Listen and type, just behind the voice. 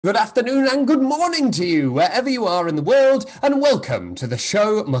Good afternoon and good morning to you, wherever you are in the world, and welcome to The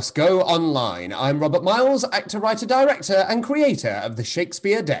Show Must Go Online. I'm Robert Miles, actor, writer, director, and creator of the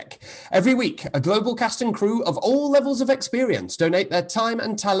Shakespeare Deck. Every week, a global cast and crew of all levels of experience donate their time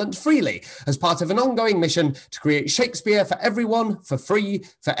and talent freely as part of an ongoing mission to create Shakespeare for everyone, for free,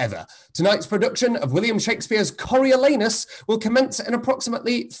 forever. Tonight's production of William Shakespeare's Coriolanus will commence in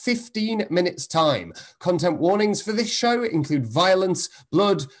approximately 15 minutes' time. Content warnings for this show include violence,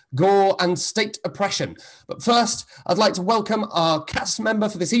 blood, gore and state oppression. But first, I'd like to welcome our cast member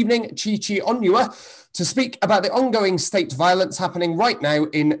for this evening, Chi-Chi Onua, to speak about the ongoing state violence happening right now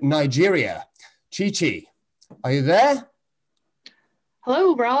in Nigeria. Chi-Chi, are you there?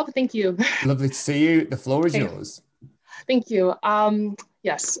 Hello, Rob. Thank you. Lovely to see you. The floor is yours. Thank you.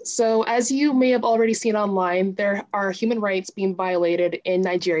 Yes, so as you may have already seen online, there are human rights being violated in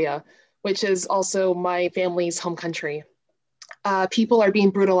Nigeria, which is also my family's home country. People are being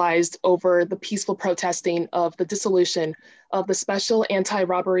brutalized over the peaceful protesting of the dissolution of the Special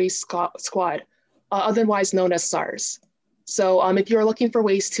Anti-Robbery Squad, otherwise known as SARS. So if you're looking for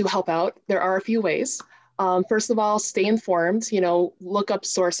ways to help out, there are a few ways. First of all, stay informed, look up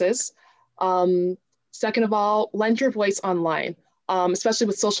sources. Second of all, lend your voice online, especially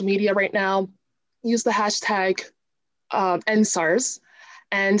with social media right now. Use the hashtag #EndSARS.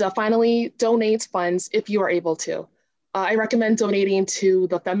 And finally, donate funds if you are able to. I recommend donating to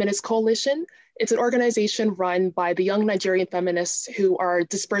the Feminist Coalition. It's an organization run by the young Nigerian feminists who are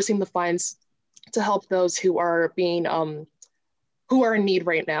dispersing the funds to help those who are being, who are in need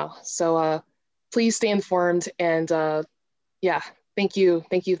right now. So please stay informed and yeah, thank you.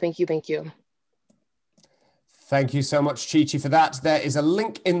 Thank you so much, Chi-Chi, for that. There is a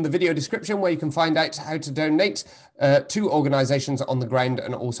link in the video description where you can find out how to donate to organisations on the ground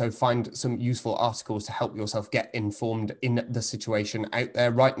and also find some useful articles to help yourself get informed in the situation out there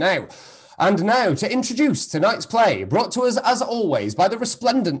right now. And now, to introduce tonight's play, brought to us, as always, by the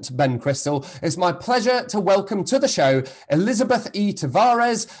resplendent Ben Crystal, it's my pleasure to welcome to the show Elizabeth E.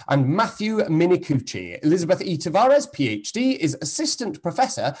 Tavares and Matthew Minicucci. Elizabeth E. Tavares, PhD, is Assistant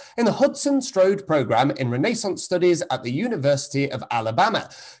Professor in the Hudson Strode Program in Renaissance Studies at the University of Alabama.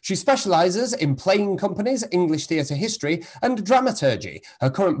 She specialises in playing companies, English theatre history, and dramaturgy.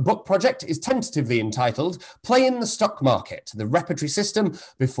 Her current book project is tentatively entitled Playin the Stock Market, the Repertory System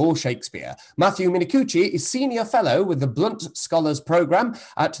Before Shakespeare. Matthew Minicucci is Senior Fellow with the Blunt Scholars Program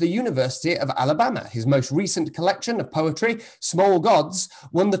at the University of Alabama. His most recent collection of poetry, Small Gods,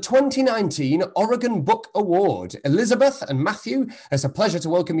 won the 2019 Oregon Book Award. Elizabeth and Matthew, it's a pleasure to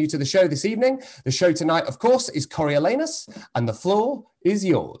welcome you to the show this evening. The show tonight, of course, is Coriolanus, and the floor is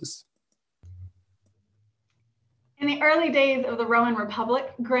yours. In the early days of the Roman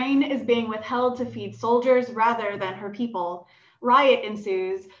Republic, grain is being withheld to feed soldiers rather than her people. Riot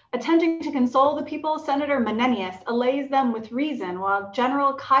ensues. Attempting to console the people, Senator Menenius allays them with reason, while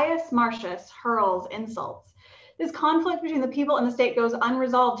General Caius Martius hurls insults. This conflict between the people and the state goes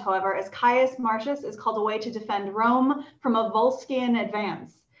unresolved, however, as Caius Martius is called away to defend Rome from a Volscian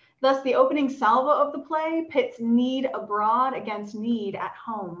advance. Thus, the opening salvo of the play pits need abroad against need at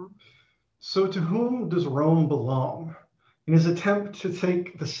home. So to whom does Rome belong? In his attempt to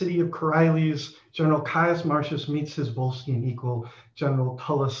take the city of Coriolanus, General Caius Martius meets his Volscian equal, General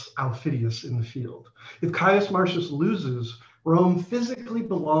Tullus Aufidius, in the field. If Caius Martius loses, Rome physically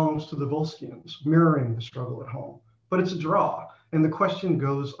belongs to the Volscians, mirroring the struggle at home. But it's a draw, and the question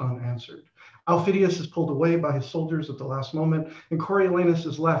goes unanswered. Aufidius is pulled away by his soldiers at the last moment, and Coriolanus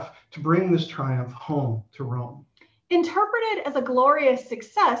is left to bring this triumph home to Rome. Interpreted as a glorious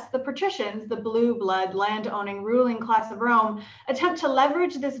success, the patricians, the blue blood land-owning ruling class of Rome, attempt to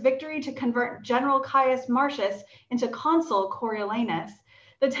leverage this victory to convert General Caius Martius into Consul Coriolanus.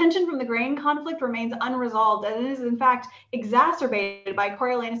 The tension from the grain conflict remains unresolved and is in fact exacerbated by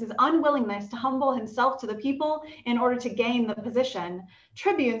Coriolanus' unwillingness to humble himself to the people in order to gain the position.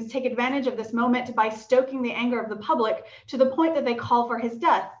 Tribunes take advantage of this moment by stoking the anger of the public to the point that they call for his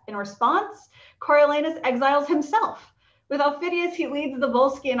death. In response, Coriolanus exiles himself. With Aufidius, he leads the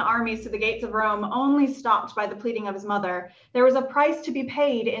Volscian armies to the gates of Rome, only stopped by the pleading of his mother. There was a price to be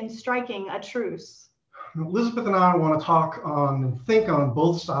paid in striking a truce. Elizabeth and I want to talk on and think on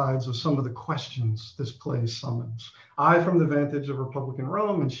both sides of some of the questions this play summons. I from the vantage of Republican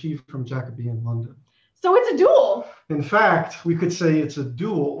Rome and she from Jacobean London. So it's a duel. In fact, we could say it's a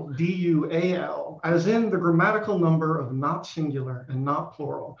dual, D-U-A-L, as in the grammatical number of not singular and not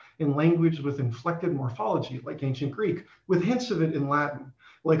plural in language with inflected morphology like ancient Greek, with hints of it in Latin.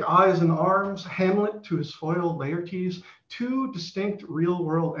 Like eyes and arms, Hamlet to his foil Laertes, two distinct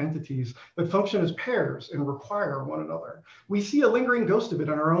real-world entities that function as pairs and require one another. We see a lingering ghost of it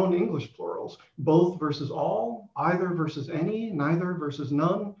in our own English plurals, both versus all, either versus any, neither versus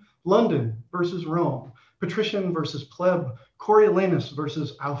none, London versus Rome, patrician versus pleb, Coriolanus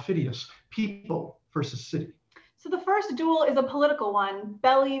versus Aufidius, people versus city. So the first duel is a political one,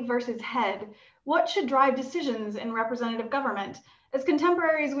 belly versus head. What should drive decisions in representative government? As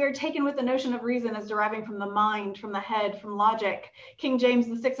contemporaries, we are taken with the notion of reason as deriving from the mind, from the head, from logic. King James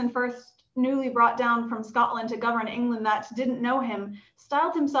VI and first, newly brought down from Scotland to govern England that didn't know him,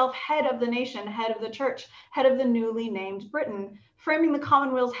 styled himself head of the nation, head of the church, head of the newly named Britain. Framing the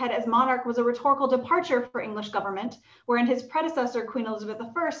Commonwealth's head as monarch was a rhetorical departure for English government, wherein his predecessor, Queen Elizabeth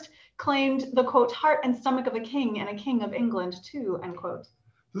I, claimed the, quote, heart and stomach of a king and a king of England too, end quote.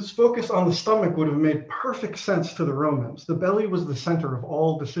 This focus on the stomach would have made perfect sense to the Romans. The belly was the center of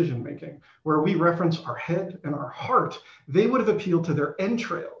all decision-making. Where we reference our head and our heart, they would have appealed to their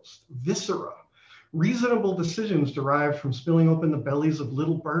entrails, viscera. Reasonable decisions derived from spilling open the bellies of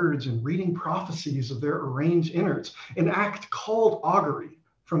little birds and reading prophecies of their arranged innards, an act called augury,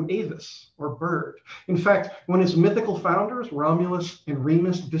 from avis, or bird. In fact, when its mythical founders, Romulus and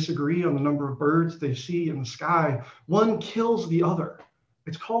Remus, disagree on the number of birds they see in the sky, one kills the other.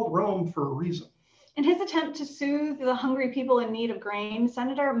 It's called Rome for a reason. In his attempt to soothe the hungry people in need of grain,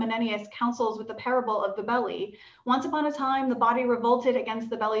 Senator Menenius counsels with the parable of the belly. Once upon a time, the body revolted against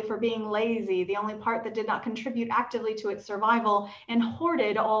the belly for being lazy, the only part that did not contribute actively to its survival, and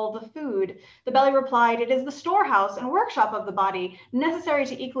hoarded all the food. The belly replied, "It is the storehouse and workshop of the body, necessary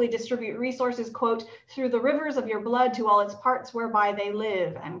to equally distribute resources, quote, through the rivers of your blood to all its parts whereby they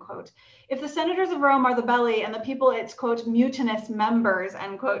live," end quote. If the senators of Rome are the belly and the people its, quote, mutinous members,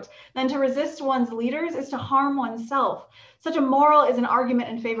 end quote, then to resist one's leaders is to harm oneself. Such a moral is an argument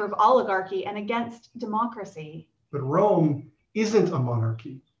in favor of oligarchy and against democracy. But Rome isn't a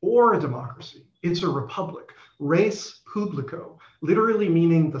monarchy or a democracy. It's a republic, res publico, literally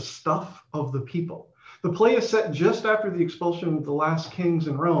meaning the stuff of the people. The play is set just after the expulsion of the last kings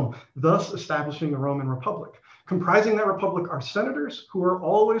in Rome, thus establishing the Roman Republic. Comprising that republic are senators who are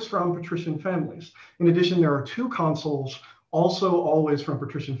always from patrician families. In addition, there are two consuls, also always from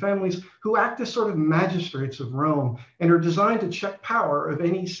patrician families, who act as sort of magistrates of Rome and are designed to check power of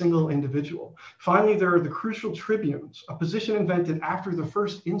any single individual. Finally, there are the crucial tribunes, a position invented after the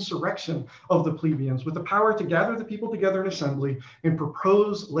first insurrection of the plebeians, with the power to gather the people together in assembly and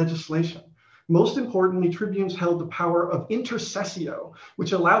propose legislation. Most importantly, tribunes held the power of intercessio,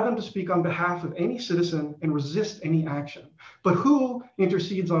 which allowed them to speak on behalf of any citizen and resist any action. But who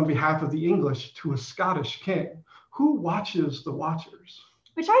intercedes on behalf of the English to a Scottish king? Who watches the watchers?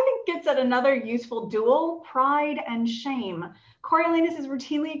 Which I think gets at another useful duel, pride and shame. Coriolanus is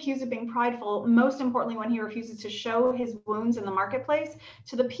routinely accused of being prideful, most importantly when he refuses to show his wounds in the marketplace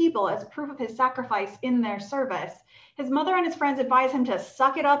to the people as proof of his sacrifice in their service. His mother and his friends advise him to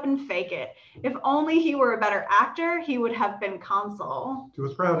suck it up and fake it. If only he were a better actor, he would have been consul. To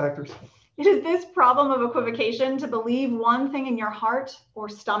his proud actors. It is this problem of equivocation, to believe one thing in your heart or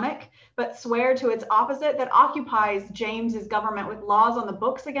stomach, but swear to its opposite, that occupies James's government with laws on the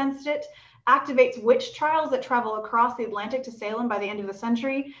books against it, activates witch trials that travel across the Atlantic to Salem by the end of the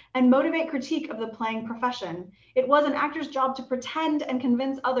century, and motivate critique of the playing profession. It was an actor's job to pretend and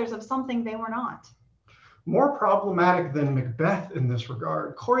convince others of something they were not. More problematic than Macbeth in this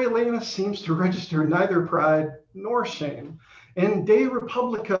regard, Coriolanus seems to register neither pride nor shame. In De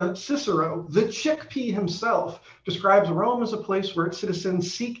Republica, Cicero, the chickpea himself, describes Rome as a place where its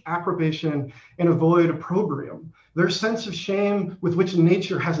citizens seek approbation and avoid opprobrium. Their sense of shame with which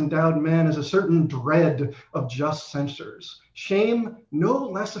nature has endowed man is a certain dread of just censures. Shame, no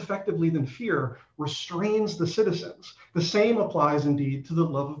less effectively than fear, restrains the citizens. The same applies indeed to the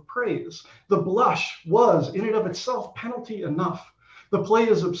love of praise. The blush was, in and of itself, penalty enough. The play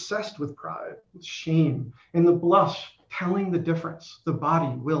is obsessed with pride, with shame, and the blush telling the difference, the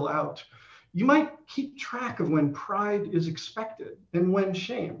body will out. You might keep track of when pride is expected and when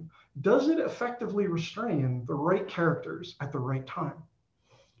shame. Does it effectively restrain the right characters at the right time?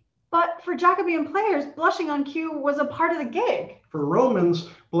 But for Jacobean players, blushing on cue was a part of the gig. For Romans,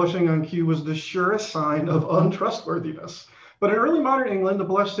 blushing on cue was the surest sign of untrustworthiness. But in early modern England, the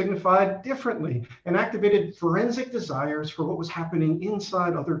blush signified differently and activated forensic desires for what was happening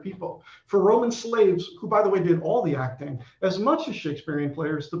inside other people. For Roman slaves, who by the way did all the acting, as much as Shakespearean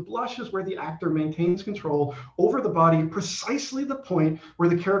players, the blush is where the actor maintains control over the body, precisely the point where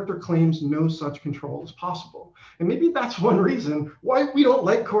the character claims no such control is possible. And maybe that's one reason why we don't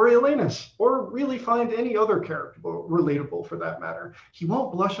like Coriolanus, or really find any other character relatable for that matter. He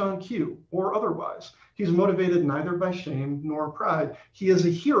won't blush on cue or otherwise. He's motivated neither by shame nor pride. He is a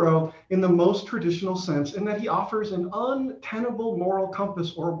hero in the most traditional sense in that he offers an untenable moral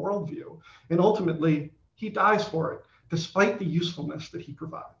compass or worldview. And ultimately, he dies for it, despite the usefulness that he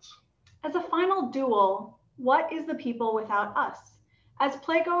provides. As a final duel, what is the people without us? As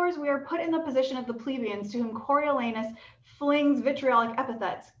playgoers, we are put in the position of the plebeians to whom Coriolanus flings vitriolic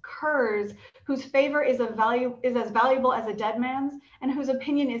epithets, curs, whose favor is as valuable as a dead man's, and whose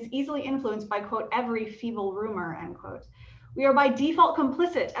opinion is easily influenced by, quote, every feeble rumor, end quote. We are by default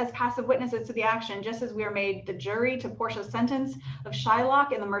complicit as passive witnesses to the action, just as we are made the jury to Portia's sentence of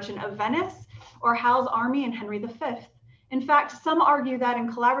Shylock in The Merchant of Venice, or Hal's army in Henry V. In fact, some argue that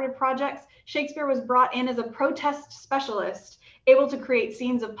in collaborative projects, Shakespeare was brought in as a protest specialist, able to create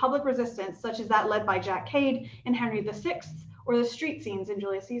scenes of public resistance, such as that led by Jack Cade in Henry VI, or the street scenes in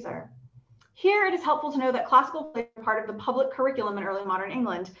Julius Caesar. Here, it is helpful to know that classical plays are part of the public curriculum in early modern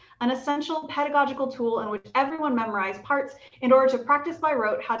England, an essential pedagogical tool in which everyone memorized parts in order to practice by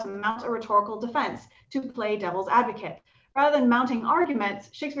rote how to mount a rhetorical defense, to play devil's advocate. Rather than mounting arguments,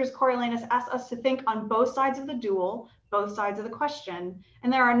 Shakespeare's Coriolanus asks us to think on both sides of the duel, both sides of the question.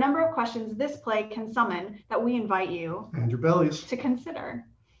 And there are a number of questions this play can summon that we invite you and your bellies to consider.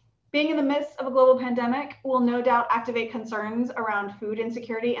 Being in the midst of a global pandemic will no doubt activate concerns around food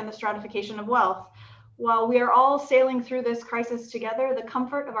insecurity and the stratification of wealth. While we are all sailing through this crisis together, the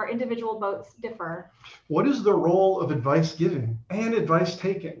comfort of our individual boats differ. What is the role of advice giving and advice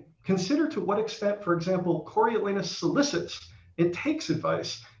taking? Consider to what extent, for example, Coriolanus solicits and takes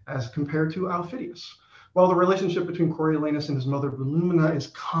advice as compared to Aufidius. While the relationship between Coriolanus and his mother Volumnia is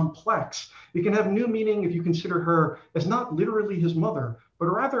complex, it can have new meaning if you consider her as not literally his mother, but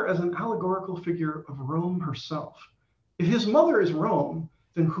rather as an allegorical figure of Rome herself. If his mother is Rome,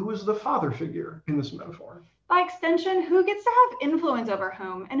 then who is the father figure in this metaphor? By extension, who gets to have influence over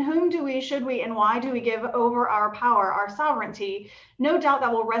whom? And whom do we, should we, and why do we give over our power, our sovereignty? No doubt that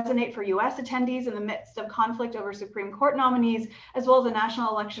will resonate for US attendees in the midst of conflict over Supreme Court nominees, as well as a national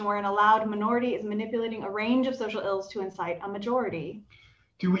election where an allowed minority is manipulating a range of social ills to incite a majority.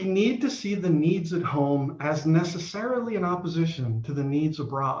 Do we need to see the needs at home as necessarily in opposition to the needs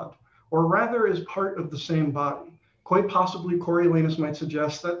abroad, or rather as part of the same body? Quite possibly, Coriolanus might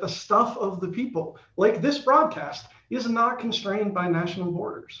suggest that the stuff of the people, like this broadcast, is not constrained by national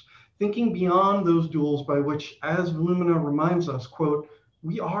borders. Thinking beyond those duels by which, as Volumnia reminds us, quote,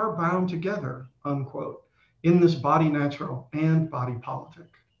 we are bound together, unquote, in this body natural and body politic.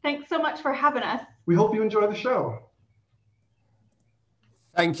 Thanks so much for having us. We hope you enjoy the show.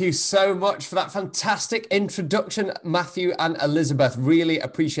 Thank you so much for that fantastic introduction, Matthew and Elizabeth. Really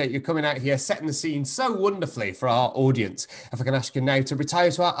appreciate you coming out here, setting the scene so wonderfully for our audience. If I can ask you now to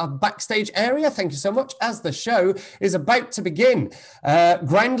retire to our backstage area, thank you so much, as the show is about to begin.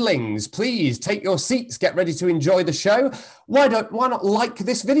 Groundlings, please take your seats, get ready to enjoy the show. Why not like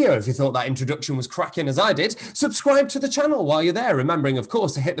this video if you thought that introduction was cracking as I did? Subscribe to the channel while you're there, remembering, of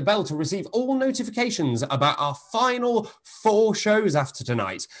course, to hit the bell to receive all notifications about our final 4 shows after tonight.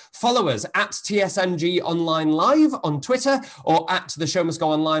 Follow us at TSNG Online Live on Twitter or at The Show Must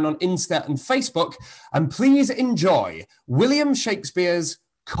Go Online on Insta and Facebook. And please enjoy William Shakespeare's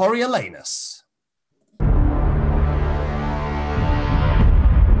Coriolanus.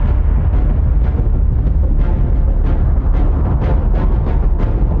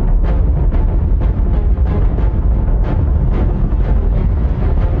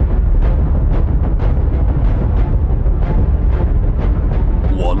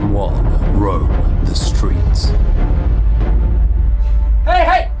 Roam the streets. Hey,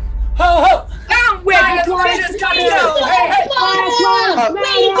 hey! Ho, ho! Down with it, We just got to go! Hey, hey!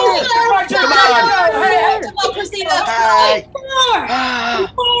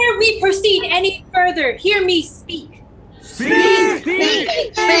 Before we proceed any further, hear me speak. Speak!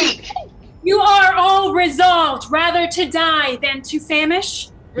 You are all resolved rather to die than to famish?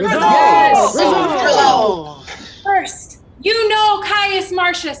 Resolved! First, you know Caius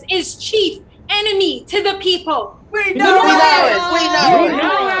Martius is chief enemy to the people. We know it!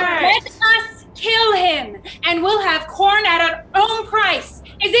 Let us kill him, and we'll have corn at our own price.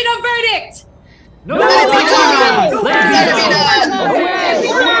 Is it a verdict? No!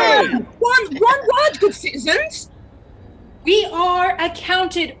 One word, good citizens. We are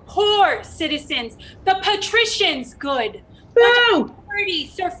accounted poor citizens, the patricians good. But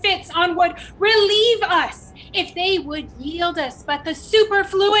authority surfeits on would relieve us if they would yield us but the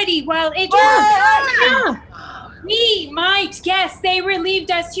superfluity while it was. We might guess they relieved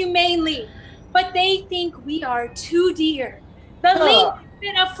us humanely, but they think we are too dear. The link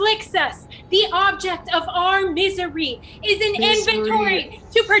that afflicts us, the object of our misery, is an inventory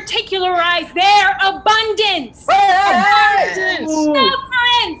to particularize their abundance. Sufferance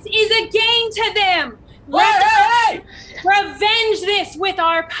is a gain to them. Let us revenge this with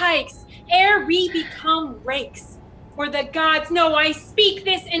our pikes, ere we become rakes. For the gods know I speak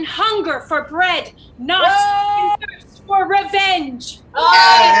this in hunger for bread, not in thirst for revenge.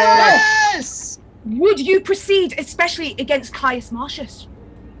 Yes! Would you proceed, especially against Caius Martius?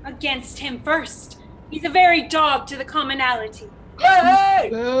 Against him first. He's a very dog to the commonality.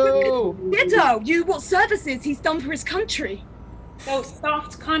 Ditto, you what services he's done for his country. Those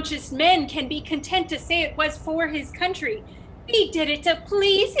soft-conscious men can be content to say it was for his country. He did it to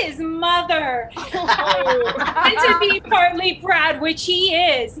please his mother. And to be partly proud, which he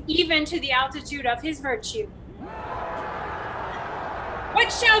is, even to the altitude of his virtue.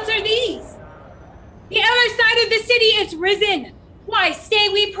 What shouts are these? The other side of the city is risen. Why stay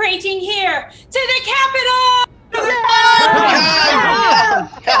we prating here? To the capital!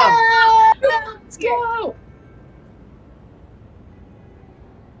 Let's go!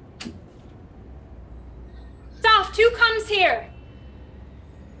 Soft, who comes here?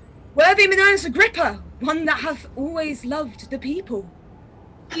 Worthy Menenius Agrippa, one that hath always loved the people.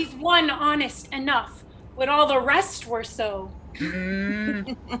 He's one honest enough. Would all the rest were so.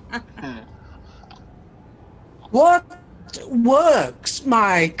 What works,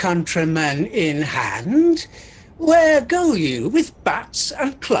 my countrymen in hand? Where go you with bats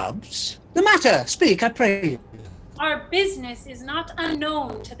and clubs? The matter, speak, I pray you. Our business is not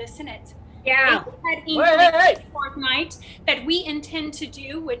unknown to the Senate. Yeah. They had fortnight that we intend to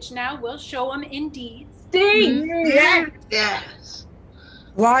do, which now we'll show them in deeds. Yes.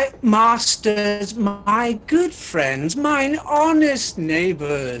 Why, masters, my good friends, mine honest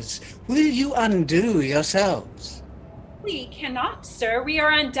neighbours, will you undo yourselves? We cannot, sir. We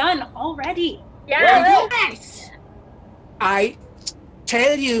are undone already. Yes! I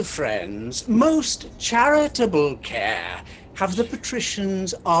tell you, friends, most charitable care have the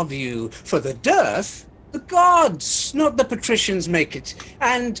patricians of you. For the dearth, the gods, not the patricians, make it.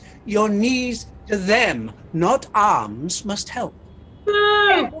 And your knees to them, not arms, must help.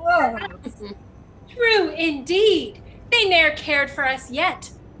 True indeed. They ne'er cared for us yet.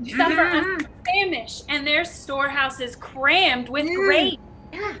 Suffer us famish, and their storehouses crammed with grain.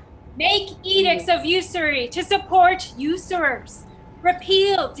 Make edicts of usury to support usurers.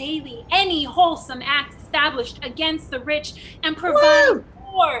 Repeal daily any wholesome act established against the rich, and provide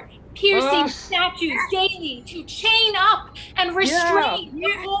more piercing statutes daily to chain up and restrain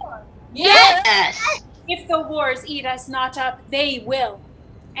the poor. Yes. If the wars eat us not up, they will.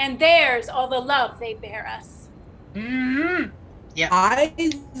 And theirs all the love they bear us.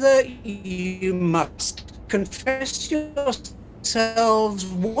 Either you must confess yourselves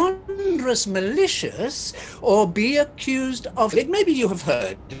wondrous malicious, or be accused of it. Maybe you have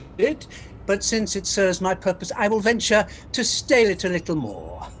heard it, but since it serves my purpose, I will venture to stale it a little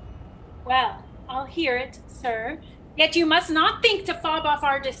more. Well, I'll hear it, sir. Yet you must not think to fob off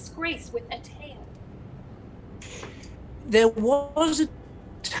our disgrace with a tale. There was a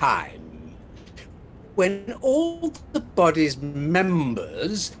time when all the body's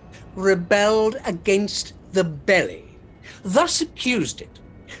members rebelled against the belly, thus accused it,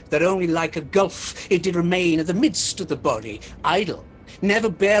 that only like a gulf it did remain in the midst of the body, idle, never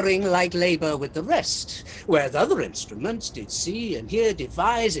bearing like labour with the rest, where the other instruments did see and hear,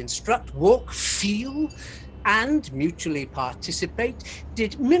 devise, instruct, walk, feel, and mutually participate,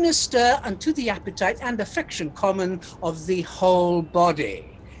 did minister unto the appetite and affection common of the whole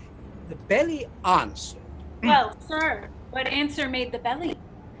body. The belly answered. Well, sir, what answer made the belly?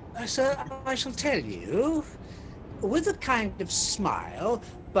 Sir, I shall tell you, with a kind of smile,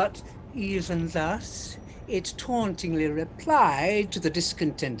 but even thus, it tauntingly replied to the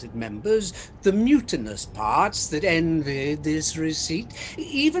discontented members, the mutinous parts that envied this receipt,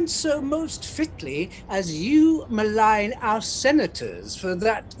 even so most fitly as you malign our senators, for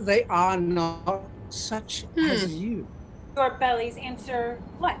that they are not such as you. Your bellies answer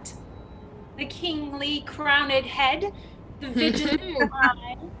what? The kingly crowned head, the vigilant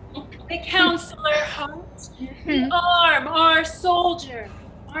eye, the counselor heart, the arm, our soldier,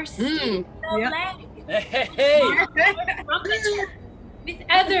 our steel leg, with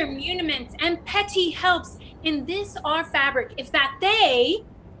other muniments and petty helps in this our fabric, if that they...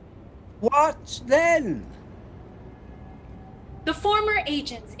 What then? The former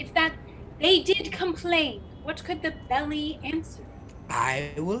agents, if that they did complain, what could the belly answer?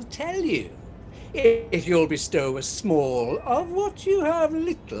 I will tell you. if you'll bestow a small of what you have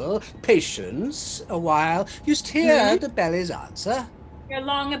little patience a while, you'st hear the belly's answer. You're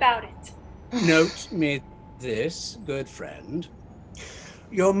long about it. Note me this, good friend.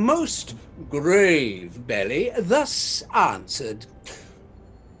 Your most grave belly thus answered.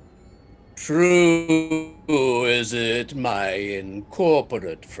 True is it, my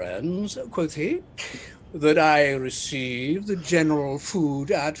incorporate friends, quoth he, that I receive the general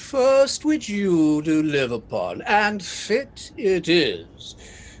food at first which you do live upon, and fit it is,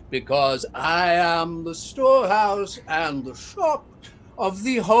 because I am the storehouse and the shop of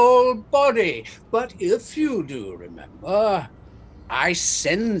the whole body. But if you do remember, I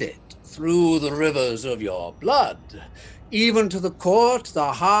send it through the rivers of your blood, even to the court,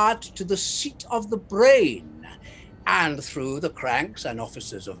 the heart, to the seat of the brain, and through the cranks and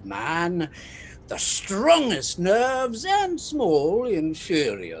offices of man, the strongest nerves and small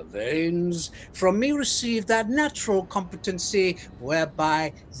inferior veins from me receive that natural competency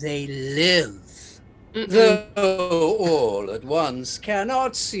whereby they live. Though all at once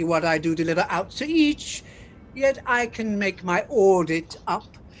cannot see what I do deliver out to each, yet I can make my audit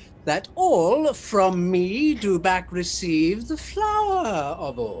up, that all from me do back receive the flower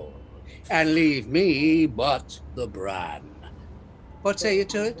of all, and leave me but the bran. What say you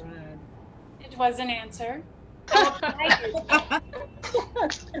to it? It was an answer.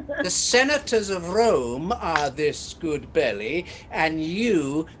 The senators of Rome are this good belly, and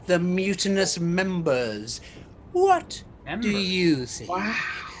you the mutinous members. What do you think? Wow.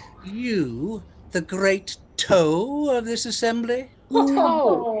 You, the great toe of this assembly?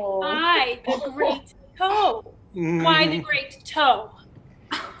 Oh, I, the great toe. Why the great toe?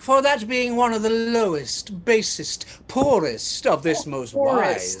 For that being one of the lowest, basest, poorest of this most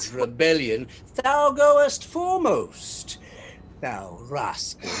wise rebellion, thou goest foremost. Thou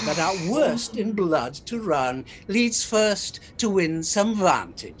rascal that art worst in blood to run, leads first to win some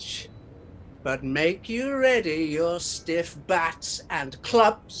vantage. But make you ready your stiff bats and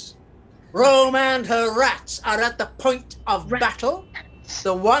clubs. Rome and her rats are at the point of battle.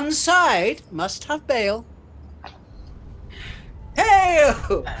 The one side must have bail.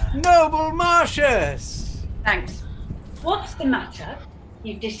 Hail, noble Martius! Thanks. What's the matter,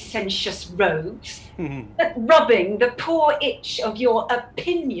 you dissentious rogues? That rubbing the poor itch of your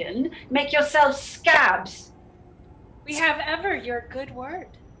opinion make yourselves scabs? We have ever your good word.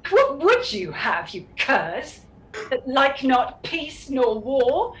 What would you have, you curs? That like not peace nor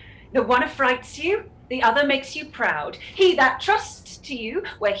war? The one affrights you, the other makes you proud. He that trusts to you,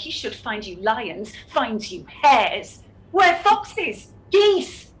 where he should find you lions, finds you hares. Where foxes,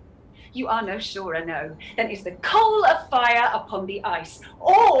 geese. You are no surer, no, than is the coal of fire upon the ice,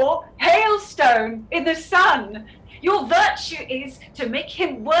 or hailstone in the sun. Your virtue is to make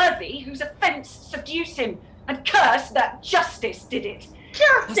him worthy whose offence subdues him, and curse that justice did it.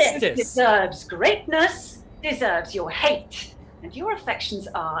 Justice deserves greatness, deserves your hate, and your affections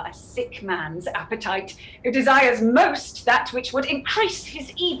are a sick man's appetite, who desires most that which would increase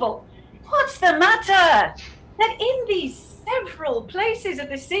his evil. What's the matter? That in these several places of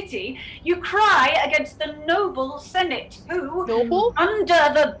the city you cry against the noble senate, who,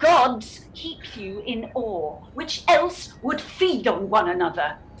 under the gods, keep you in awe, which else would feed on one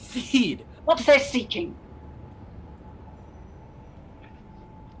another. Feed? What they're seeking.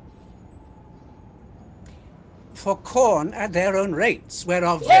 For corn at their own rates,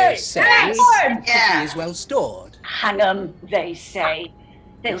 whereof they say it is well stored. Hang 'em, they say.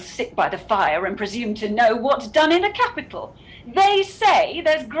 They'll sit by the fire and presume to know what's done in the capital. They say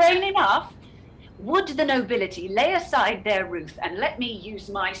there's grain enough. Would the nobility lay aside their ruth and let me use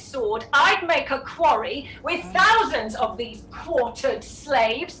my sword, I'd make a quarry with thousands of these quartered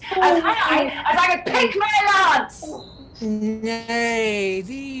slaves, as I could pick my lance. Nay,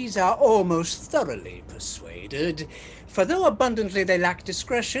 these are almost thoroughly persuaded, for though abundantly they lack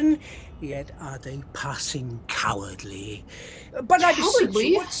discretion, yet are they passing cowardly. But I beseech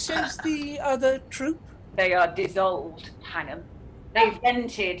you, what says the other troop? They are dissolved, hang 'em. They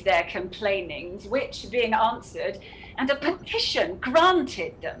vented their complainings, which being answered, and a petition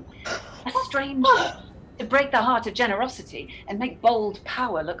granted them. A strange to break the heart of generosity and make bold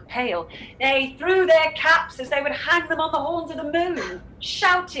power look pale. They threw their caps as they would hang them on the horns of the moon,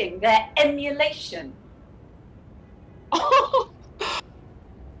 shouting their emulation.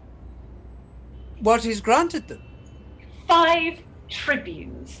 What is granted them? 5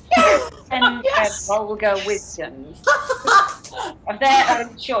 tribunes, and their vulgar wisdoms of their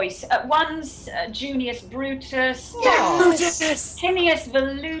own choice. One's Junius Brutus, Sicinius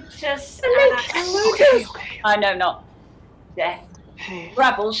Velutus, I know not, death,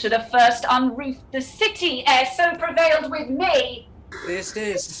 Rabble should have first unroofed the city ere so prevailed with me. This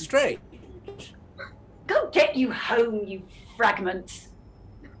is strange. Go get you home, you fragments.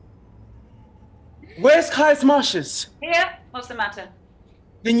 Where's Caius Martius? Here, what's the matter?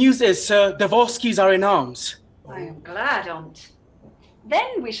 The news is, sir, the Volskis are in arms. I am glad on't.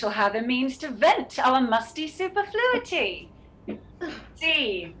 Then we shall have a means to vent our musty superfluity.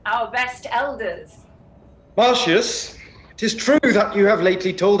 See, our best elders. Martius, 'tis true that you have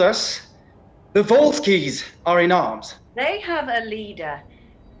lately told us the Volskis are in arms. They have a leader,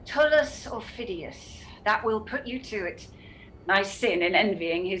 Tullus Aufidius. That will put you to it. I sin in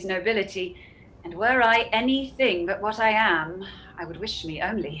envying his nobility, and were I anything but what I am, I would wish me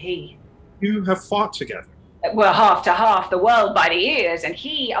only he. You have fought together. We're half to half, the world by the ears, and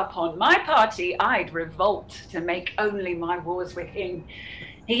he upon my party, I'd revolt to make only my wars with him.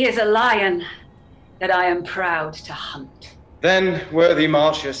 He is a lion that I am proud to hunt. Then, worthy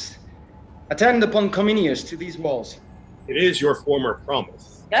Martius, attend upon Cominius to these walls. It is your former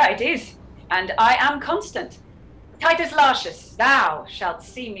promise. Yeah, it is, and I am constant. Titus Lartius, thou shalt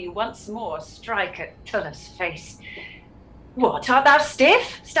see me once more strike at Tullus' face. What, art thou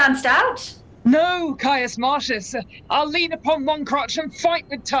stiff? Stand stout? No, Caius Martius. I'll lean upon one crotch and fight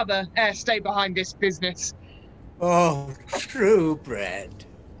with t'other, ere stay behind this business. Oh, true bred.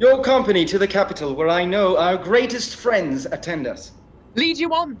 Your company to the capital, where I know our greatest friends attend us. Lead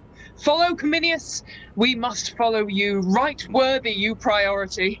you on. Follow Cominius. We must follow you. Right worthy you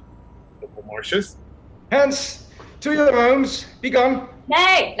priority. Noble Martius. Hence, to your homes, be gone.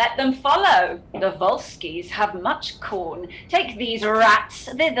 Nay, let them follow. The Volskis have much corn. Take these rats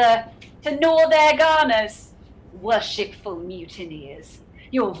thither to gnaw their garners. Worshipful mutineers,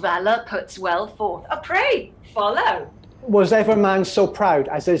 your valour puts well forth. Pray, follow. Was ever man so proud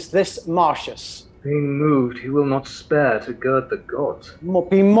as is this Martius? Being moved, he will not spare to gird the gods.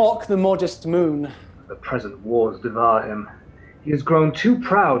 Bemock the modest moon. The present wars devour him. He has grown too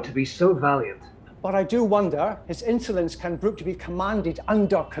proud to be so valiant. But I do wonder, his insolence can brook to be commanded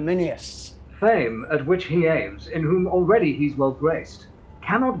under Cominius. Fame, at which he aims, in whom already he's well graced,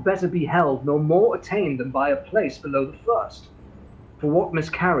 cannot better be held nor more attained than by a place below the first. For what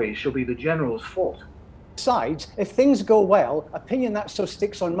miscarries shall be the general's fault. Besides, if things go well, opinion that so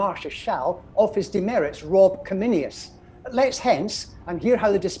sticks on Martius shall, of his demerits, rob Cominius. Let's hence, and hear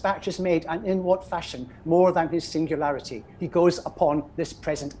how the dispatch is made, and in what fashion, more than his singularity, he goes upon this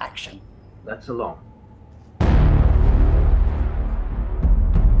present action. Let's along.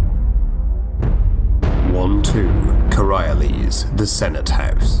 1-2, Coriolanus, the Senate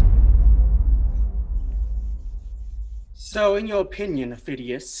House. So, in your opinion,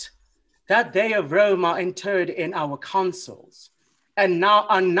 Aufidius, that they of Rome are interred in our councils, and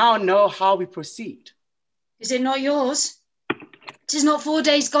now know how we proceed. Is it not yours? 'Tis not 4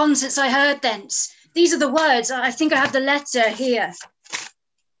 days gone since I heard thence. These are the words. I think I have the letter here.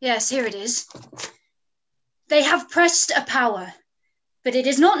 Yes, here it is. They have pressed a power, but it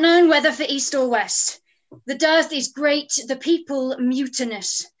is not known whether for east or west. The dearth is great, the people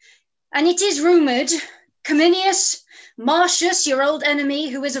mutinous. And it is rumoured, Cominius, Martius, your old enemy,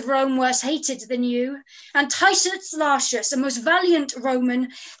 who is of Rome worse hated than you, and Titus Lartius, a most valiant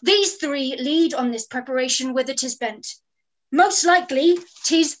Roman, these three lead on this preparation whither 'tis bent. Most likely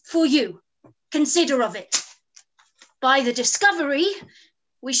 'tis for you. Consider of it. By the discovery,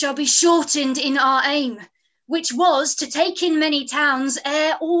 we shall be shortened in our aim, which was to take in many towns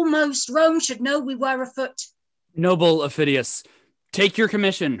ere almost Rome should know we were afoot. Noble Aufidius, take your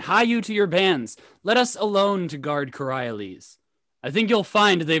commission, hie you to your bands. Let us alone to guard Coriolanus. I think you'll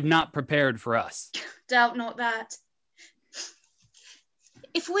find they've not prepared for us. Doubt not that.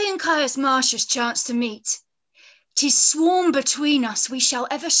 If we and Caius Martius chance to meet, 'tis sworn between us we shall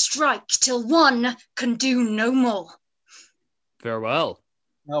ever strike till one can do no more. Farewell.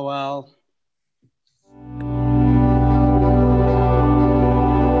 Oh, well.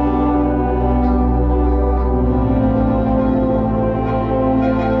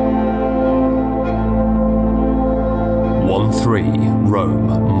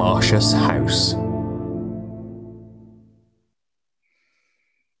 Rome, Martius House.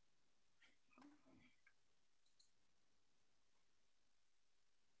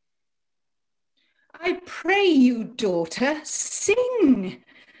 I pray you, daughter, sing,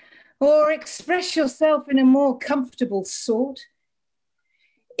 or express yourself in a more comfortable sort.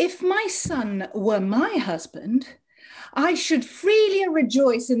 If my son were my husband, I should freely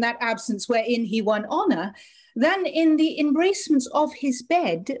rejoice in that absence wherein he won honour, than in the embracements of his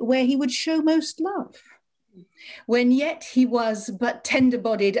bed where he would show most love. When yet he was but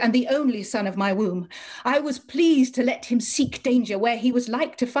tender-bodied and the only son of my womb, I was pleased to let him seek danger where he was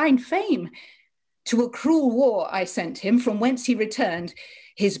like to find fame. To a cruel war I sent him, from whence he returned,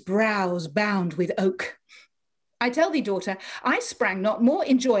 his brows bound with oak. I tell thee, daughter, I sprang not more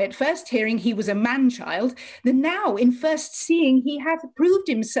in joy at first hearing he was a man-child, than now in first seeing he hath proved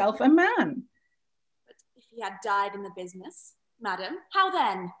himself a man. But if he had died in the business, madam, how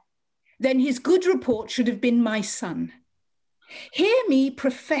then? Then his good report should have been my son. Hear me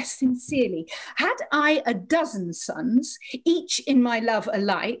profess sincerely, had I a dozen sons, each in my love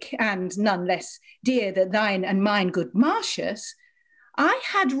alike, and none less dear than thine and mine, good Martius, I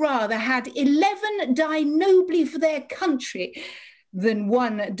had rather had 11 die nobly for their country than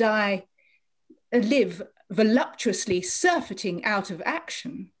one live voluptuously surfeiting out of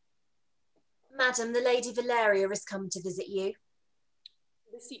action. Madam, the Lady Valeria is come to visit you.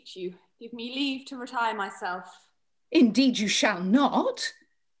 I beseech you, give me leave to retire myself. Indeed you shall not.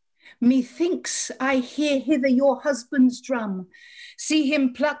 Methinks I hear hither your husband's drum. See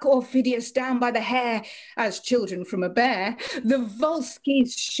him pluck Aufidius down by the hair, as children from a bear, the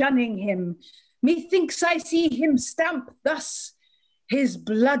Volsces shunning him. Methinks I see him stamp thus, his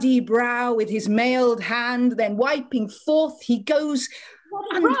bloody brow with his mailed hand, then wiping forth he goes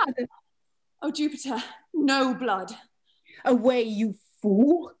under the... Oh, Jupiter, no blood. Away, you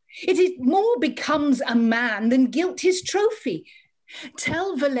fool. It is more becomes a man than gilt his trophy.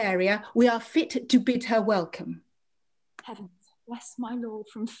 Tell Valeria we are fit to bid her welcome. Heavens, bless my lord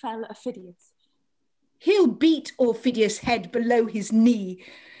from fell Aufidius. He'll beat Aufidius' head below his knee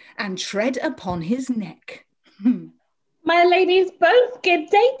and tread upon his neck. My ladies both, good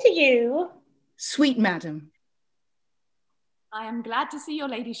day to you. Sweet madam. I am glad to see your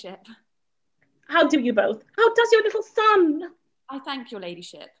ladyship. How do you both? How does your little son? I thank your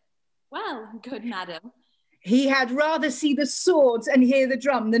ladyship. Well, good madam. He had rather see the swords and hear the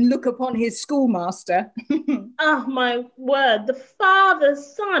drum than look upon his schoolmaster. Ah, my word, the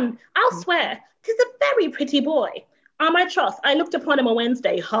father's son. I'll swear, 'tis a very pretty boy. On my troth, I looked upon him on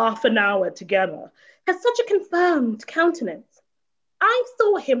Wednesday, half an hour together. Has such a confirmed countenance. I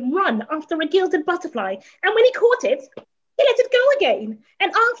saw him run after a gilded butterfly, and when he caught it, he let it go again,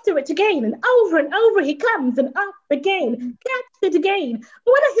 and after it again, and over he comes, and up again, catches it again.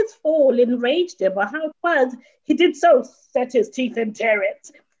 Whether his fall enraged him, or how it was, he did so set his teeth and tear it.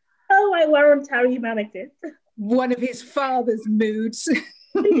 Oh, I warrant how he managed it. One of his father's moods.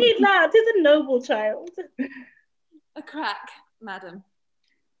 Indeed, lad, 'tis a noble child. A crack, madam.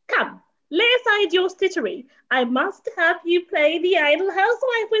 Come, lay aside your stitchery. I must have you play the idle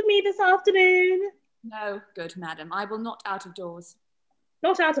housewife with me this afternoon. No, good madam, I will not out of doors.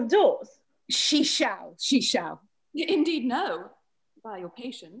 Not out of doors? She shall. Indeed, no, by your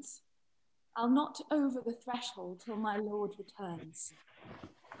patience. I'll not over the threshold till my lord returns.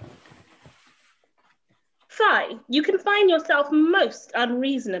 Fie, you confine yourself most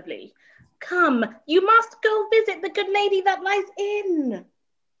unreasonably. Come, you must go visit the good lady that lies in.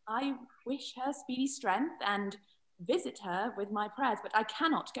 I wish her speedy strength and visit her with my prayers, but I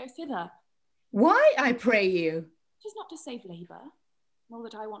cannot go thither. Why, I pray you? 'Tis not to save labour, nor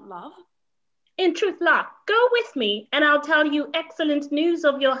that I want love. In truth, la, go with me, and I'll tell you excellent news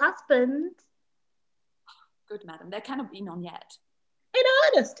of your husband. Good madam, there cannot be none yet. In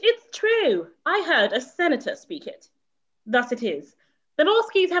earnest, it's true. I heard a senator speak it. Thus it is. The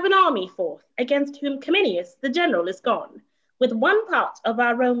Volsces have an army forth, against whom Cominius, the general, is gone, with one part of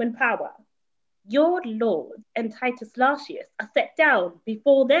our Roman power. Your lord and Titus Lartius are set down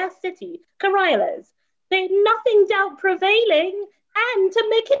before their city, Coriolanus. They nothing doubt prevailing, and to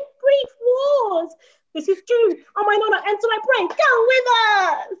make it brief wars. This is true. On mine honour, and so I pray, go with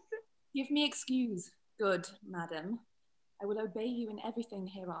us. Give me excuse, good madam. I will obey you in everything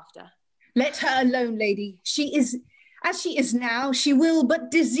hereafter. Let her alone, lady. She is, as she is now, she will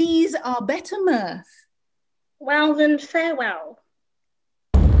but disease our better mirth. Well then, farewell.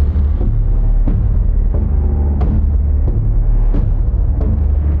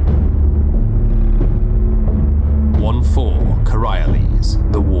 1-4 Coriolanus,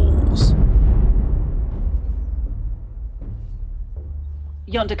 the walls.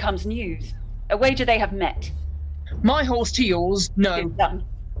 Yonder comes news. A wager they have met. My horse to yours, no. Done.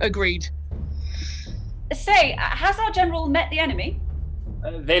 Agreed. Say, has our general met the enemy?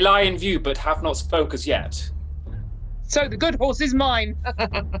 They lie in view, but have not spoke as yet. So the good horse is mine.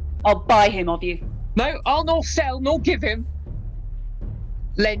 I'll buy him of you. No, I'll nor sell nor give him.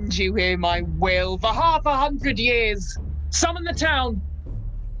 Lend you here my will for 500 years. Summon the town.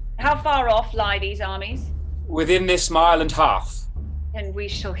 How far off lie these armies? Within this mile and half. and we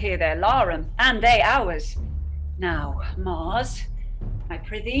shall hear their larum, and they ours. Now, Mars, I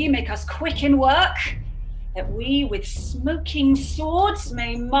prithee make us quick in work, that we with smoking swords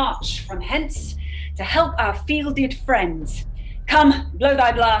may march from hence to help our fielded friends. Come, blow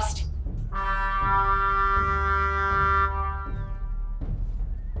thy blast.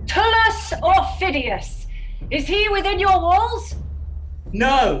 Tullus Aufidius, is he within your walls?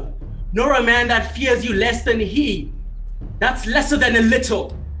 No, nor a man that fears you less than he. That's lesser than a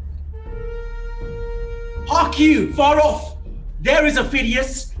little. Hark you, far off. There is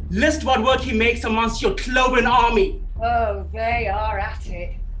Aufidius. List what work he makes amongst your cloven army. Oh, they are at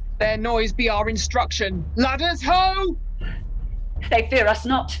it. Their noise be our instruction. Ladders, ho! They fear us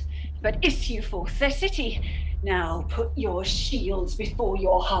not, but issue forth their city. Now put your shields before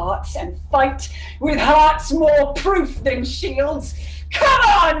your hearts and fight with hearts more proof than shields. Come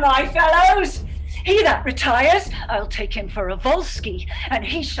on, my fellows! He that retires, I'll take him for a Volsky, and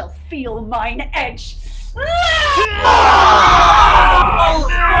he shall feel mine edge.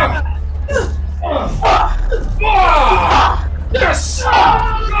 Yes!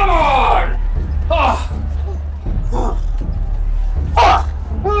 Come on! Yes!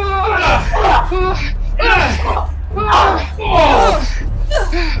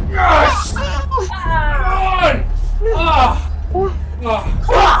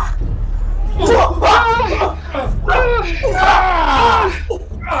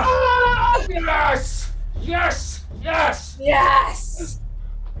 Yes! Yes! Yes! Yes!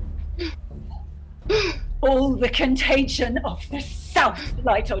 All the contagion of the South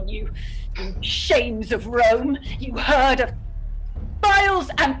light on you. You shames of Rome, you herd of biles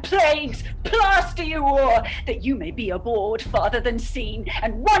and plagues, plaster you o'er, that you may be aboard farther than seen,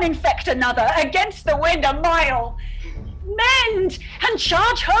 and one infect another against the wind a mile. Mend and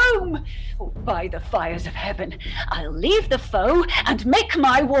charge home, or by the fires of heaven, I'll leave the foe and make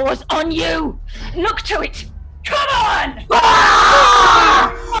my wars on you. Look to it. Come on!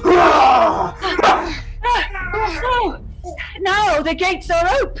 So, now the gates are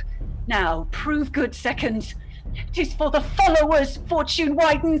ope. Now prove good seconds. 'Tis for the followers fortune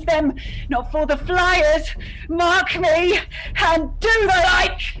widens them, not for the flyers. Mark me and do the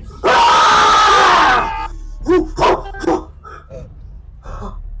like.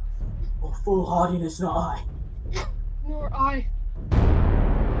 Foolhardiness, not I. Nor I.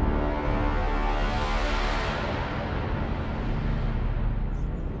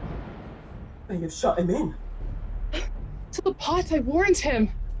 They have shut him in. To the part I warned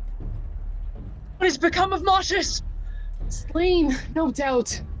him. What has become of Martius? Slain, no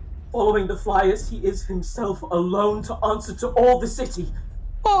doubt. Following the flyers, he is himself alone to answer to all the city.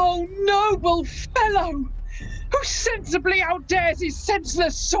 Oh, noble fellow! Who sensibly outdares his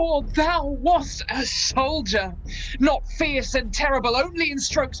senseless sword? Thou wast a soldier, not fierce and terrible only in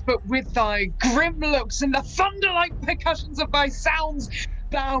strokes, but with thy grim looks and the thunder-like percussions of thy sounds,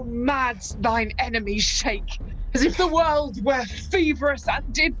 thou madst thine enemies shake, as if the world were feverous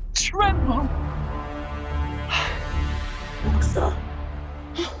and did tremble. Sir.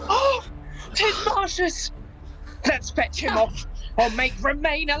 Oh, 'tis Martius! Let's fetch him off, or make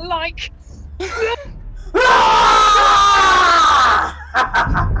remain alike.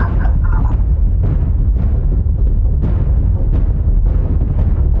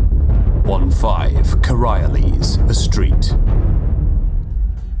 1-5 Coriolanus, a street.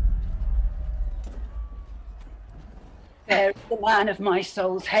 There is the man of my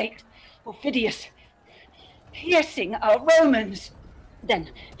soul's hate, Aufidius, piercing our Romans. Then,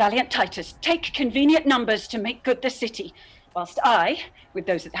 valiant Titus, take convenient numbers to make good the city, whilst I, with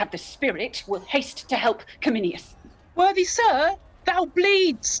those that have the spirit, will haste to help Cominius. Worthy sir, thou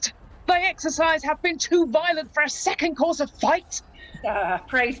bleedst. Thy exercise hath been too violent for a second course of fight.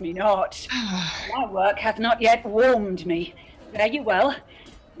 Praise me not. My work hath not yet warmed me. Fare you well.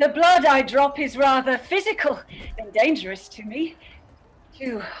 The blood I drop is rather physical than dangerous to me.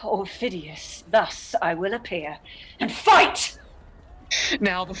 To Aufidius, thus I will appear and fight!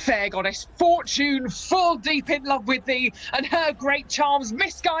 Now the fair goddess Fortune, full deep in love with thee, and her great charms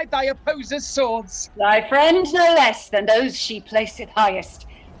misguide thy opposers' swords. Thy friend no less than those she placeth highest.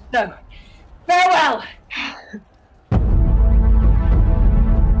 So, farewell!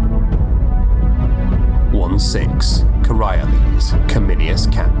 1-6 Coriolanus, Cominius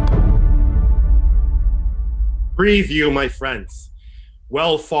camp. Breathe you, my friends.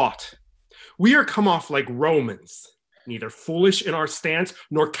 Well fought. We are come off like Romans, neither foolish in our stance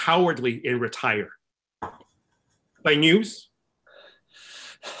nor cowardly in retire. By news?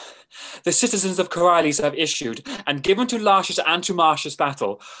 the citizens of Coriolanus have issued and given to Lartius and to Martius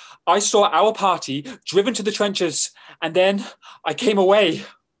battle, I saw our party driven to the trenches, and then I came away.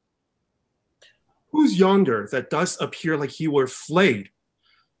 Who's yonder that does appear like he were flayed?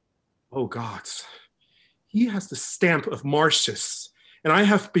 Oh gods, he has the stamp of Martius, and I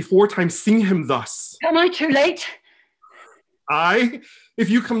have before time seen him thus. Am I too late? Aye, if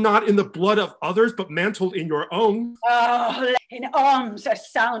you come not in the blood of others, but mantled in your own. Oh, in arms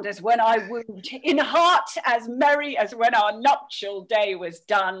as sound as when I wooed, in heart as merry as when our nuptial day was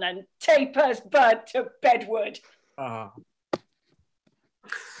done, and tapers burnt to bedward. Oh,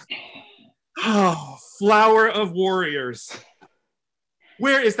 flower of warriors.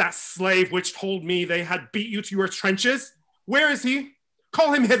 Where is that slave which told me they had beat you to your trenches? Where is he?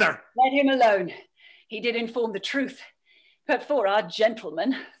 Call him hither. Let him alone. He did inform the truth. But for our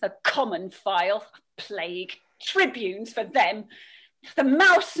gentlemen, the common file, plague, tribunes for them, the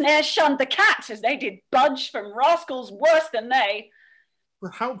mouse ne'er shunned the cat, as they did budge from rascals worse than they.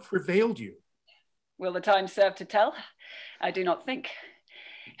 But how prevailed you? Will the time serve to tell? I do not think.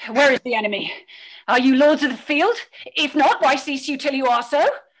 Where is the enemy? Are you lords of the field? If not, why cease you till you are so?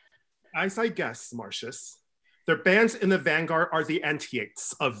 As I guess, Martius, their bands in the vanguard are the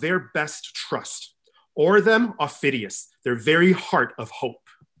Antiates of their best trust. O'er them, Aufidius, their very heart of hope.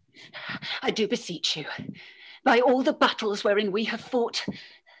 I do beseech you, by all the battles wherein we have fought,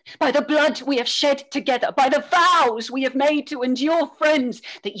 by the blood we have shed together, by the vows we have made to endure friends,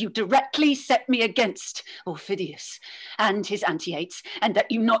 that you directly set me against Aufidius and his Antiates, and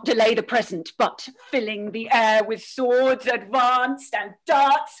that you not delay the present, but filling the air with swords advanced and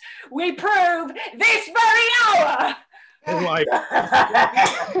darts, we prove this very hour.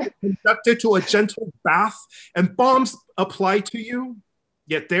 Conducted to a gentle bath and bombs applied to you,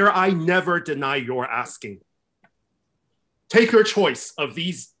 yet dare I never deny your asking. Take your choice of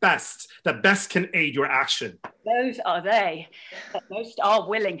these best that best can aid your action. Those are they, that most are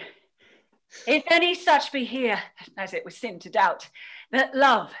willing. If any such be here, as it was sin to doubt, that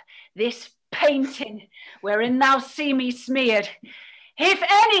love this painting wherein thou see me smeared, if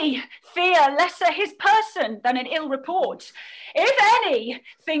any fear lesser his person than an ill report, if any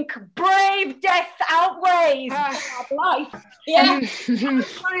think brave death outweighs life, and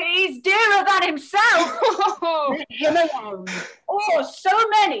is dearer than himself, let him alone. Or so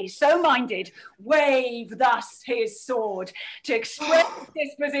many, so minded, wave thus his sword to express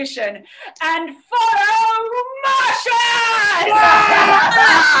disposition and follow Martius!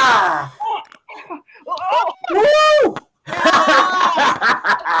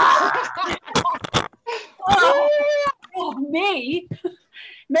 Of me?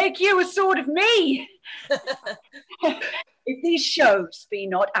 Make you a sword of me? If these shows be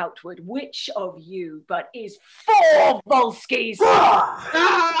not outward, which of you but is 4 Volskis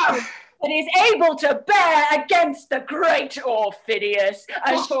that is able to bear against the great Aufidius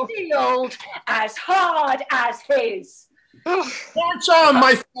a shield as hard as his? March on,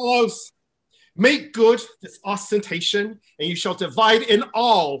 my fellows! Make good this ostentation, and you shall divide in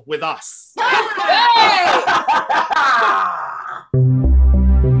all with us.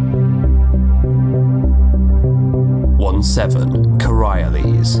 1-7,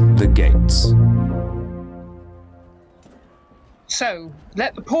 Coriolanus, the gates. So,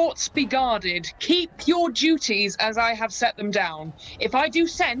 let the ports be guarded. Keep your duties as I have set them down. If I do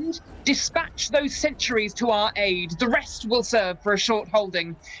send, dispatch those sentries to our aid. The rest will serve for a short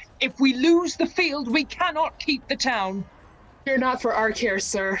holding. If we lose the field, we cannot keep the town. You're not for our care,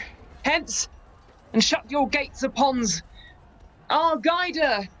 sir. Hence, and shut your gates upon our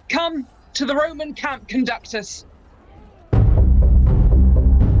guider. Come to the Roman camp, conduct us.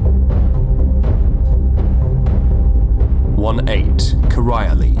 1-8,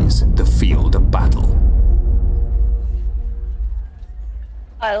 Coriolanus, the field of battle.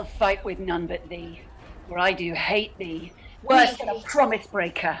 I'll fight with none but thee, for I do hate thee, worse than a promise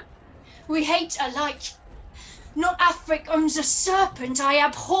breaker. We hate alike. Not Afric owns a serpent I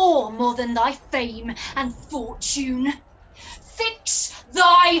abhor more than thy fame and fortune. Fix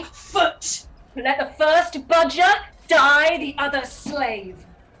thy foot! Let the first budger die, the other slave,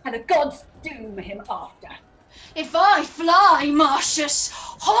 and the gods doom him after. If I fly, Martius,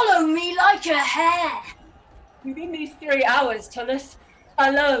 hollow me like a hare. Within these 3 hours, Tullus,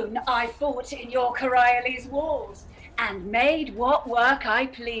 alone I fought in your Coriolanus walls, and made what work I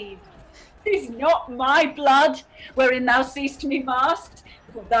pleased. 'Tis not my blood wherein thou seest me masked.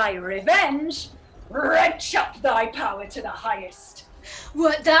 For thy revenge, wrench up thy power to the highest.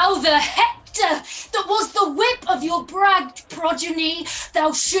 Wert thou the Hector that was the whip of your bragged progeny,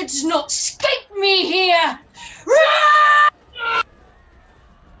 thou shouldst not 'scape me here.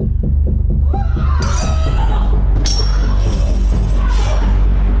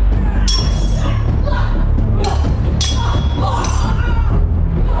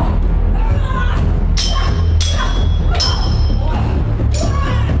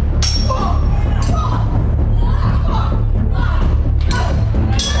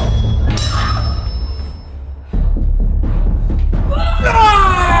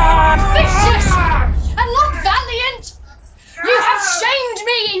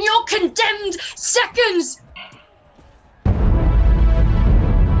 Condemned seconds!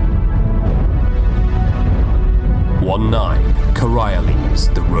 1-9,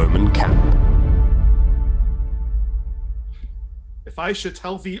 Coriolanus, the Roman camp. If I should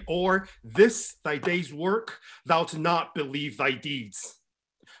tell thee o'er this thy day's work, thou'lt not believe thy deeds.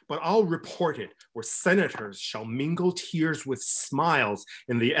 But I'll report it, where senators shall mingle tears with smiles,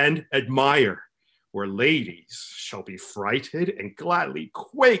 in the end admire, where ladies shall be frighted and gladly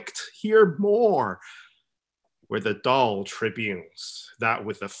quaked hear more, where the dull tribunes, that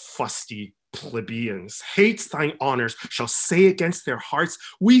with the fusty plebeians hate thine honors, shall say against their hearts,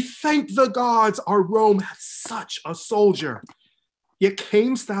 we thank the gods our Rome hath such a soldier. Yet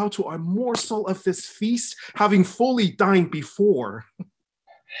camest thou to a morsel of this feast, having fully dined before.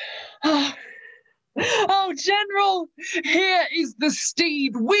 Oh, General, here is the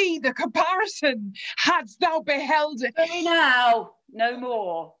steed, we the comparison. Hadst thou beheld it? Only now, no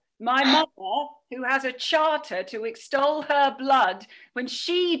more. My mother, who has a charter to extol her blood, when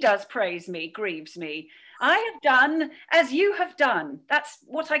she does praise me, grieves me. I have done as you have done. That's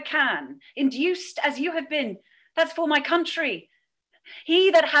what I can. Induced as you have been. That's for my country.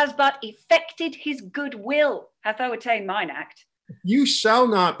 He that has but effected his good will hath attained mine act. You shall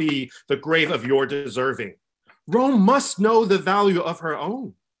not be the grave of your deserving. Rome must know the value of her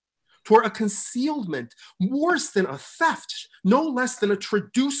own. 'Twere a concealment worse than a theft, no less than a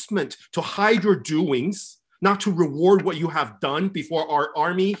traducement to hide your doings, not to reward what you have done before our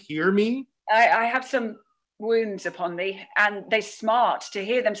army hear me. I have some wounds upon thee, and they smart to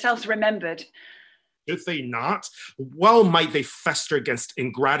hear themselves remembered. If they not, well might they fester against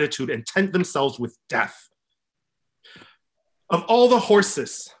ingratitude and tempt themselves with death. Of all the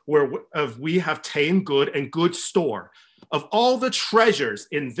horses whereof we have ta'en good and good store, of all the treasures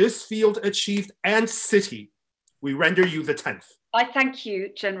in this field achieved and city, we render you the 10th. I thank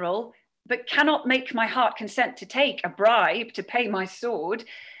you, General, but cannot make my heart consent to take a bribe to pay my sword.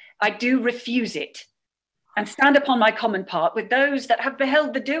 I do refuse it, and stand upon my common part with those that have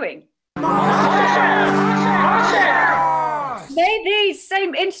beheld the doing. May these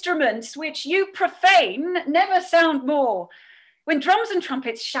same instruments which you profane never sound more. When drums and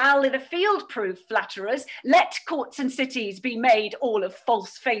trumpets shall i' the field prove flatterers, let courts and cities be made all of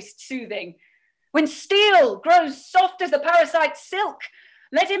false-faced soothing. When steel grows soft as the parasite's silk,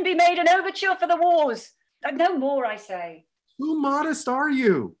 let him be made an overture for the wars. No more, I say. Who modest are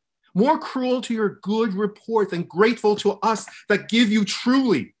you? More cruel to your good report than grateful to us that give you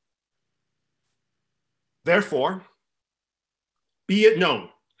truly. Therefore, be it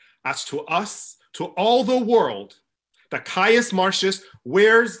known, as to us, to all the world, that Caius Martius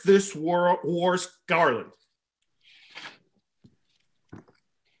wears this war's garland.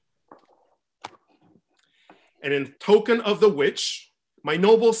 And in token of the which, my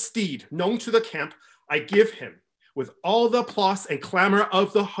noble steed, known to the camp, I give him, with all the applause and clamor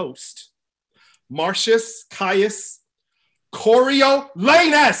of the host, Martius Caius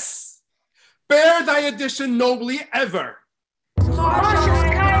Coriolanus. Bear thy addition nobly ever.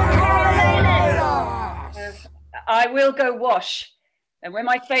 I will go wash, and when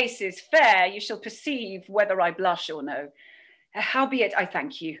my face is fair, you shall perceive whether I blush or no. Howbeit, I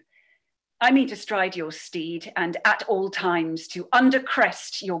thank you. I mean to stride your steed, and at all times to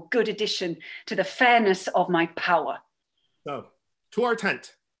undercrest your good addition to the fairness of my power. So, to our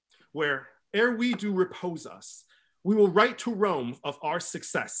tent, where ere we do repose us, we will write to Rome of our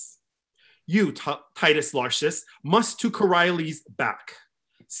success. You, Titus Lartius, must to Coriolanus back.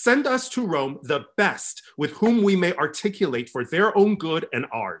 Send us to Rome the best with whom we may articulate for their own good and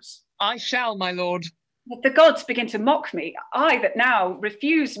ours. I shall, my lord. If the gods begin to mock me, I that now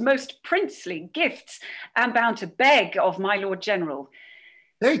refuse most princely gifts am bound to beg of my lord general.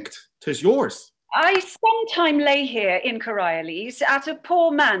 Begged, 'tis yours. I sometime lay here in Coriolanus at a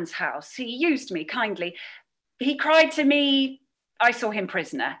poor man's house. He used me kindly. He cried to me, I saw him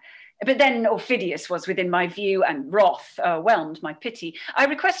prisoner. But then Aufidius was within my view, and wrath whelmed my pity. I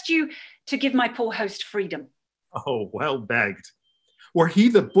request you to give my poor host freedom. Oh, well begged. Were he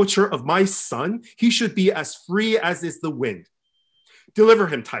the butcher of my son, he should be as free as is the wind. Deliver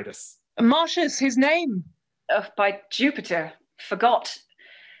him, Titus. Martius, his name. By Jupiter, forgot.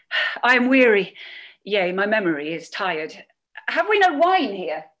 I am weary. Yea, my memory is tired. Have we no wine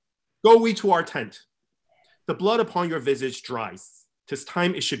here? Go we to our tent. The blood upon your visage dries. 'Tis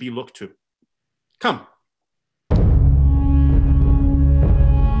time it should be looked to. Come.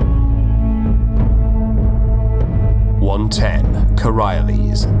 (110)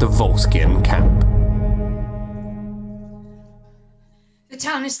 Coriolanus, the Volscian camp. The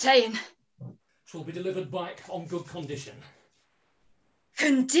town is ta'en. Shall be delivered back on good condition.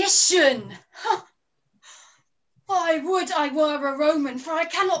 Condition! Huh. I would I were a Roman, for I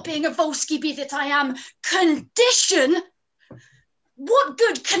cannot, being a Volsci, be that I am. Condition? What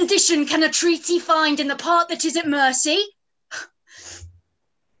good condition can a treaty find in the part that is at mercy?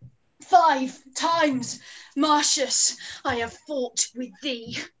 5 times, Martius, I have fought with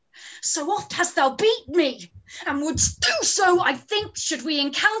thee. So oft hast thou beat me, and wouldst do so, I think, should we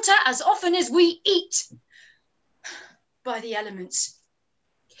encounter as often as we eat. By the elements,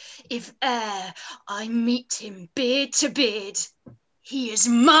 if e'er I meet him beard to beard, he is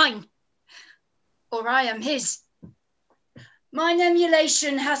mine, or I am his. Mine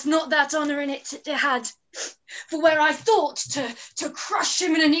emulation hath not that honour in it it had, for where I thought to crush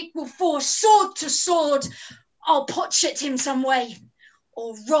him in an equal force, sword to sword, I'll potshot him some way,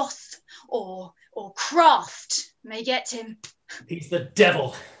 or wrath or craft may get him. He's the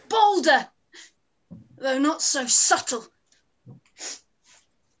devil. Bolder, though not so subtle.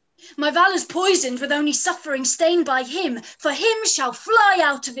 My valour's poisoned with only suffering stained by him, for him shall fly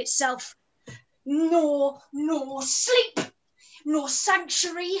out of itself. Nor sleep, nor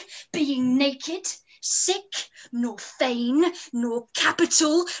sanctuary, being naked, sick, nor fane, nor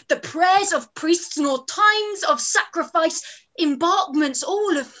capital, the prayers of priests, nor times of sacrifice, embarkments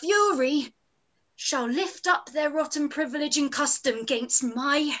all of fury, shall lift up their rotten privilege and custom gainst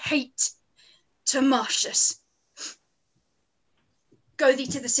my hate to Martius. Go thee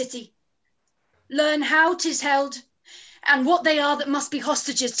to the city, learn how 'tis held, and what they are that must be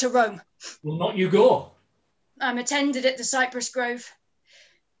hostages to Rome. Will not you go? I'm attended at the cypress grove.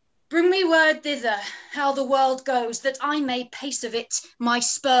 Bring me word thither, how the world goes, that I may pace of it my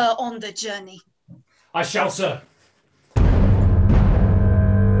spur on the journey. I shall, sir.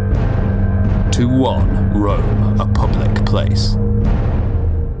 2-1 Rome, a public place.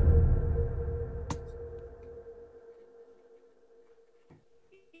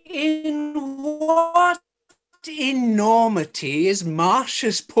 In what enormity is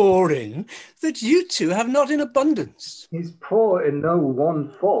Martius poor in that you two have not in abundance? He's poor in no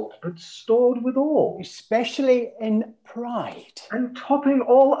one fault, but stored with all. Especially in pride. And topping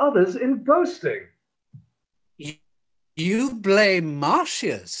all others in boasting. You blame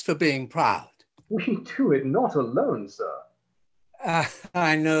Martius for being proud. We do it not alone, sir.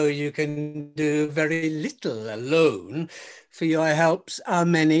 I know you can do very little alone, for your helps are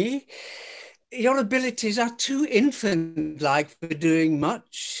many. Your abilities are too infant-like for doing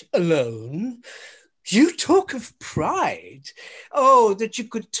much alone. You talk of pride. Oh, that you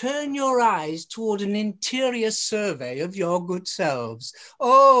could turn your eyes toward an interior survey of your good selves.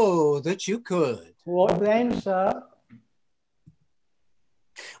 Oh, that you could. What then, sir?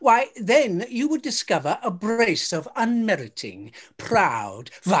 Why, then you would discover a brace of unmeriting, proud,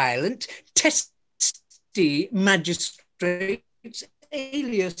 violent, testy magistrates,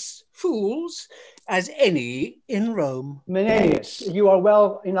 alias fools, as any in Rome. Menenius, you are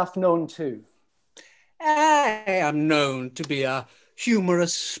well enough known too. I am known to be a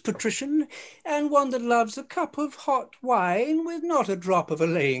humorous patrician, and one that loves a cup of hot wine with not a drop of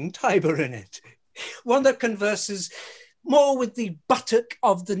allaying Tiber in it. One that converses more with the buttock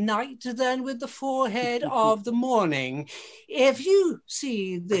of the night than with the forehead of the morning. If you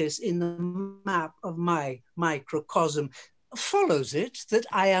see this in the map of my microcosm, follows it that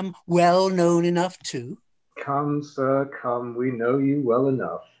I am well known enough too? Come, sir, come, we know you well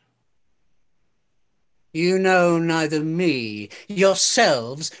enough. You know neither me,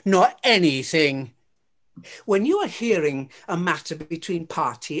 yourselves, nor anything. When you are hearing a matter between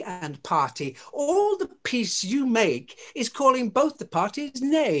party and party, all the peace you make is calling both the parties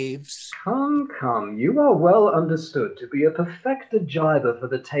knaves. Come, come, you are well understood to be a perfecter jiber for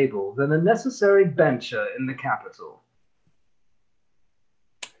the table than a necessary bencher in the capital.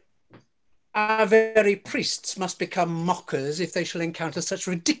 Our very priests must become mockers if they shall encounter such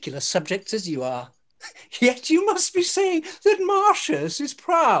ridiculous subjects as you are. Yet you must be saying that Martius is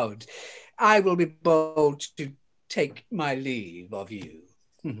proud. I will be bold to take my leave of you.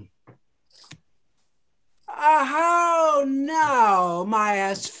 How now, my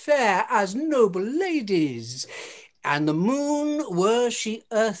as fair as noble ladies? And the moon, were she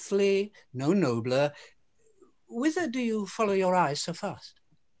earthly, no nobler, whither do you follow your eyes so fast?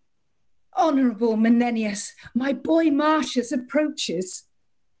 Honourable Menenius, my boy Martius approaches.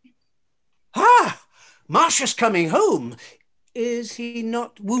 Ah, Martius coming home. Is he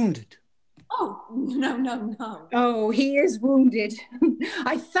not wounded? Oh, no, no, no. Oh, he is wounded.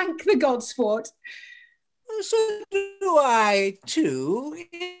 I thank the gods for it. So do I too,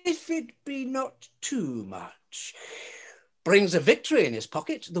 if it be not too much. Brings a victory in his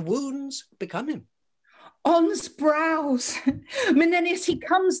pocket, the wounds become him. On's brows. Menenius, he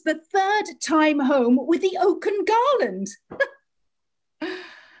comes the third time home with the oaken garland.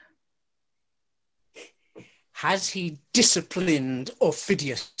 Has he disciplined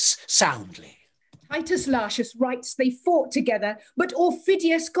Aufidius soundly? Titus Lartius writes they fought together, but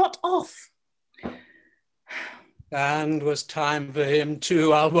Aufidius got off. And was time for him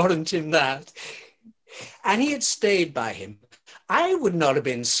too, I'll warrant him that. And he had stayed by him. I would not have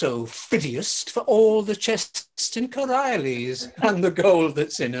been so Phidias for all the chests in Coriolanus and the gold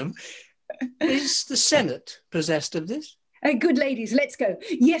that's in them. Is the Senate possessed of this? Good ladies, let's go.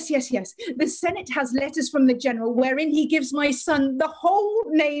 Yes, yes, yes. The Senate has letters from the general wherein he gives my son the whole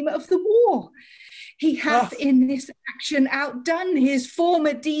name of the war. He hath in this action outdone his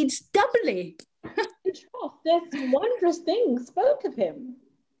former deeds doubly. There's wondrous things spoke of him.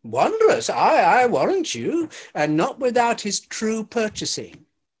 Wondrous, I warrant you, and not without his true purchasing.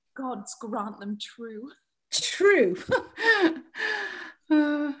 Gods grant them true. True.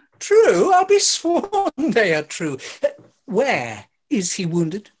 True, I'll be sworn they are true. Where is he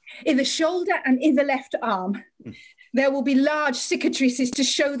wounded? In the shoulder and in the left arm. There will be large cicatrices to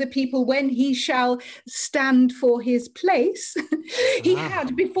show the people when he shall stand for his place. He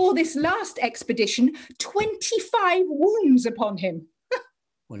had, before this last expedition, 25 wounds upon him.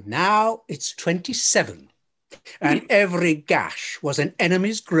 Well, now it's 27, and every gash was an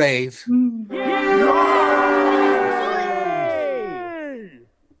enemy's grave.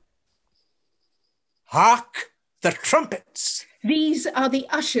 Hark the trumpets! These are the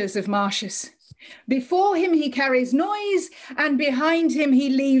ushers of Martius. Before him he carries noise, and behind him he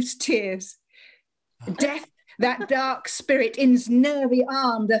leaves tears. Death, that dark spirit, in's nervy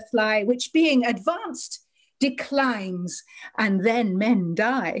arm doth lie, which being advanced, declines, and then men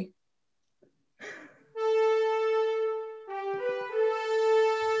die.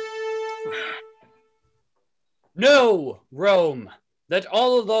 Know, Rome, that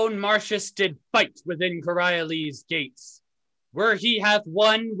all alone Martius did fight within Coriolanus' gates. Where he hath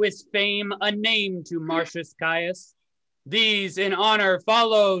won with fame a name to Martius Caius, these in honor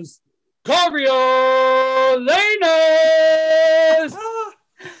follows Coriolanus!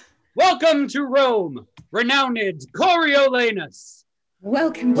 Welcome to Rome, renowned Coriolanus.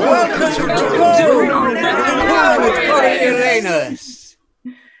 Welcome to Coriolanus.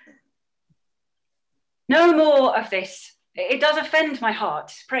 No more of this. It does offend my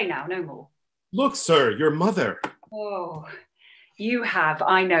heart. Pray now, no more. Look, sir, your mother. Oh, you have,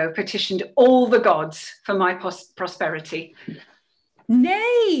 I know, petitioned all the gods for my prosperity.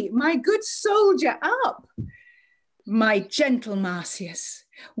 Nay, my good soldier, up. My gentle Martius,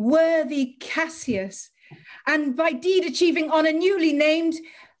 worthy Cassius, and by deed achieving honour newly named,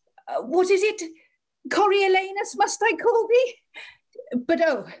 what is it? Coriolanus, must I call thee? But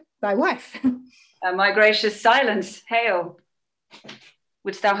oh, thy wife. My gracious silence, hail.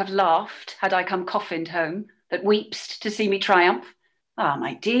 Wouldst thou have laughed had I come coffined home, that weep'st to see me triumph? Ah,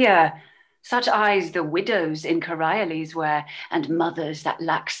 my dear, such eyes the widows in Coriolanus wear, and mothers that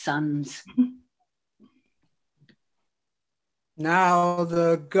lack sons. Now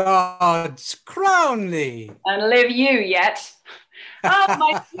the gods crown thee. And live you yet? Ah,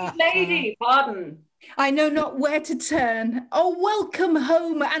 my sweet lady, pardon. I know not where to turn. Oh, welcome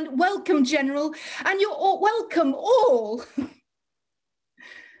home, and welcome, General, and you're all welcome all.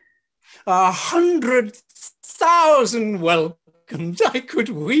 100,000 welcomes. I could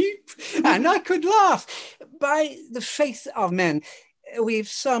weep and I could laugh. By the faith of men, we've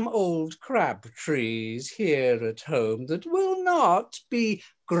some old crab trees here at home that will not be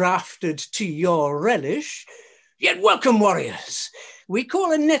grafted to your relish. Yet welcome, warriors. We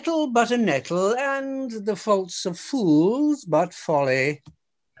call a nettle but a nettle, and the faults of fools but folly.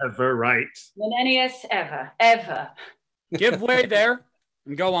 Ever right. Menenius, ever, ever. Give way there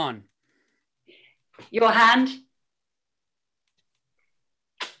and go on. Your hand.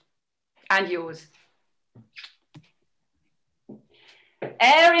 And yours.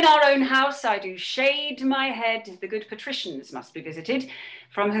 Ere in our own house I do shade my head, the good patricians must be visited,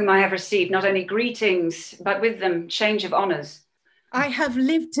 from whom I have received not only greetings, but with them change of honours. I have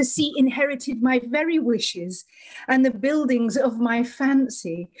lived to see inherited my very wishes and the buildings of my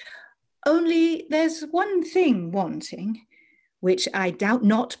fancy. Only there's one thing wanting. which I doubt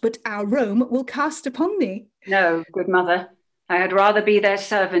not but our Rome will cast upon thee. No, good mother, I had rather be their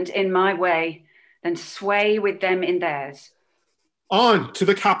servant in my way than sway with them in theirs. On to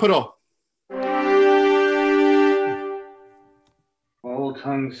the capital. All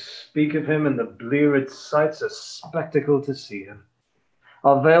tongues speak of him, and the bleared sight's a spectacle to see him.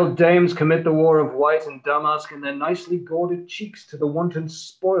 Our veiled dames commit the war of white and damask, and their nicely gauded cheeks to the wanton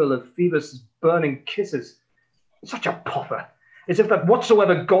spoil of Phoebus' burning kisses. Such a pother, as if that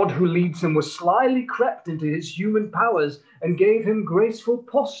whatsoever god who leads him was slyly crept into his human powers and gave him graceful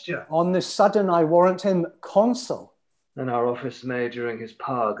posture. On the sudden I warrant him consul. And our office may during his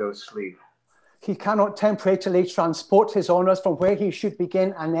power go sleep. He cannot temporarily transport his honours from where he should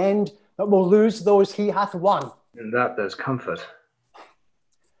begin and end, but will lose those he hath won. In that there's comfort.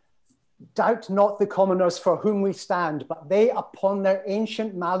 Doubt not the commoners for whom we stand, but they upon their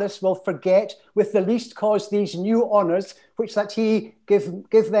ancient malice will forget with the least cause these new honours, which that he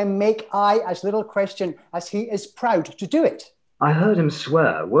give them make I as little question as he is proud to do it. I heard him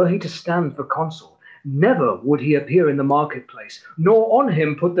swear, were he to stand for consul, never would he appear in the marketplace, nor on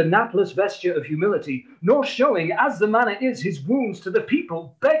him put the napless vesture of humility, nor showing, as the manner is, his wounds to the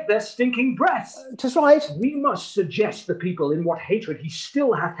people, beg their stinking breaths. 'Tis right. We must suggest the people in what hatred he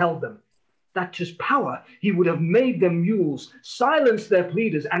still hath held them. That 'tis power he would have made them mules, silenced their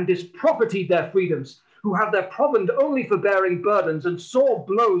pleaders, and dispropertied their freedoms, who have their provend only for bearing burdens and sore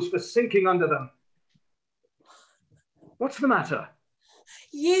blows for sinking under them. What's the matter?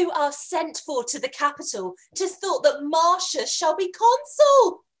 You are sent for to the capital. 'Tis thought that Martius shall be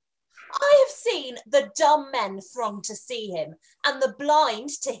consul. I have seen the dumb men throng to see him, and the blind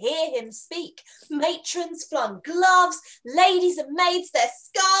to hear him speak. Matrons flung gloves, ladies and maids their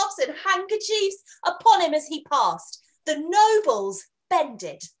scarves and handkerchiefs upon him as he passed. The nobles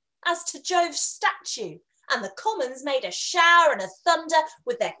bended as to Jove's statue, and the commons made a shower and a thunder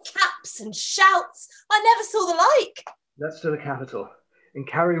with their caps and shouts. I never saw the like. Let's to the capital, and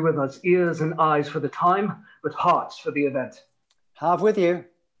carry with us ears and eyes for the time, but hearts for the event. Have with you.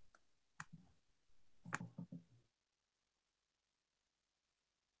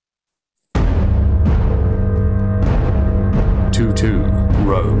 2-2,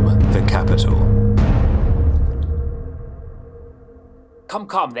 Rome, the capital.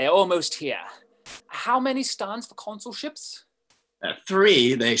 Come, they're almost here. How many stands for consulships?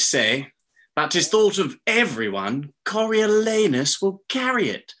 3, they say, but 'tis thought of everyone, Coriolanus will carry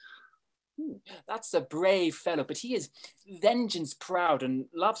it. That's a brave fellow, but he is vengeance proud and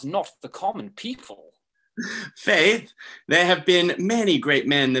loves not the common people. Faith, there have been many great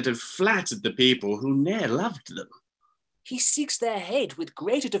men that have flattered the people who ne'er loved them. He seeks their head with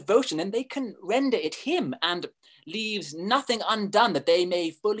greater devotion than they can render it him, and leaves nothing undone that they may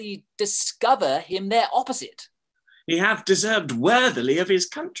fully discover him their opposite. He hath deserved worthily of his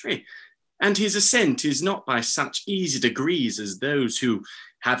country, and his ascent is not by such easy degrees as those who,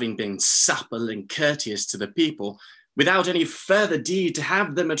 having been supple and courteous to the people, without any further deed to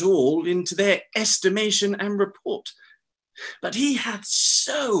have them at all into their estimation and report. But he hath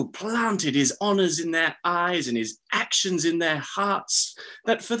so planted his honours in their eyes and his actions in their hearts,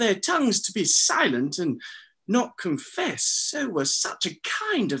 that for their tongues to be silent and not confess, so was such a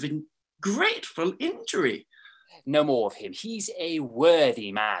kind of ingrateful injury. No more of him. He's a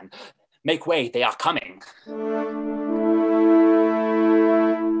worthy man. Make way, they are coming.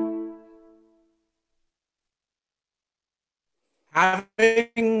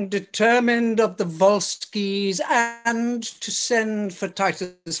 Having determined of the Volskis and to send for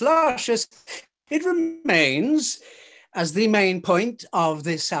Titus Lartius, it remains, as the main point of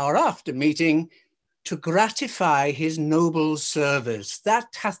this our after meeting, to gratify his noble service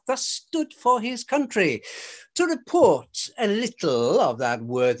that hath thus stood for his country, to report a little of that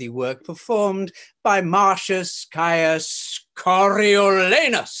worthy work performed by Martius Caius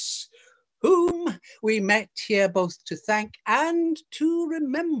Coriolanus, whom we met here both to thank and to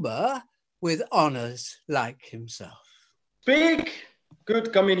remember with honours like himself. Speak,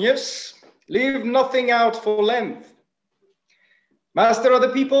 good Cominius, leave nothing out for length. Master of the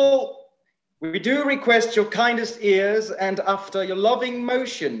people, we do request your kindest ears, and after your loving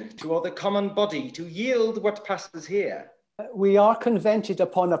motion to all the common body, to yield what passes here. We are convented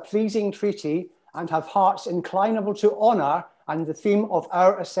upon a pleasing treaty, and have hearts inclinable to honour and the theme of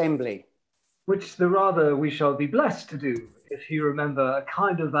our assembly. Which the rather we shall be blessed to do, if he remember a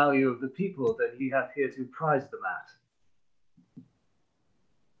kinder value of the people than he hath hereto prized them at.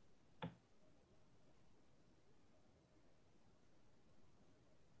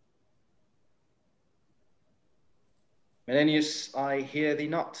 Menenius, I hear thee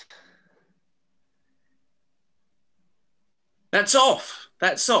not. That's off.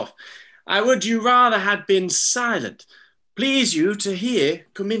 I would you rather had been silent. Please you to hear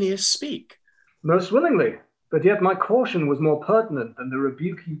Cominius speak. Most willingly, but yet my caution was more pertinent than the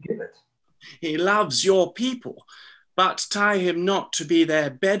rebuke you give it. He loves your people, but tie him not to be their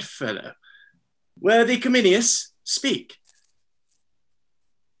bedfellow. Worthy Cominius, speak.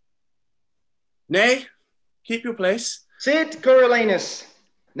 Nay, keep your place. Sit, Coriolanus.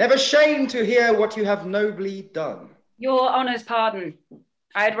 Never shame to hear what you have nobly done. Your honour's pardon.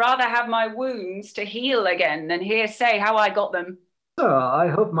 I'd rather have my wounds to heal again than hear say how I got them. Sir, I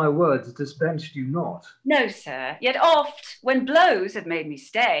hope my words dispensed you not. No, sir, yet oft, when blows have made me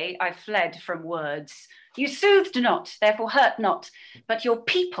stay, I fled from words. You soothed not, therefore hurt not, but your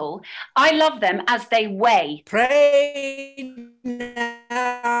people, I love them as they weigh. Pray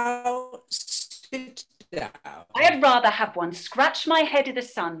now, sit down. I had rather have one scratch my head i' the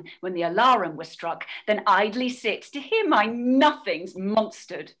sun when the alarum was struck than idly sit to hear my nothings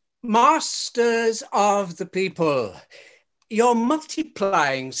monstered. Masters of the people, your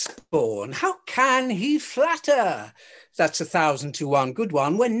multiplying spawn, how can he flatter? That's 1,000 to 1 good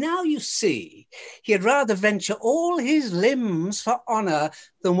one, when now you see he had rather venture all his limbs for honour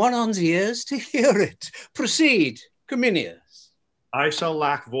than one on's ears to hear it. Proceed, Cominius. I shall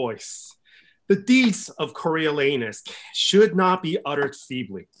lack voice. The deeds of Coriolanus should not be uttered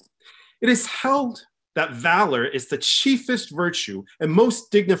feebly. It is held that valor is the chiefest virtue and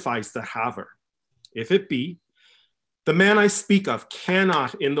most dignifies the haver. If it be, the man I speak of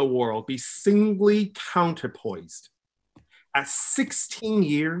cannot in the world be singly counterpoised. At 16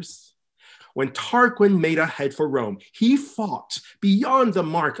 years, when Tarquin made a head for Rome, he fought beyond the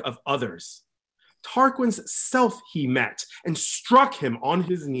mark of others. Tarquin's self he met and struck him on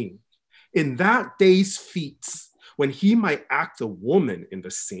his knee. In that day's feats, when he might act a woman in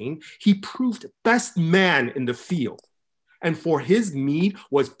the scene, he proved best man in the field, and for his meed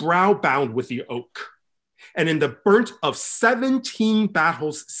was brow bound with the oak. And in the burnt of 17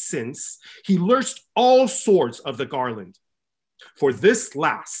 battles since, he lurched all swords of the garland. For this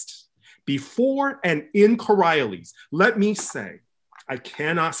last, before and in Coriolanus, let me say, I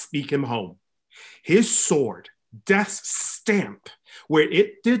cannot speak him home. His sword, death's stamp, where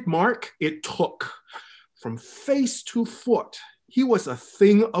it did mark, it took. From face to foot, he was a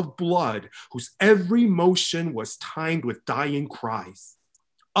thing of blood, whose every motion was timed with dying cries.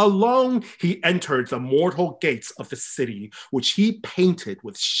 Alone he entered the mortal gates of the city, which he painted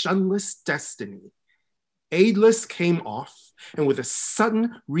with shunless destiny. Aidless came off, and with a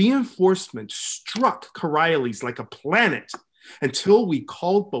sudden reinforcement struck Coriolanus like a planet. Until we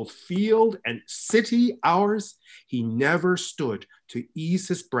called both field and city ours, he never stood to ease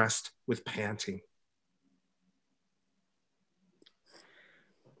his breast with panting.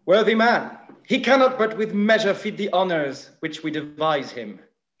 Worthy man, he cannot but with measure feed the honours which we devise him.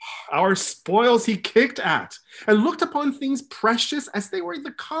 Our spoils he kicked at, and looked upon things precious as they were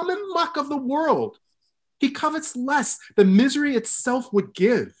the common luck of the world. He covets less than misery itself would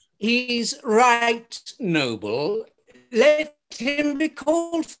give. He's right, noble. Let him be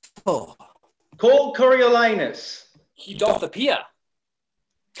called for. Call Coriolanus. He doth appear.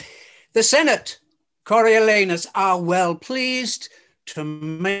 The Senate, Coriolanus, are well pleased to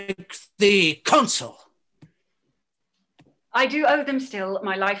make thee consul. I do owe them still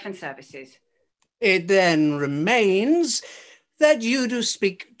my life and services. It then remains that you do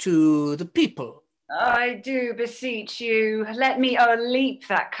speak to the people. I do beseech you, let me o'erleap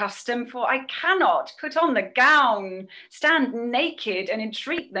that custom, for I cannot put on the gown, stand naked, and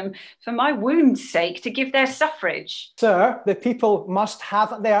entreat them for my wound's sake to give their suffrage. Sir, the people must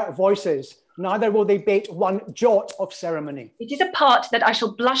have their voices. Neither will they bate one jot of ceremony. It is a part that I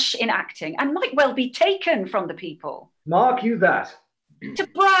shall blush in acting, and might well be taken from the people. Mark you that. To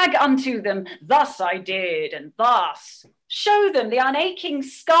brag unto them, thus I did, and thus. Show them the unaching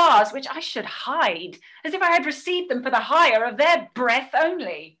scars which I should hide, as if I had received them for the hire of their breath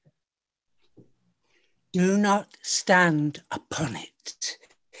only. Do not stand upon it.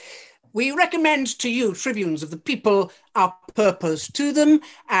 We recommend to you, tribunes of the people, our purpose to them,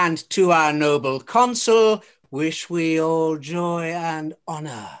 and to our noble consul, wish we all joy and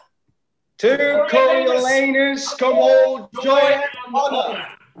honour. To Coriolanus come all joy and honour.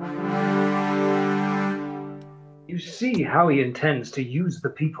 You see how he intends to use the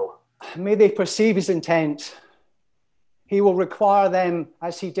people. May they perceive his intent. He will require them,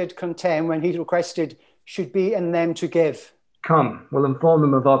 as he did contend when he requested, should be in them to give. Come, we'll inform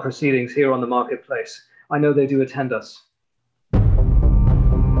them of our proceedings here on the marketplace. I know they do attend us.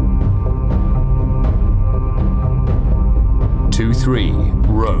 2-3,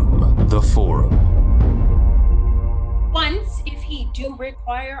 Rome, the Forum. Once, do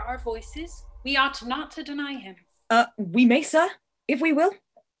require our voices. We ought not to deny him. We may, sir, if we will.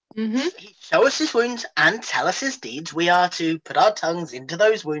 If he show us his wounds and tell us his deeds, we are to put our tongues into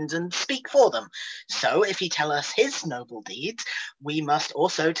those wounds and speak for them. So if he tell us his noble deeds, we must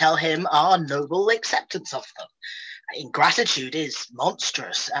also tell him our noble acceptance of them. Ingratitude is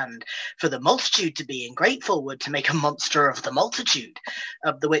monstrous, and for the multitude to be ingrateful would to make a monster of the multitude,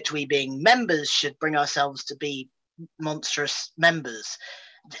 of the which we being members should bring ourselves to be monstrous members.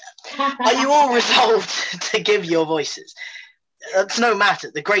 Are you all resolved to give your voices? That's no matter,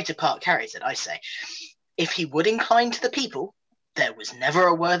 the greater part carries it, I say. If he would incline to the people, there was never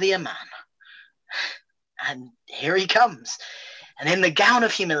a worthier man. And here he comes, and in the gown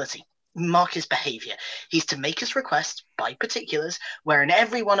of humility, mark his behaviour. He's to make his request by particulars, wherein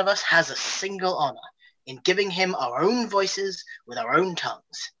every one of us has a single honour, in giving him our own voices with our own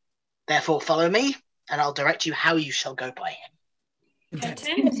tongues. Therefore follow me, and I'll direct you how you shall go by him.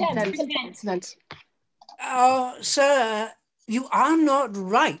 Consent. Sir, you are not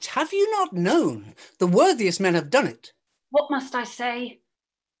right. Have you not known? The worthiest men have done it. What must I say?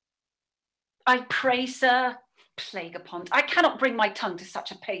 I pray, sir, plague upon't, I cannot bring my tongue to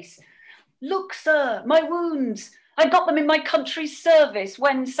such a pace. Look, sir, my wounds. I got them in my country's service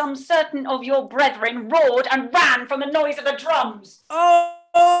when some certain of your brethren roared and ran from the noise of the drums.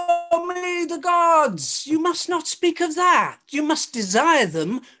 Oh, may the gods! You must not speak of that. You must desire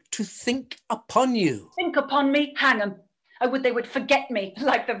them to think upon you. Think upon me, hang 'em. I would they would forget me,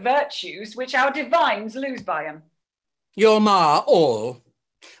 like the virtues which our divines lose by 'em. Your ma all.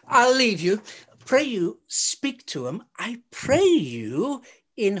 I'll leave you. Pray you, speak to 'em. I pray you,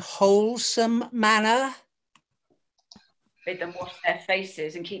 in wholesome manner. Bid them wash their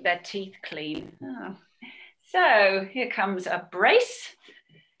faces and keep their teeth clean. Oh. So, here comes a brace.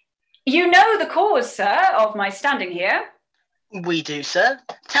 You know the cause, sir, of my standing here. We do, sir.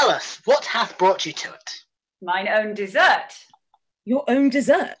 Tell us, what hath brought you to it? Mine own desert. Your own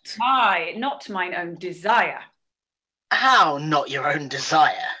desert? Aye, not mine own desire. How not your own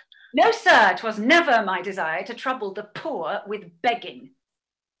desire? No, sir, 'twas never my desire to trouble the poor with begging.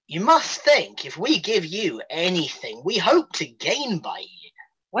 You must think, if we give you anything, we hope to gain by you.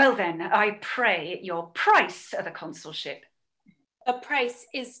 Well then, I pray your price of the consulship. A price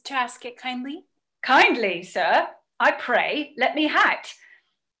is to ask it kindly? Kindly, sir. I pray, let me hat.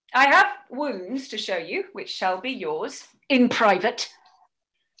 I have wounds to show you, which shall be yours, in private.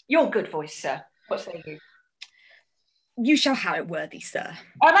 Your good voice, sir. What say you? You shall have it, worthy sir.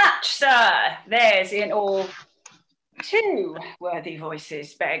 A match, sir. There's in all 2 worthy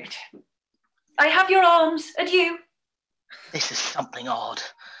voices begged. I have your arms. Adieu. This is something odd.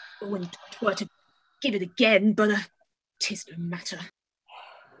 I wouldn't were to give it again, but 'tis no matter.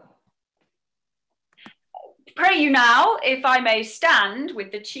 Pray you now, if I may stand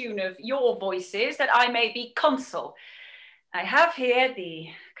with the tune of your voices, that I may be consul. I have here the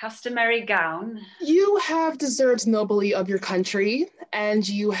customary gown. You have deserved nobly of your country, and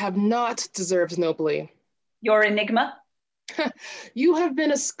you have not deserved nobly. Your enigma? You have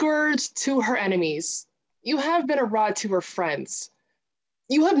been a scourge to her enemies. You have been a rod to her friends.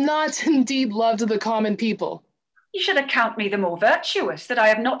 You have not indeed loved the common people. You should account me the more virtuous, that I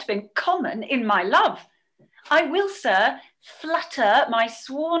have not been common in my love. I will, sir, flatter my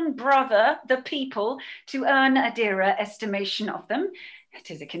sworn brother, the people, to earn a dearer estimation of them.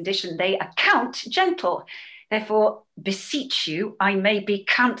 It is a condition they account gentle. Therefore, beseech you, I may be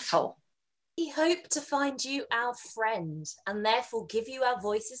counsel. We hope to find you our friend, and therefore give you our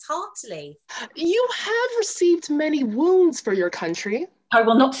voices heartily. You have received many wounds for your country. I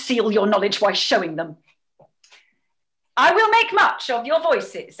will not seal your knowledge by showing them. I will make much of your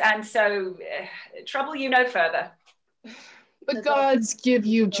voices, and so trouble you no further. The gods give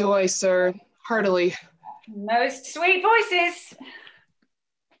you joy, sir, heartily. Most sweet voices.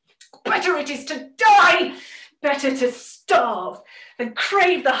 Better it is to die, better to starve, than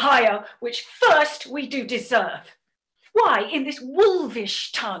crave the hire which first we do deserve. Why, in this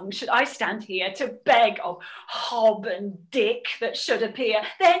wolvish tongue, should I stand here to beg of hob and dick that should appear?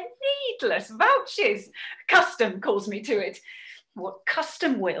 They're needless vouches. Custom calls me to it. What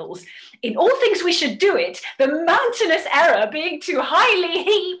custom wills, in all things we should do it, the mountainous error being too highly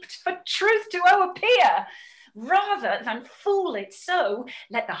heaped for truth to o'erappear. Rather than fool it so,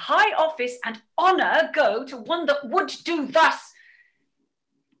 let the high office and honour go to one that would do thus.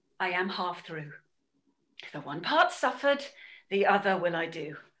 I am half through. The one part suffered, the other will I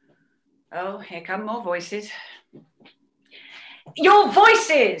do. Oh, here come more voices. Your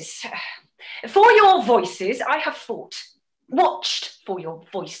voices! For your voices I have fought. watched for your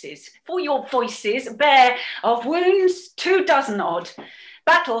voices bare of wounds 24 odd,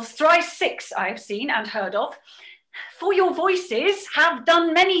 battles thrice 6 I have seen and heard of. For your voices have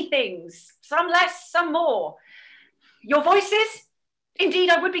done many things, some less, some more. Your voices? Indeed,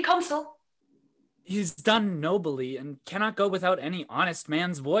 I would be consul. He's done nobly and cannot go without any honest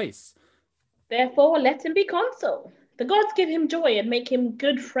man's voice. Therefore, let him be consul. The gods give him joy and make him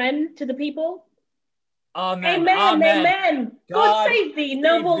good friend to the people. Amen. Amen. Amen. Amen. God save thee,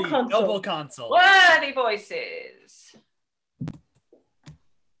 noble consul. Noble consul. Worthy voices.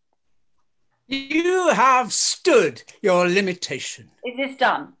 You have stood your limitation. Is this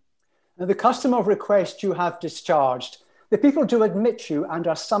done? Now, the custom of request you have discharged. The people do admit you and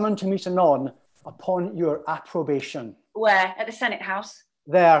are summoned to meet anon upon your approbation. Where? At the Senate House?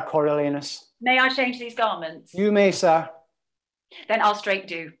 There, Coriolanus. May I change these garments? You may, sir. Then I'll straight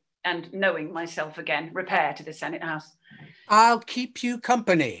do, and knowing myself again, repair to the Senate House. I'll keep you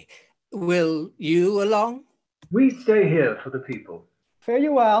company. Will you along? We stay here for the people. Fare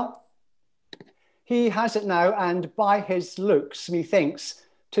you well. He has it now, and by his looks, methinks,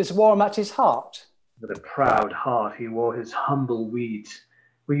 'tis warm at his heart. With a proud heart he wore his humble weed.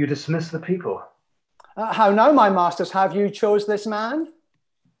 Will you dismiss the people? How now, my masters, have you chose this man?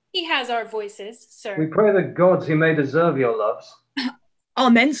 He has our voices, sir. We pray the gods he may deserve your loves.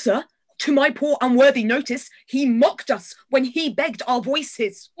 Amen, sir. To my poor unworthy notice, he mocked us when he begged our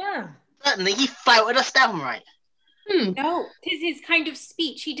voices. Yeah. Certainly, he flouted us downright. No, 'tis his kind of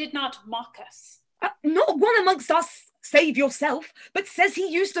speech. He did not mock us. Not one amongst us, save yourself, but says he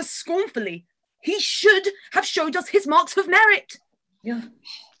used us scornfully. He should have showed us his marks of merit. Yeah.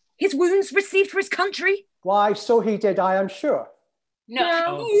 His wounds received for his country. Why, so he did, I am sure.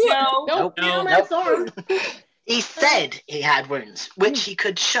 No. He said he had wounds, which he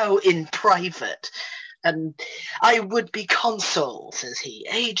could show in private. And I would be consul, says he,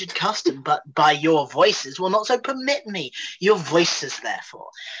 aged custom, but by your voices will not so permit me. Your voices,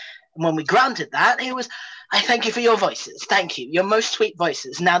 therefore. And when we granted that, he was, I thank you for your voices. Thank you, your most sweet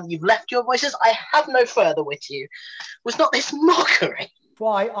voices. Now that you've left your voices, I have no further with you. Was not this mockery?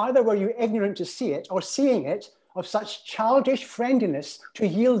 Why, either were you ignorant to see it, or seeing it, of such childish friendliness to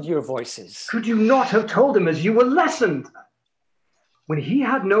yield your voices. Could you not have told him as you were lessoned? When he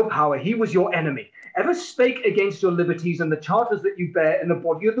had no power, he was your enemy, ever spake against your liberties and the charters that you bear in the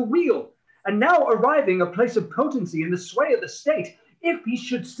body of the wheel. And now arriving a place of potency in the sway of the state, if he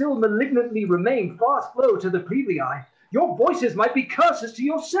should still malignantly remain fast flow to the plebei, your voices might be curses to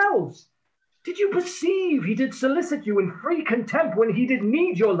yourselves. Did you perceive he did solicit you in free contempt when he did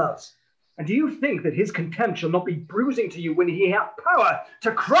need your loves? And do you think that his contempt shall not be bruising to you when he hath power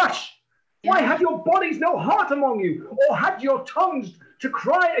to crush? Why had your bodies no heart among you, or had your tongues to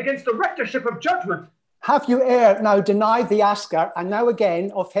cry against the rectorship of judgment? Have you ere now denied the asker, and now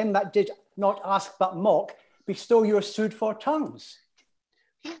again of him that did not ask but mock, bestow your suit for tongues?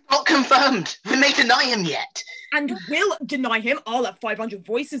 Not confirmed. We may deny him yet. And will deny him all at 500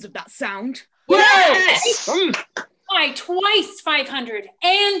 voices of that sound. Yes! Why, twice 500,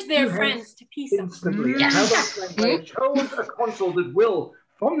 and their friends to peace. Instantly, they chose a consul that will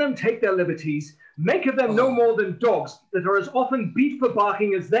from them take their liberties, make of them no more than dogs that are as often beat for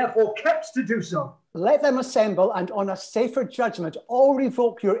barking as therefore kept to do so. Let them assemble, and on a safer judgment all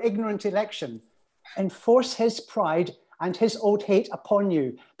revoke your ignorant election. Enforce his pride and his old hate upon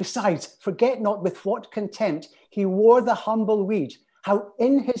you. Besides, forget not with what contempt he wore the humble weed, how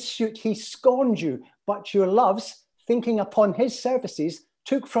in his suit he scorned you, but your loves, thinking upon his services,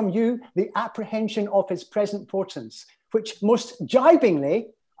 took from you the apprehension of his present portents, which most gibingly,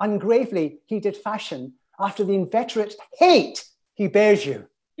 ungravely he did fashion, after the inveterate hate he bears you.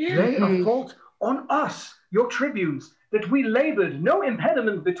 Lay a fault on us, your tribunes, that we laboured no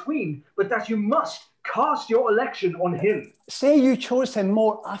impediment between, but that you must cast your election on him. Say you chose him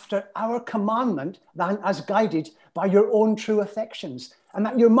more after our commandment than as guided by your own true affections, and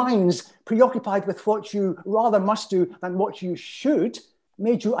that your minds, preoccupied with what you rather must do than what you should,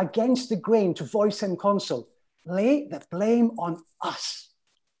 made you against the grain to voice him consul. Lay the blame on us.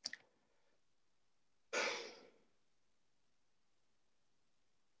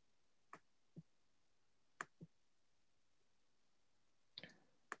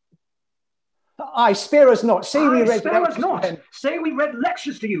 Aye, spare us not. Say we read spare us not. Say we read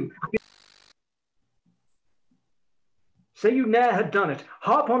lectures to you. Say you ne'er had done it.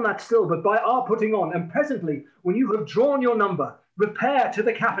 Harp on that still, but by our putting on, and presently, when you have drawn your number, repair to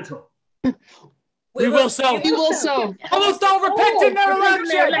the capital. We will so. We will so. Almost all repent in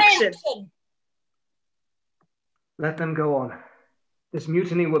their election. Let them go on. This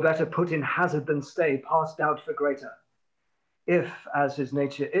mutiny were better put in hazard than stay, past doubt for greater. if, as his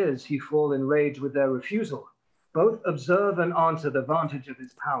nature is, he fall in rage with their refusal. Both observe and answer the vantage of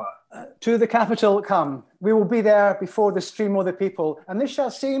his power. To the capital come. We will be there before the stream of the people, and this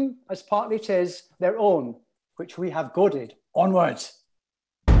shall seem, as partly 'tis, their own, which we have goaded onwards.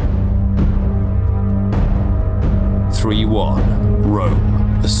 3-1,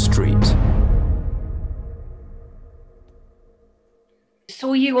 Rome, the street.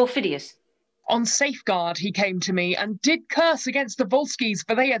 Saw you, Aufidius? On safeguard he came to me, and did curse against the Volskis,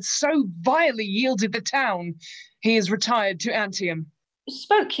 for they had so vilely yielded the town. He is retired to Antium.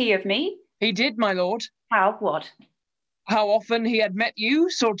 Spoke he of me? He did, my lord. How, what? How often he had met you,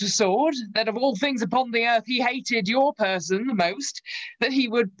 sword to sword, that of all things upon the earth he hated your person the most, that he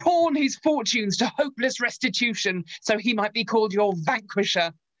would pawn his fortunes to hopeless restitution, so he might be called your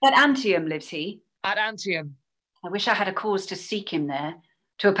vanquisher. At Antium lives he? At Antium. I wish I had a cause to seek him there,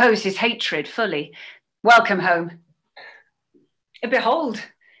 to oppose his hatred fully. Welcome home. Behold,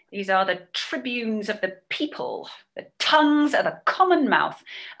 these are the tribunes of the people, the tongues of the common mouth.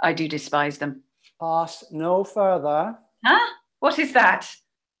 I do despise them. Pass no further. Huh? What is that?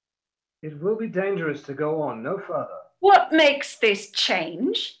 It will be dangerous to go on no further. What makes this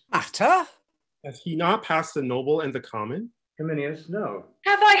change? Matter? Has he not passed the noble and the common? Cominius, no.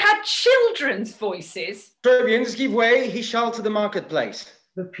 Have I had children's voices? Tribunes, give way, he shall to the marketplace.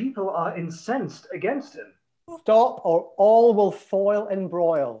 The people are incensed against him. Stop, or all will foil and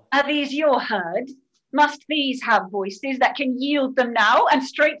broil. Are these your herd? Must these have voices that can yield them now and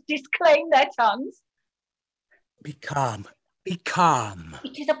straight disclaim their tongues? Be calm, be calm.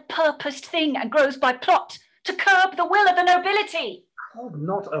 It is a purposed thing and grows by plot to curb the will of the nobility. Called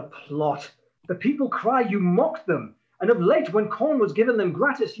not a plot. The people cry you mocked them. And of late, when corn was given them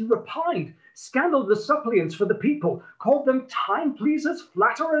gratis, you repined, scandaled the suppliants for the people, called them time-pleasers,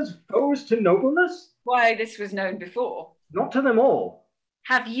 flatterers, foes to nobleness? Why, this was known before. Not to them all.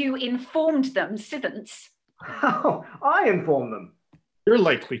 Have you informed them since? How? I inform them. You're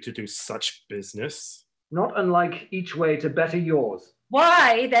likely to do such business. Not unlike each way to better yours.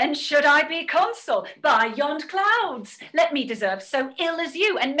 Why, then, should I be consul? By yond clouds, let me deserve so ill as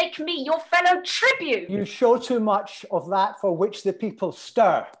you, and make me your fellow tribune. You show too much of that for which the people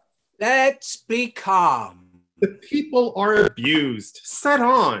stir. Let's be calm. The people are abused. Set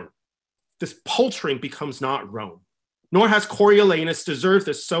on. This paltering becomes not Rome, nor has Coriolanus deserved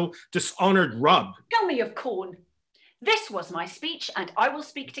this so dishonored rub. Gummy of corn. This was my speech, and I will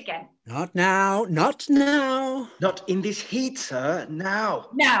speak it again. Not now, not now. Not in this heat, sir, now.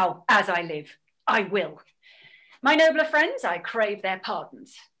 Now, as I live, I will. My nobler friends, I crave their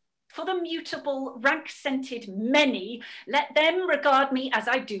pardons. For the mutable, rank-scented many, let them regard me as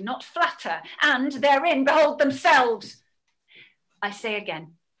I do not flatter, and therein behold themselves. I say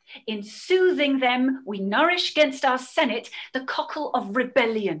again, in soothing them, we nourish against our senate the cockle of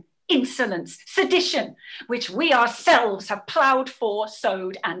rebellion, insolence, sedition, which we ourselves have ploughed for,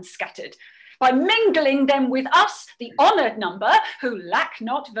 sowed, and scattered, by mingling them with us, the honoured number, who lack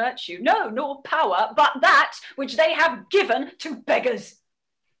not virtue, no, nor power, but that which they have given to beggars.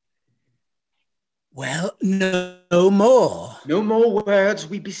 Well, no more. No more words,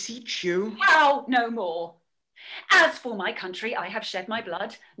 we beseech you. How no more? As for my country, I have shed my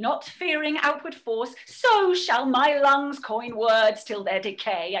blood, not fearing outward force, so shall my lungs coin words till their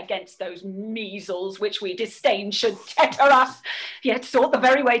decay against those measles which we disdain should tetter us, yet sought the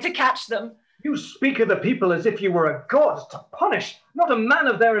very way to catch them. You speak of the people as if you were a god to punish, not a man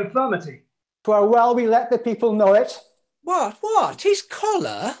of their infirmity. 'Twere well we let the people know it. What? His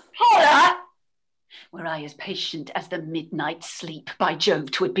collar? Collar? Were I as patient as the midnight sleep, by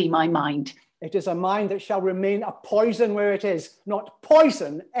Jove, 'twould be my mind. It is a mind that shall remain a poison where it is, not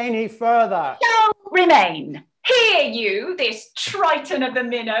poison any further. Shall remain. Hear you, this Triton of the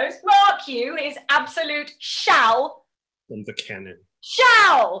minnows. Mark you his absolute shall. From the canon.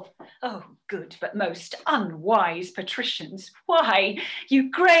 Shall! Oh, good, but most unwise patricians, why,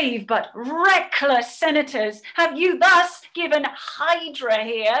 you grave but reckless senators, have you thus given Hydra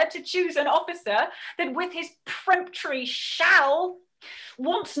here to choose an officer that with his peremptory shall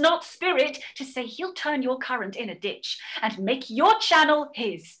wants not spirit to say he'll turn your current in a ditch and make your channel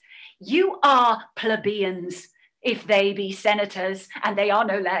his? You are plebeians, if they be senators, and they are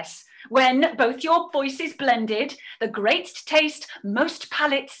no less. When both your voices blended, the greatest taste, most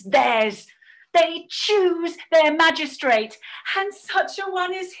palates theirs. They choose their magistrate, and such a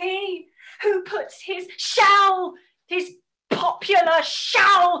one is he, who puts his shall, his popular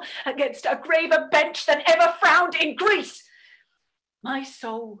shall, against a graver bench than ever frowned in Greece. My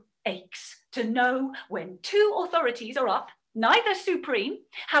soul aches to know when two authorities are up, neither supreme,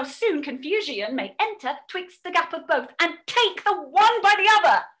 how soon confusion may enter twixt the gap of both, and take the one by the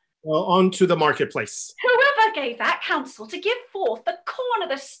other. Well, on to the marketplace. Whoever gave that counsel to give forth the corn of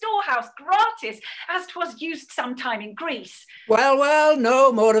the storehouse gratis, as 'twas used sometime in Greece. Well, well,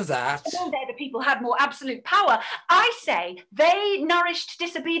 no more of that. Although there the people had more absolute power, I say they nourished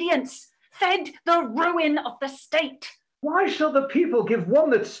disobedience, fed the ruin of the state. Why shall the people give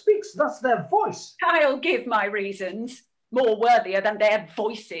one that speaks thus their voice? I'll give my reasons, more worthier than their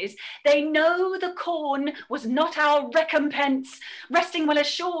voices. They know the corn was not our recompense. Resting well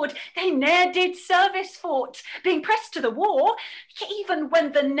assured, they ne'er did service fought. Being pressed to the war, even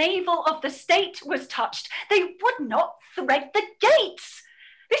when the navel of the state was touched, they would not thread the gates.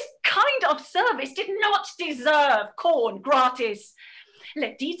 This kind of service did not deserve corn gratis.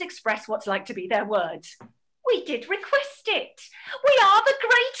 Let deeds express what's like to be their words. We did request it. We are the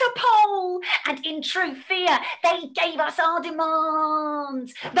greater pole, and in true fear they gave us our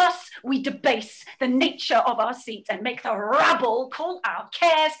demands. Thus we debase the nature of our seats and make the rabble call our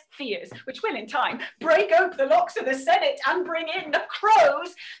cares fears, which will in time break open the locks of the Senate and bring in the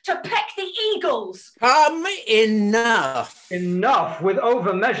crows to peck the eagles. Come, enough. Enough with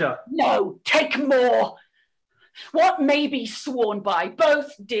over measure. No, take more. What may be sworn by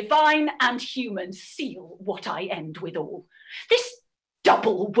both divine and human seal what I end withal. This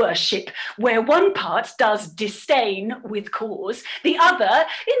double worship, where one part does disdain with cause, the other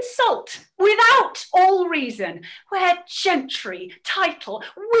insult without all reason, where gentry, title,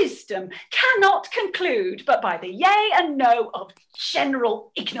 wisdom cannot conclude but by the yea and no of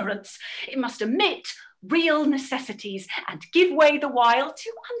general ignorance. It must omit real necessities and give way the while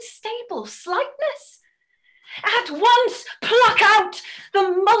to unstable slightness. At once pluck out the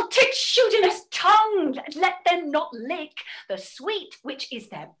multitudinous tongue, let them not lick the sweet which is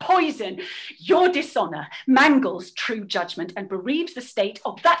their poison. Your dishonour mangles true judgment and bereaves the state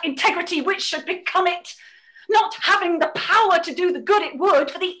of that integrity which should become it, not having the power to do the good it would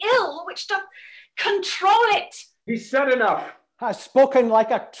for the ill which doth control it. He's said enough. Has spoken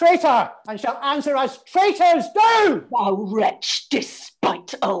like a traitor, and shall answer as traitors do. Thou wretch,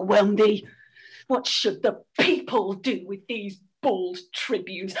 despite o'erwhelm thee. What should the people do with these bald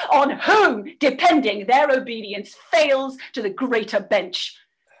tribunes, on whom, depending their obedience, fails to the greater bench?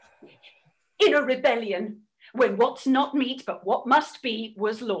 In a rebellion, when what's not meet but what must be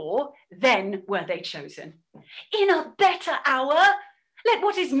was law, then were they chosen. In a better hour, let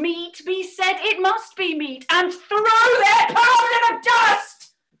what is meet be said it must be meet, and throw their power in the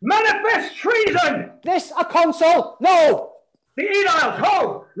dust! Manifest treason! This a consul? No! The aediles,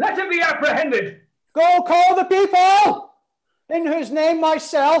 ho! Let him be apprehended! Go call the people, in whose name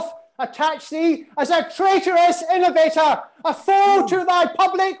myself attach thee as a traitorous innovator, a foe to thy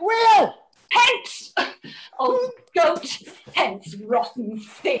public weal. Hence, old goat, hence, rotten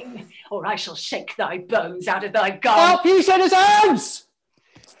thing, or I shall shake thy bones out of thy gum. Help ye, citizens!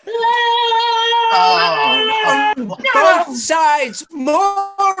 On both sides,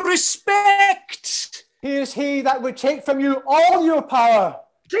 more respect. Here's he that would take from you all your power.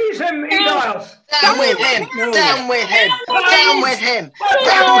 Seize him, aediles! Down with him! Down with him! Down with him!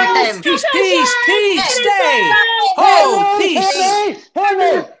 Down with him! Peace, peace, peace, stay! Oh, peace! Hear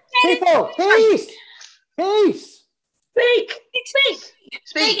me! People, peace! Peace! Speak! Speak!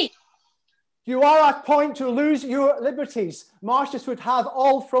 Speak! You are at point to lose your liberties. Martius would have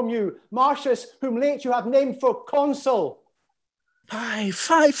all from you. Martius, whom late you have named for consul. Fie,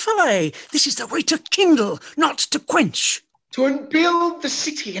 fie, fie! This is the way to kindle, not to quench. To unbuild the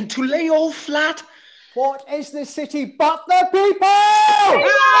city and to lay all flat. What is the city but the people?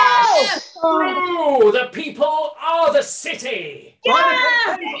 Yes! Oh, the people are the city. Yeah! By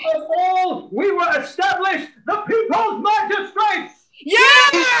the consent of all, we were established the people's magistrates.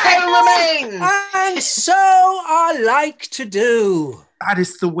 Remain. And so I like to do. That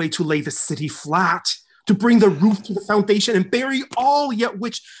is the way to lay the city flat, to bring the roof to the foundation and bury all yet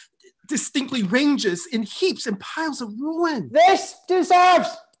which distinctly ranges in heaps and piles of ruin. This deserves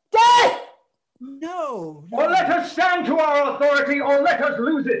death! No. Or let us stand to our authority, or let us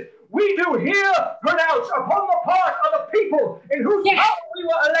lose it. We do here pronounce upon the part of the people in whose power we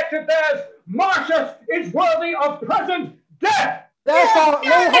were elected theirs, Martius is worthy of present death. Therefore,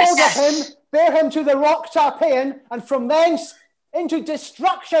 lay hold of him, bear him to the rock Tarpeian, and from thence into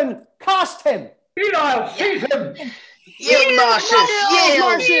destruction cast him. Aediles, seize him! Yield, Martius!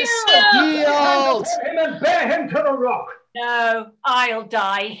 Yield! Yield! Him and bear him to the rock. No, I'll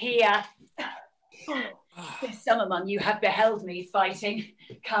die here. Some among you have beheld me fighting.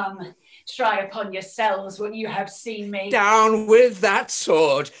 Come, Try upon yourselves when you have seen me. Down with that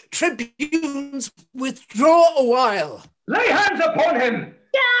sword. Tribunes, withdraw a while. Lay hands upon him!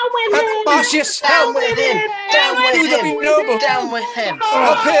 Down with him! Martius, Down with him! Down with do the him! noble. Down with him!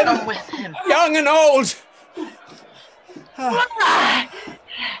 Help him. Down with him! Young and old.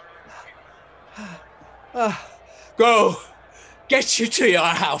 Go. Get you to your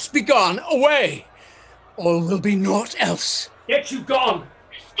house. Be gone. Away. All will be naught else. Get you gone!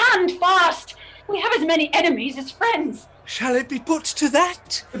 Stand fast! We have as many enemies as friends. Shall it be put to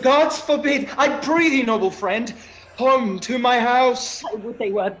that? The gods forbid! I pray thee, noble friend, home to my house. I would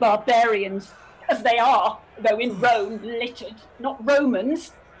they were barbarians, as they are, though in Rome littered, not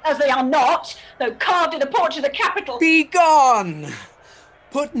Romans, as they are not, though carved in the porch of the Capitol. Be gone!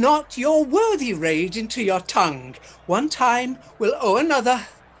 Put not your worthy rage into your tongue. One time will owe another.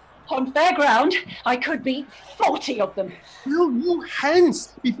 On fair ground, I could beat 40 of them. Will you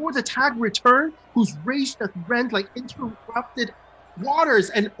hence, before the tag return, whose rage doth rend like interrupted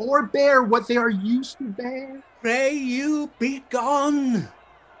waters, and o'erbear what they are used to bear? Pray you be gone.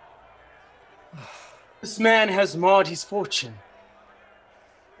 This man has marred his fortune.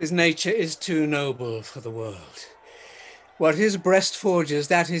 His nature is too noble for the world. What his breast forges,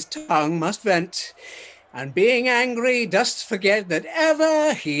 that his tongue must vent. And being angry, dost forget that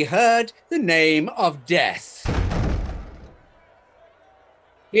ever he heard the name of death.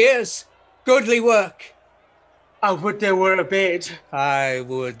 Here's goodly work. I would they were abed. I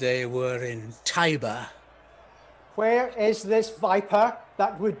would they were in Tiber. Where is this viper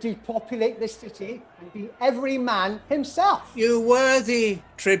that would depopulate this city and be every man himself? You worthy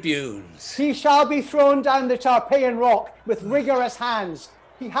tribunes. He shall be thrown down the Tarpeian rock with rigorous hands.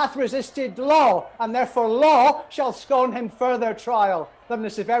 He hath resisted law, and therefore law shall scorn him further trial than the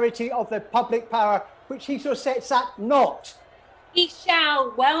severity of the public power which he so sets at naught. He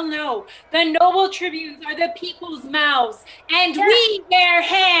shall well know the noble tribunes are the people's mouths, and we their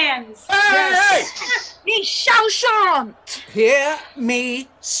hands. Yes. He shall shan't. Hear me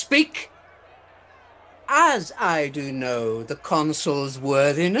speak. As I do know the consul's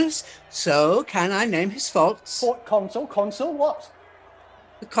worthiness, so can I name his faults. What consul? Consul what?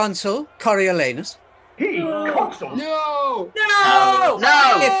 The consul, Coriolanus. He, consul? No! No!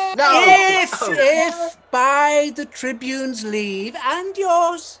 No! If by the tribune's leave and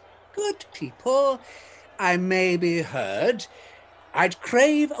yours, good people, I may be heard, I'd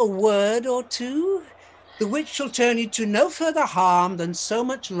crave a word or two, the which shall turn you to no further harm than so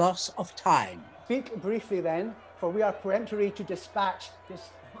much loss of time. Speak briefly then, for we are peremptory to dispatch this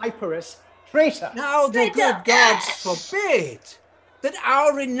viperous traitor. Now the good gods forbid that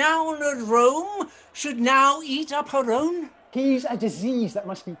our renowned Rome should now eat up her own. He's a disease that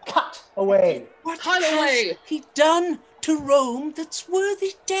must be cut away. What has he done to Rome that's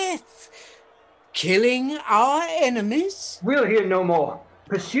worthy death? Killing our enemies? We'll hear no more.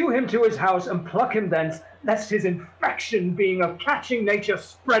 Pursue him to his house and pluck him thence, lest his infection, being of catching nature,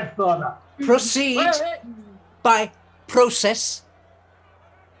 spread further. Proceed by process,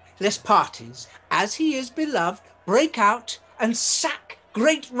 lest parties, as he is beloved, break out and sack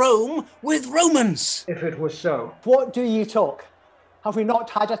great Rome with Romans. If it was so. What do ye talk? Have we not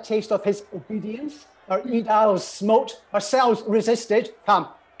had a taste of his obedience? Our aediles smote, ourselves resisted. Come.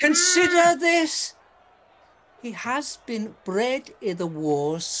 Consider this. He has been bred i' the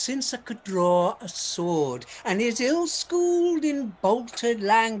wars since I could draw a sword, and is ill-schooled in bolted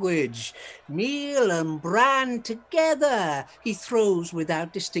language. Meal and bran together he throws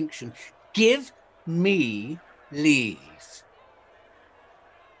without distinction. Give me leave.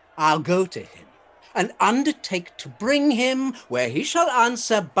 I'll go to him and undertake to bring him where he shall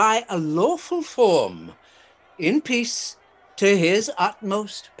answer by a lawful form, in peace, to his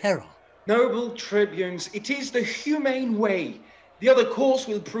utmost peril. Noble tribunes, it is the humane way. The other course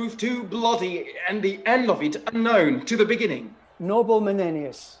will prove too bloody, and the end of it unknown to the beginning. Noble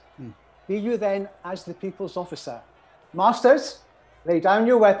Menenius, be you then as the people's officer. Masters, lay down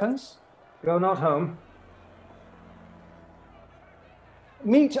your weapons. Go not home.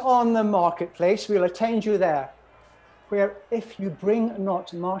 Meet on the marketplace, we'll attend you there, where if you bring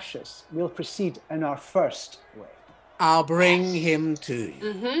not Martius, we'll proceed in our first way. I'll bring him to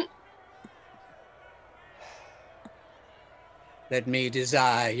you. Let me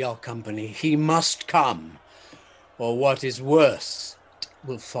desire your company. He must come, or what is worse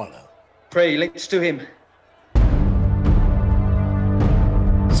will follow. Pray, let's to him.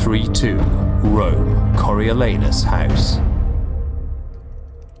 3-2, Rome, Coriolanus' house.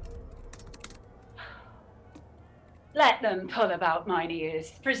 Let them pull about mine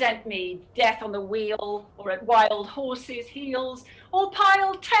ears, present me death on the wheel, or at wild horses' heels, or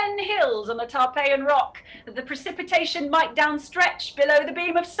pile 10 hills on the Tarpeian rock, that the precipitation might downstretch below the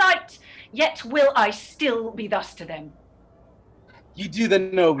beam of sight, yet will I still be thus to them. You do the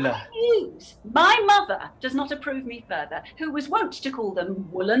nobler. News. My mother does not approve me further, who was wont to call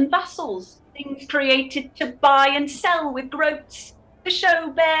them woolen vassals, things created to buy and sell with groats, to show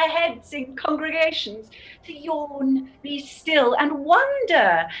bare heads in congregations, to yawn, be still, and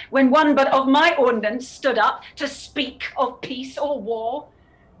wonder when one but of my ordinance stood up to speak of peace or war.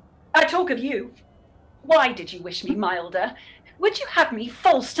 I talk of you. Why did you wish me milder? Would you have me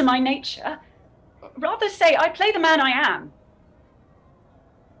false to my nature? Rather say I play the man I am.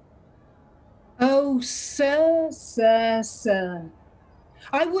 Oh, sir, sir, sir.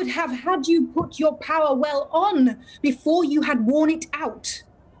 I would have had you put your power well on before you had worn it out.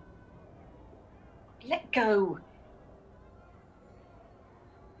 Let go.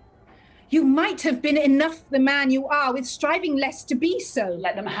 You might have been enough the man you are with striving less to be so.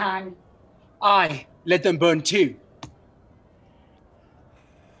 Let them hang. Aye, let them burn too.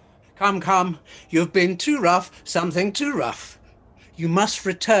 Come, come, you've been too rough, something too rough. You must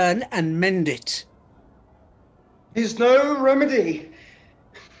return and mend it. There's no remedy,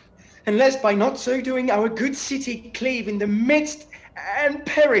 unless by not so doing our good city cleave in the midst and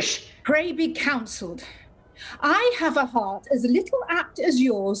perish. Pray be counselled. I have a heart as little apt as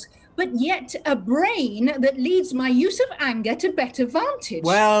yours, but yet a brain that leads my use of anger to better vantage.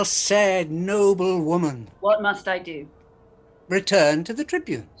 Well said, noble woman. What must I do? Return to the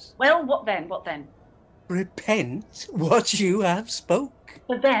tribunes. Well, what then? What then? Repent what you have spoke.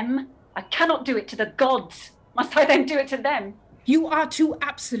 For them, I cannot do it to the gods. Must I then do it to them? You are too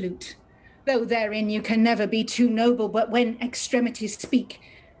absolute, though therein you can never be too noble, but when extremities speak.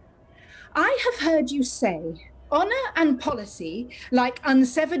 I have heard you say, honour and policy, like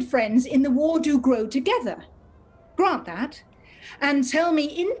unsevered friends in the war, do grow together. Grant that, and tell me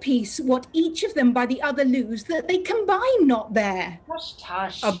in peace what each of them by the other lose, that they combine not there. Tush,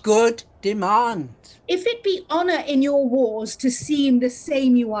 tush. A good demand. If it be honour in your wars to seem the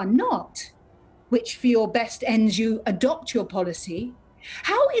same you are not, which for your best ends you adopt your policy,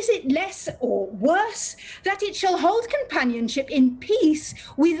 how is it less or worse that it shall hold companionship in peace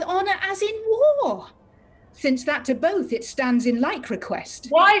with honour as in war? Since that to both it stands in like request.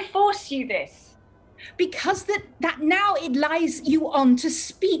 Why force you this? Because that now it lies you on to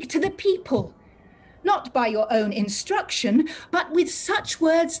speak to the people, not by your own instruction, but with such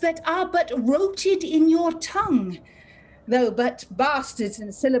words that are but roted in your tongue, though but bastards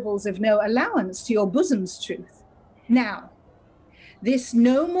and syllables of no allowance to your bosom's truth. Now, this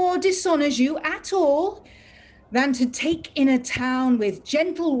no more dishonours you at all than to take in a town with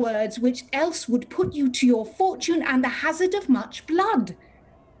gentle words which else would put you to your fortune and the hazard of much blood.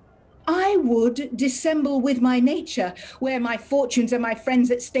 I would dissemble with my nature, where my fortunes and my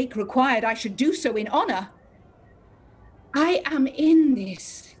friends at stake required I should do so in honour. I am in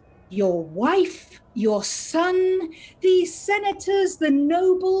this, your wife, your son, these senators, the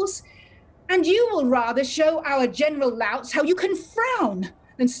nobles, and you will rather show our general louts how you can frown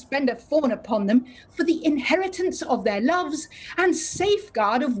than spend a fawn upon them for the inheritance of their loves and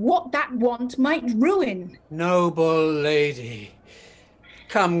safeguard of what that want might ruin. Noble lady,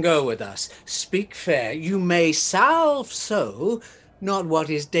 come go with us. Speak fair. You may salve so, not what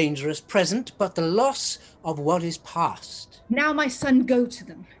is dangerous present, but the loss of what is past. Now, my son, go to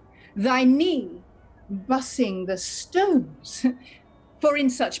them. Thy knee bussing the stones. For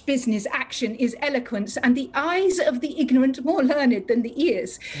in such business action is eloquence, and the eyes of the ignorant more learned than the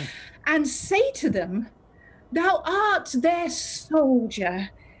ears. And say to them, thou art their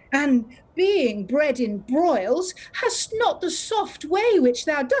soldier, and being bred in broils, hast not the soft way which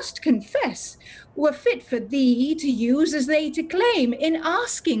thou dost confess were fit for thee to use as they to claim in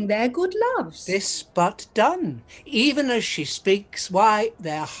asking their good loves. This but done, even as she speaks, why,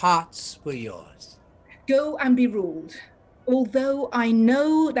 their hearts were yours. Go and be ruled. Although I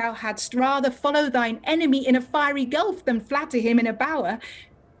know thou hadst rather follow thine enemy in a fiery gulf than flatter him in a bower,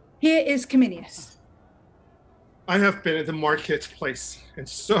 here is Cominius. I have been at the marketplace, and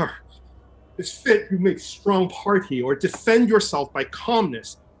sir, it's fit you make strong party or defend yourself by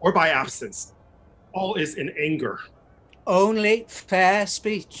calmness or by absence. All is in anger. Only fair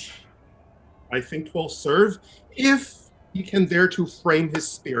speech. I think 'twill serve if he can dare to frame his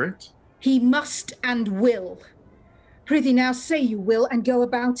spirit. He must and will. Prithee now say you will and go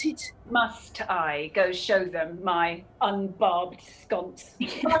about it. Must I go show them my unbarbed sconce?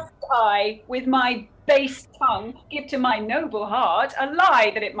 Must I, with my base tongue, give to my noble heart a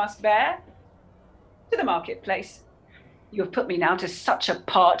lie that it must bear? To the marketplace. You have put me now to such a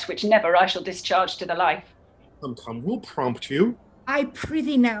part which never I shall discharge to the life. Come, we'll prompt you. I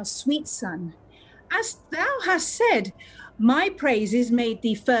prithee now, sweet son, as thou hast said, my praises made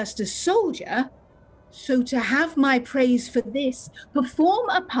thee first a soldier, so to have my praise for this, perform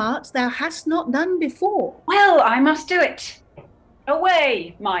a part thou hast not done before. Well, I must do it.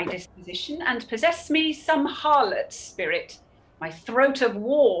 Away, my disposition, and possess me some harlot spirit. My throat of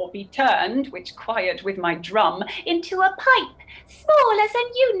war be turned, which quiet with my drum, into a pipe, small as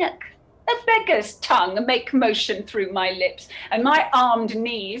an eunuch. A beggar's tongue make motion through my lips, and my armed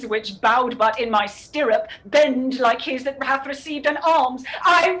knees, which bowed but in my stirrup, bend like his that hath received an alms.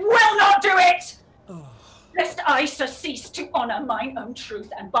 I will not do it! Lest I surcease to honour mine own truth,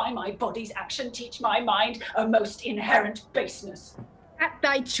 and by my body's action teach my mind a most inherent baseness. At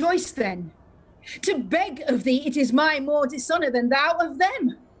thy choice, then. To beg of thee, it is my more dishonour than thou of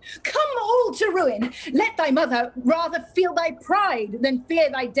them. Come all to ruin. Let thy mother rather feel thy pride than fear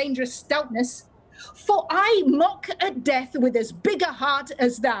thy dangerous stoutness. For I mock at death with as big a heart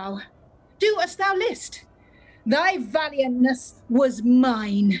as thou. Do as thou list. Thy valiantness was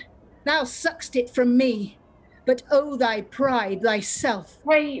mine. Thou suck'st it from me. But owe thy pride thyself.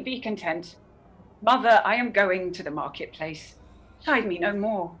 Pray be content. Mother, I am going to the marketplace. Chide me no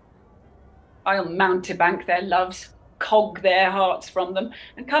more. I'll mountebank their loves, cog their hearts from them,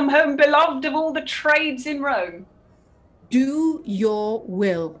 and come home beloved of all the trades in Rome. Do your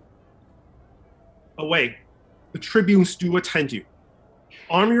will. Away. The tribunes do attend you.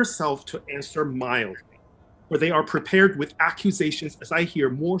 Arm yourself to answer mildly, for they are prepared with accusations, as I hear,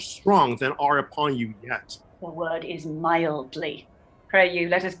 more strong than are upon you yet. The word is mildly. Pray you,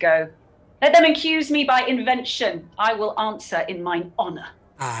 let us go. Let them accuse me by invention. I will answer in mine honour.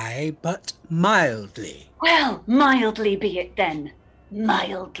 Aye, but mildly. Well, mildly be it then.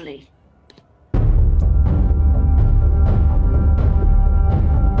 Mildly.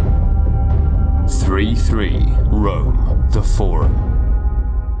 3-3, Rome, the Forum.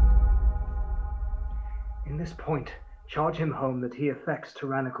 In this point, charge him home that he affects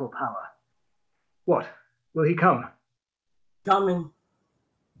tyrannical power. What? Will he come? Coming.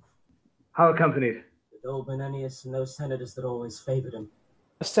 How accompanied? With old Menenius and those senators that always favoured him.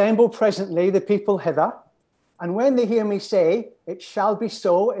 Assemble presently the people hither, and when they hear me say, it shall be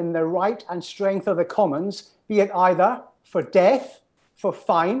so in the right and strength of the commons, be it either for death, for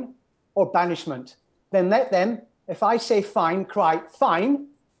fine, or banishment. Then let them, if I say fine, cry fine.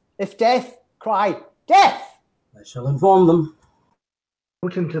 If death, cry death. I shall inform them.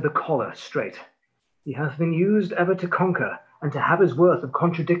 Put him to the collar straight. He hath been used ever to conquer, and to have his worth of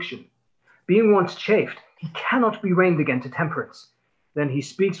contradiction. Being once chafed, he cannot be reined again to temperance. Then he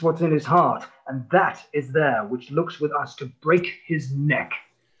speaks what's in his heart, and that is there which looks with us to break his neck.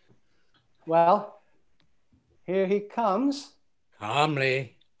 Well, here he comes.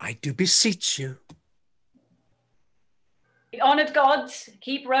 Calmly, I do beseech you. The honoured gods,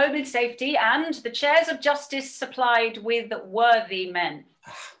 keep Rome in safety, and the chairs of justice supplied with worthy men.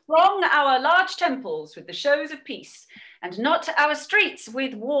 Throng our large temples with the shows of peace, and not our streets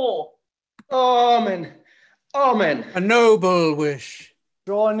with war. Amen. Amen. A noble wish.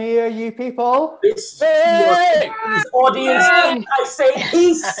 Draw near, ye people. This audience, I say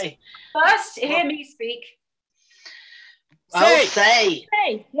peace. First, hear me speak. I'll say.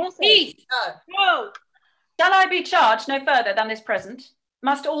 Hey, yes, Peace. No. Shall I be charged no further than this present?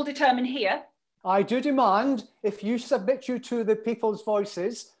 Must all determine here? I do demand, if you submit you to the people's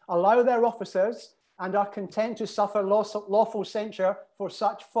voices, allow their officers, and are content to suffer lawful censure for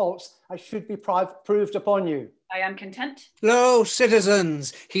such faults as should be proved upon you. I am content. Lo,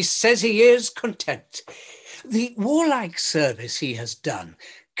 citizens, he says he is content. The warlike service he has done,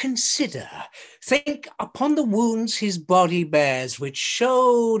 consider, think upon the wounds his body bears, which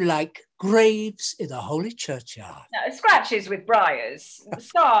show like graves in the holy churchyard. No, scratches with briars,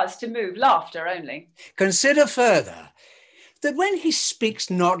 stars to move, laughter only. Consider further, that when he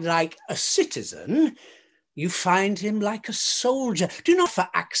speaks not like a citizen, you find him like a soldier. Do not for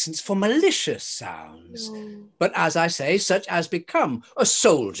accents for malicious sounds, but as I say, such as become a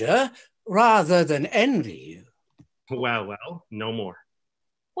soldier rather than envy you. Well, no more.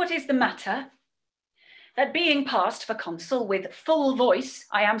 What is the matter? That being passed for consul with full voice,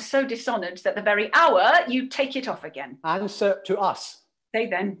 I am so dishonoured that the very hour you take it off again. Answer to us. Say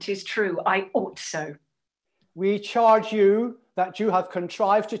then, 'tis true, I ought so. We charge you that you have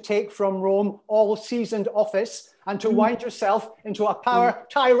contrived to take from Rome all seasoned office and to wind yourself into a power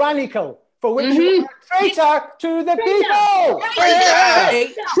tyrannical, for which you are a traitor to the people!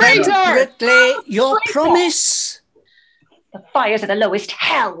 Traitor! Your promise. The fires of the lowest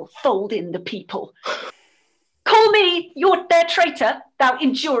hell fold in the people. Call call me their traitor, thou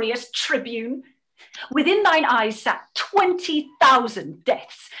injurious tribune? Within thine eyes sat 20,000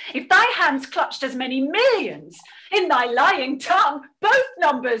 deaths. If thy hands clutched as many millions, in thy lying tongue, both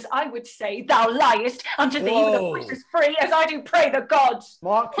numbers, I would say, thou liest unto thee who the voice is free, as I do pray the gods.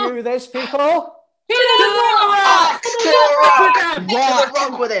 Mark you this, people.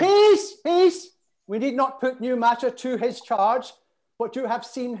 Peace, peace. We need not put new matter to his charge. What you have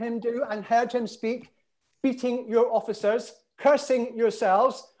seen him do and heard him speak, beating your officers, cursing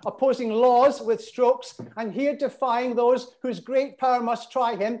yourselves, opposing laws with strokes, and here defying those whose great power must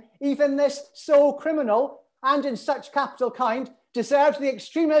try him, even this so criminal, and in such capital kind, deserves the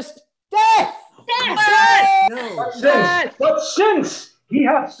extremest death! But since he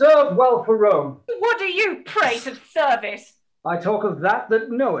hath served well for Rome. What do you prate of service? I talk of that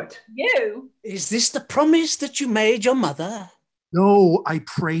know it. You? Is this the promise that you made your mother? No, I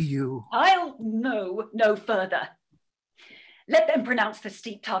pray you. I'll know no further. Let them pronounce the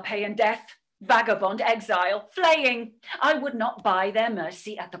steep Tarpeian death, vagabond exile, flaying. I would not buy their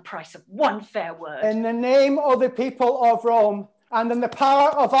mercy at the price of one fair word. In the name of the people of Rome, and in the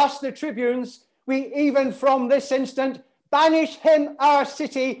power of us, the tribunes, we even from this instant banish him, our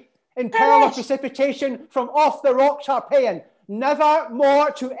city, in peril of precipitation from off the rock Tarpeian, never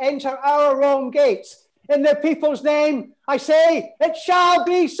more to enter our Rome gates. In the people's name, I say, it shall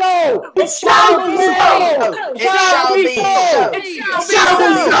be so! It shall be so! It shall be so! It shall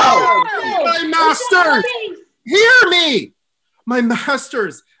be so! My masters, hear me! My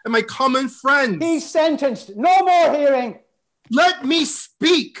masters and my common friends. He's sentenced. No more hearing. Let me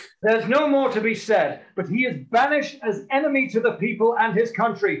speak. There's no more to be said, but he is banished as enemy to the people and his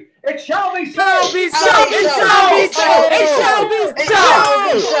country. It shall be so! It shall be so! It shall be so!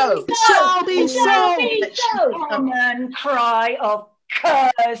 It shall be so! It shall be so! Common cry of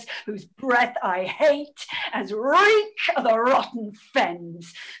curs, whose breath I hate, as reek of the rotten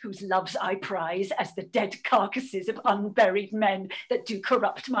fens, whose loves I prize as the dead carcasses of unburied men that do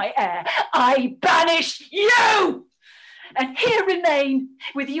corrupt my air. I banish you! And here remain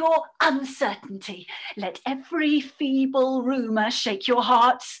with your uncertainty. Let every feeble rumour shake your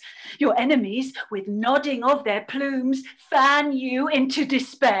hearts. Your enemies, with nodding of their plumes, fan you into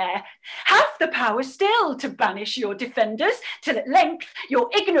despair. Have the power still to banish your defenders, till at length your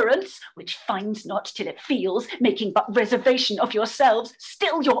ignorance, which finds not till it feels, making but reservation of yourselves,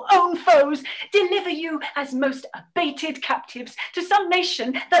 still your own foes, deliver you as most abated captives to some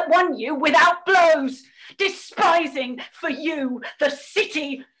nation that won you without blows. Despising for you the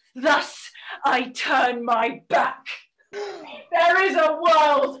city, thus I turn my back. There is a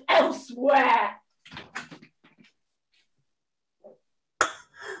world elsewhere.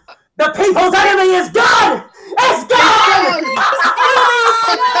 The people's enemy is gone! It's gone!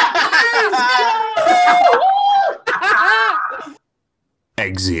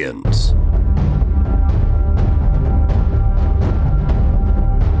 Exeunt.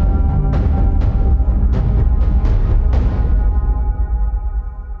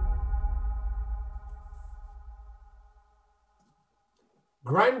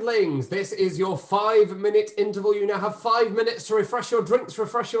 Groundlings, this is your 5-minute interval. You now have 5 minutes to refresh your drinks,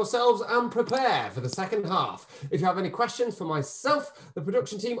 refresh yourselves, and prepare for the second half. If you have any questions for myself, the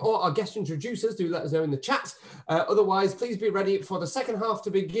production team, or our guest introducers, do let us know in the chat. Otherwise, please be ready for the second half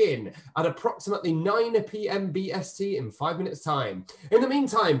to begin at approximately 9 p.m. BST in 5 minutes' time. In the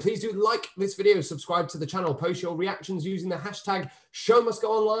meantime, please do like this video, subscribe to the channel, post your reactions using the hashtag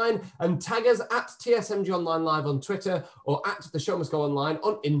 #ShowMustGoOnline, and tag us at TSMGOnline Live on Twitter or at the Show Must Go Online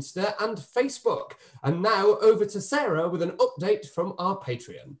on Insta and Facebook. And now over to Sarah with an update from our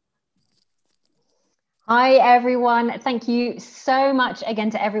Patreon. Hi everyone, thank you so much again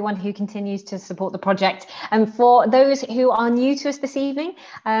to everyone who continues to support the project. And for those who are new to us this evening,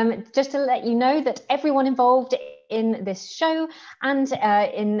 just to let you know that everyone involved in this show and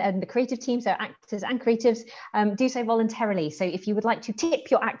in the creative team, so actors and creatives, do so voluntarily. So if you would like to tip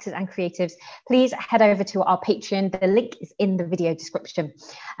your actors and creatives, please head over to our Patreon. The link is in the video description.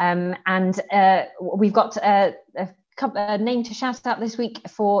 We've got a name to shout out this week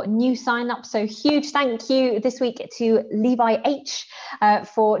for new sign-up. So huge thank you this week to Levi H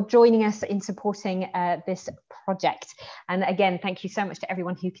for joining us in supporting this project. And again, thank you so much to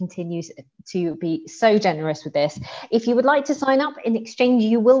everyone who continues to be so generous with this. If you would like to sign up, in exchange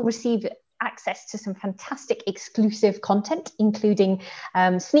you will receive access to some fantastic exclusive content, including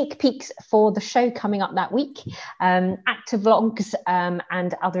sneak peeks for the show coming up that week, actor vlogs,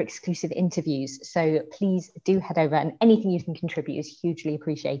 and other exclusive interviews. So please do head over, and anything you can contribute is hugely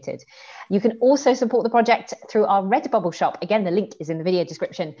appreciated. You can also support the project through our Redbubble shop. Again, the link is in the video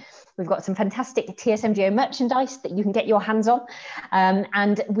description. We've got some fantastic TSMGO merchandise that you can get your hands on.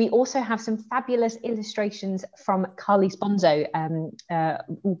 And we also have some fabulous illustrations from Carly Sponzo,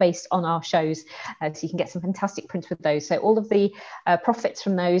 all based on our shows. So you can get some fantastic prints with those. So all of the profits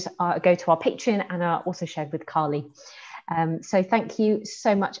from those go to our Patreon and are also shared with Carly. So thank you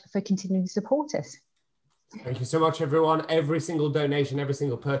so much for continuing to support us. Thank you so much, everyone. Every single donation, every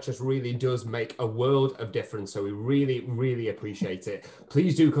single purchase really does make a world of difference. So we really, really appreciate it.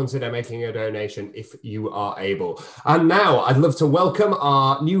 Please do consider making a donation if you are able. And now I'd love to welcome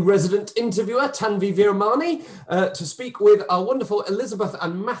our new resident interviewer, Tanvi Viramani, to speak with our wonderful Elizabeth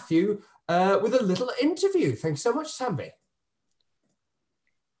and Matthew with a little interview. Thanks so much, Tanvi.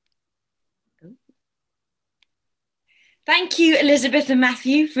 Thank you, Elizabeth and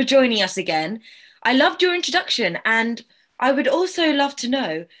Matthew, for joining us again. I loved your introduction, and I would also love to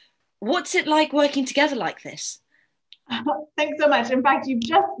know, what's it like working together like this? Thanks so much. In fact, you've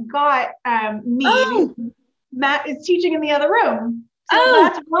just got me. Oh. Matt is teaching in the other room. So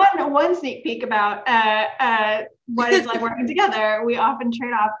that's one sneak peek about what it's like working together. We often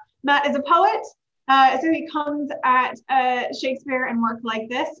trade off. Matt is a poet, so he comes at Shakespeare and work like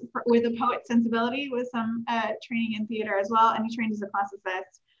this with a poet sensibility, with some training in theater as well, and he trained as a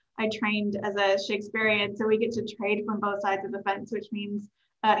classicist. I trained as a Shakespearean, so we get to trade from both sides of the fence, which means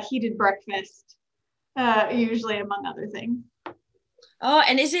heated breakfast, usually, among other things. Oh,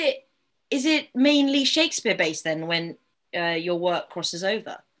 and is it mainly Shakespeare based then when your work crosses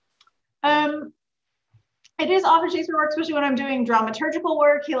over? It is often Shakespeare work, especially when I'm doing dramaturgical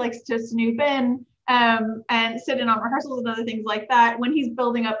work. He likes to snoop in and sit in on rehearsals and other things like that. When he's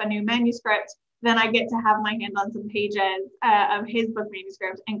building up a new manuscript, then I get to have my hand on some pages of his book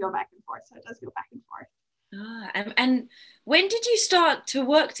manuscript and go back and forth. So it does go back and forth. And when did you start to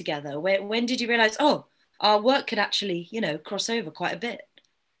work together? When did you realize, oh, our work could actually, cross over quite a bit?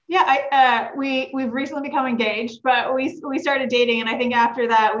 Yeah, we've recently become engaged, but we started dating, and I think after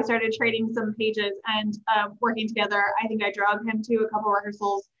that we started trading some pages and working together. I think I drug him to a couple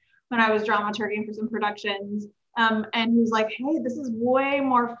rehearsals when I was dramaturging for some productions. And he was like, hey, this is way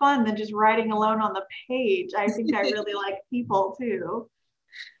more fun than just writing alone on the page. I think I really like people too.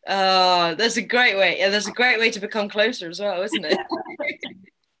 That's a great way. Yeah, that's a great way to become closer as well, isn't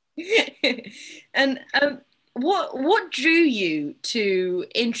it? And what drew you to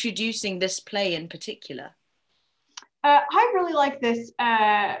introducing this play in particular? I really like this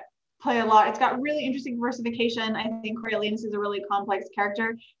play a lot. It's got really interesting versification. I think Coriolanus is a really complex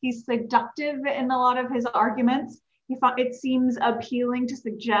character. He's seductive in a lot of his arguments. It seems appealing to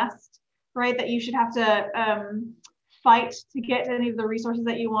suggest, right, that you should have to fight to get any of the resources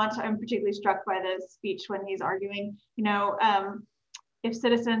that you want. I'm particularly struck by the speech when he's arguing, if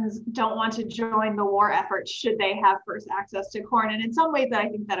citizens don't want to join the war effort, should they have first access to corn? And in some ways I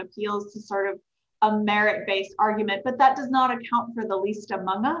think that appeals to sort of a merit-based argument, but that does not account for the least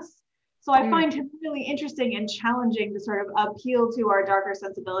among us. So I find him really interesting and challenging to sort of appeal to our darker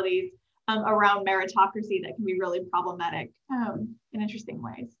sensibilities around meritocracy that can be really problematic in interesting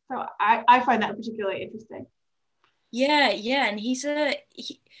ways. So I find that particularly interesting. Yeah, and he's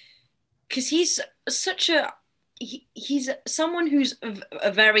someone who's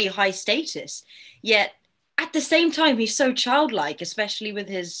a very high status, yet at the same time he's so childlike, especially with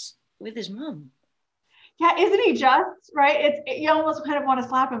his mum. Yeah, isn't he just, right? You almost kind of want to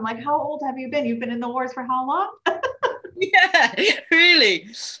slap him, like, how old have you been? You've been in the wars for how long? Yeah, really.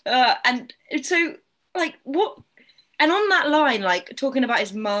 And so, like, what, and on that line, like, talking about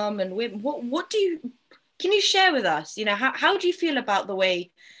his mum and women, can you share with us, how do you feel about the way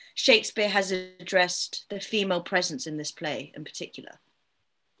Shakespeare has addressed the female presence in this play in particular?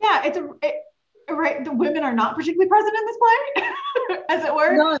 Yeah, right, the women are not particularly present in this play, as it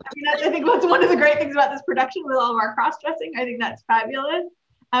were. No. I think that's one of the great things about this production with all of our cross-dressing. I think that's fabulous.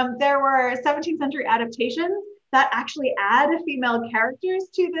 There were 17th century adaptations that actually add female characters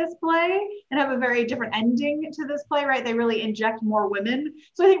to this play and have a very different ending to this play, right? They really inject more women.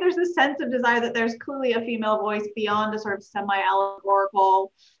 So I think there's this sense of desire that there's clearly a female voice beyond a sort of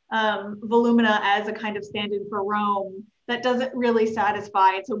semi-allegorical Volumnia as a kind of stand-in for Rome that doesn't really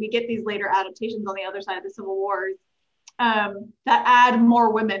satisfy. So we get these later adaptations on the other side of the Civil Wars that add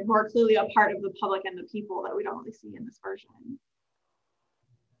more women who are clearly a part of the public and the people that we don't really see in this version.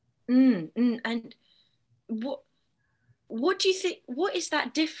 And what do you think? What is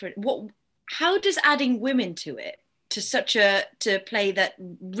that different? how does adding women to it, to a play that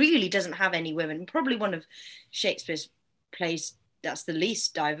really doesn't have any women, probably one of Shakespeare's plays that's the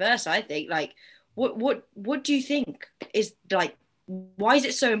least diverse, I think, like what do you think is, like, why is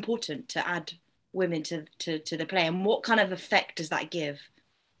it so important to add women to the play, and what kind of effect does that give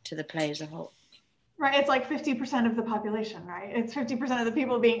to the play as a whole? Right, it's like 50% of the population, right? It's 50% of the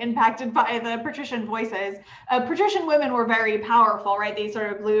people being impacted by the patrician voices. Patrician women were very powerful, right? These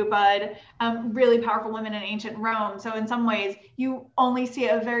sort of blue blood, really powerful women in ancient Rome. So in some ways, you only see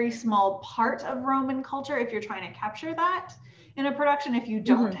a very small part of Roman culture if you're trying to capture that in a production. If you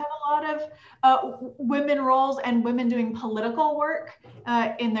don't have a lot of women roles and women doing political work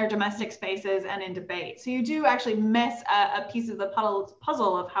in their domestic spaces and in debate. So you do actually miss a piece of the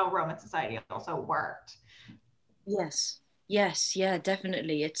puzzle of how Roman society also worked. Yes, yeah,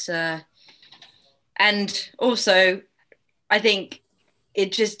 definitely. It's and also I think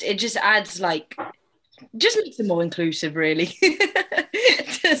it just adds, like, just makes it more inclusive, really.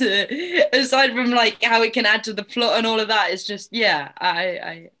 Aside from, like, how it can add to the plot and all of that, it's just, yeah,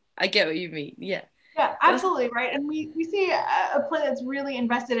 I get what you mean. Yeah, absolutely, right. And we see a play that's really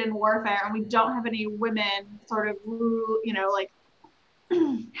invested in warfare, and we don't have any women sort of, you know, like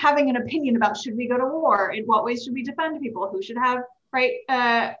having an opinion about, should we go to war, in what ways should we defend people, who should have, right,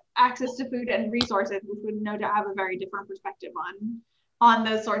 access to food and resources, which would no doubt have a very different perspective on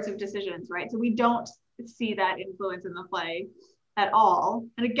those sorts of decisions, right? So we don't see that influence in the play at all.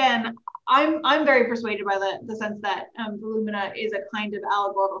 And again, I'm very persuaded by the sense that Volumnia is a kind of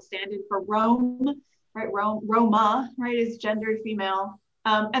allegorical stand-in for Rome, right? Roma, right, is gendered female,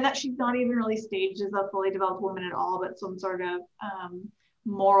 and that she's not even really staged as a fully developed woman at all, but some sort of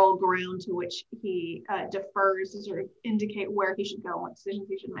moral ground to which he defers to sort of indicate where he should go and what decisions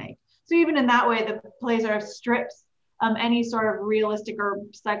he should make. So even in that way, the play sort of strips any sort of realistic or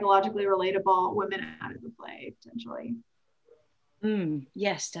psychologically relatable women out of the play, potentially.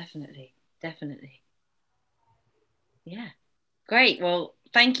 Yes, definitely. Yeah, great. Well,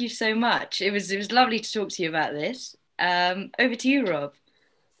 thank you so much. It was lovely to talk to you about this. Over to you, Rob.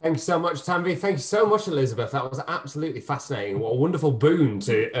 Thank you so much, Tanvi. Thank you so much, Elizabeth. That was absolutely fascinating. What a wonderful boon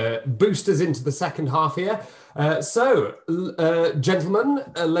to boost us into the second half here. So, gentlemen,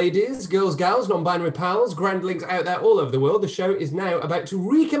 ladies, girls, gals, non-binary pals, grandlings out there all over the world, the show is now about to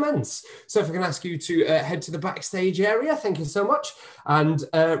recommence. So if I can ask you to head to the backstage area, thank you so much. And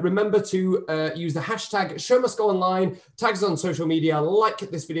remember to use the hashtag #ShowMustGoOnline, tag us on social media, like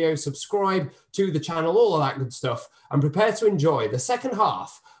this video, subscribe to the channel, all of that good stuff, and prepare to enjoy the second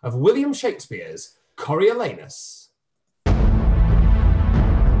half of William Shakespeare's Coriolanus.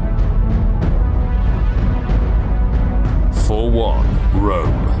 For 1,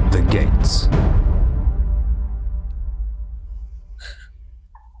 Rome, the gates.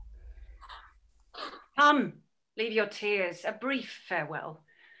 Come, leave your tears, a brief farewell.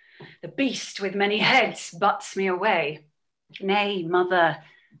 The beast with many heads butts me away. Nay, mother,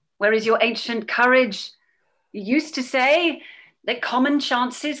 where is your ancient courage? You used to say that common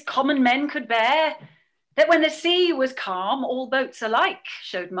chances common men could bear, that when the sea was calm, all boats alike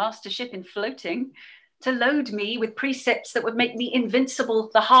showed mastership in floating, to load me with precepts that would make me invincible,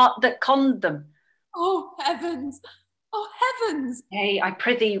 the heart that conned them. Oh, heavens! Oh, heavens! Nay, I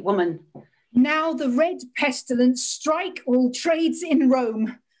prithee, woman. Now the red pestilence strike all trades in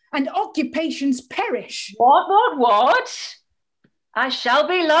Rome, and occupations perish. What? I shall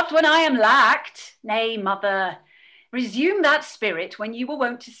be loved when I am lacked. Nay, mother, resume that spirit when you were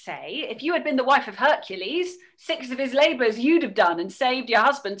wont to say, if you had been the wife of Hercules, 6 of his labours you'd have done and saved your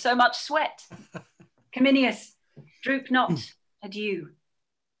husband so much sweat. Cominius, droop not, adieu.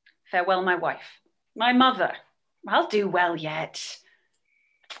 Farewell, my wife, my mother, I'll do well yet.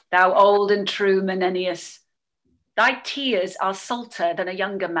 Thou old and true Menenius, thy tears are salter than a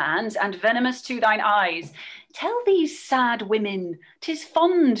younger man's, and venomous to thine eyes. Tell these sad women 'tis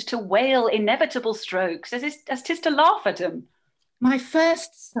fond to wail inevitable strokes, as 'tis to laugh at 'em. My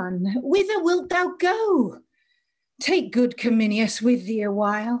first son, whither wilt thou go? Take good Cominius with thee a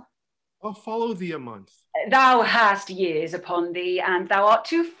while. I'll follow thee a month. Thou hast years upon thee, and thou art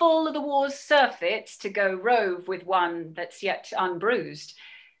too full of the war's surfeits to go rove with one that's yet unbruised.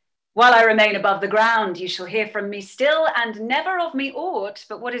 While I remain above the ground, you shall hear from me still, and never of me aught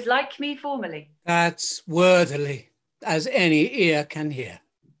but what is like me formerly. That's worthily, as any ear can hear.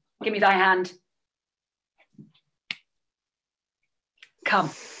 Give me thy hand. Come.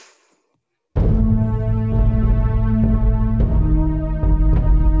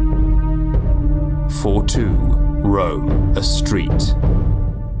 For 2, Rome, a street.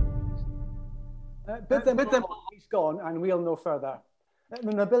 Bid them he's gone, and we'll know further.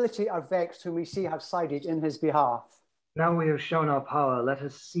 The nobility are vexed whom we see have sided in his behalf. Now we have shown our power, let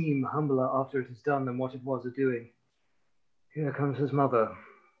us seem humbler after it is done than what it was a-doing. Here comes his mother.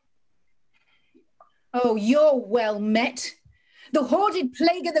 Oh, you're well met. The hoarded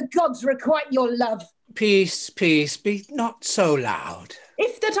plague of the gods requite your love. Peace, peace, be not so loud.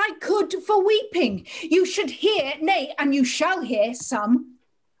 If that I could for weeping, you should hear, nay, and you shall hear some.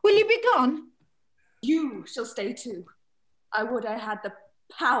 Will you be gone? You shall stay too. I would I had the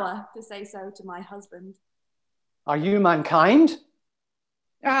power to say so to my husband. Are you mankind?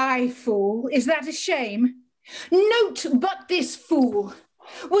 Aye, fool, is that a shame? Note but this fool.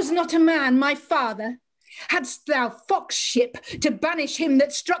 Was not a man my father? Hadst thou foxship to banish him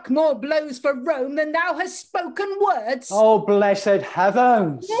that struck more blows for Rome than thou hast spoken words? Oh, blessed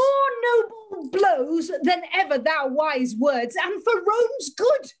heavens! More noble blows than ever thou wise words, and for Rome's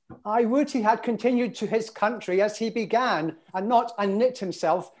good. I would he had continued to his country as he began, and not unknit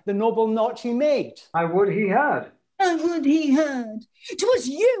himself the noble knot he made. I would he had. I would he had. 'Twas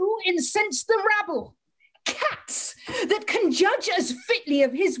you incensed the rabble. Cats that can judge as fitly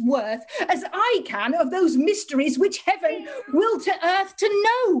of his worth as I can of those mysteries which heaven will to earth to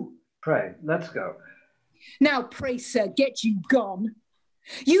know. Pray, let's go. Now, pray, sir, get you gone.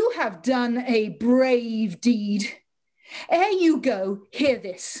 You have done a brave deed. Ere you go, hear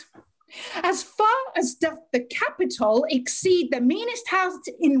this. As far as doth the Capitol exceed the meanest house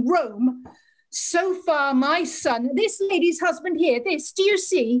in Rome, so far my son, this lady's husband here, this, do you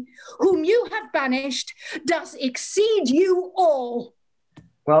see, whom you have banished, does exceed you all.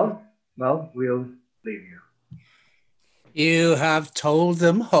 Well, we'll leave you. You have told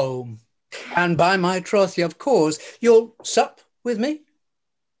them home, and by my troth, of course, you'll sup with me?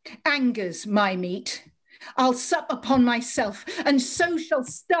 Anger's my meat. I'll sup upon myself, and so shall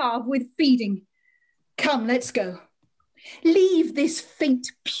starve with feeding. Come, let's go. Leave this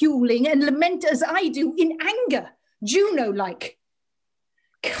faint puling and lament as I do in anger, Juno-like.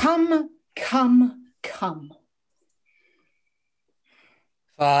 Come, come, come.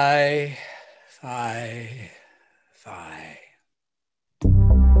 Fie, fie, fie.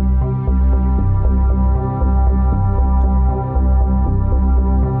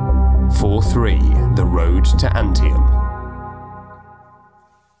 For 3, the road to Antium.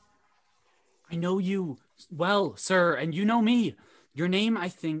 I know you well, sir, and you know me. Your name, I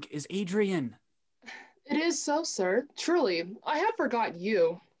think, is Adrian. It is so, sir. Truly, I had forgot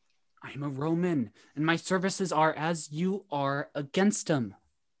you. I am a Roman, and my services are as you are against them.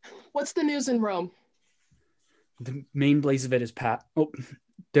 What's the news in Rome? The main blaze of it is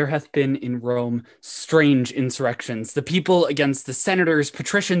there hath been in Rome strange insurrections, the people against the senators,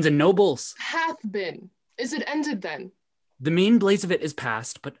 patricians, and nobles. Hath been. Is it ended then? The main blaze of it is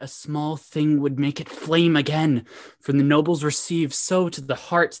past, but a small thing would make it flame again. For the nobles receive so to the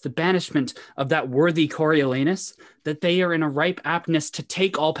hearts the banishment of that worthy Coriolanus, that they are in a ripe aptness to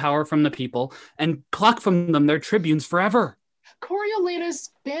take all power from the people and pluck from them their tribunes forever.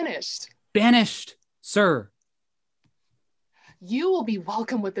 Coriolanus banished. Banished, sir. You will be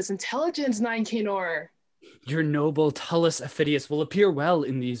welcome with this intelligence, Nicanor. Your noble Tullus Aufidius will appear well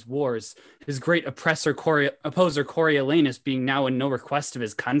in these wars, his great opposer Coriolanus being now in no request of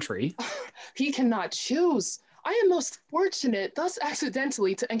his country. He cannot choose. I am most fortunate thus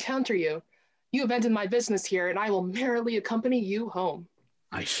accidentally to encounter you. You have ended my business here, and I will merrily accompany you home.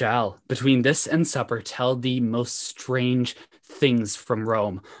 I shall, between this and supper, tell thee most strange things from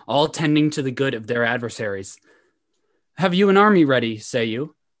Rome, all tending to the good of their adversaries. Have you an army ready, say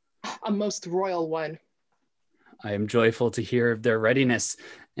you? A most royal one. I am joyful to hear of their readiness,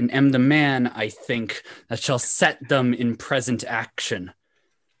 and am the man, I think, that shall set them in present action.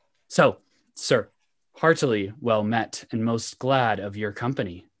 So, sir, heartily well met, and most glad of your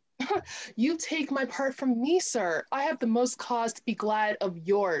company. You take my part from me, sir. I have the most cause to be glad of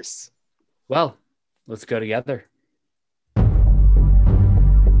yours. Well, let's go together.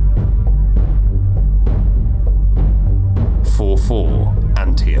 For 4,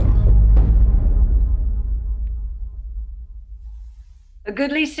 Antium. A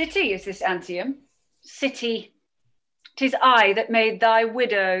goodly city is this Antium. City, 'tis I that made thy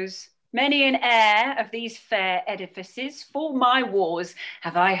widows. Many an heir of these fair edifices for my wars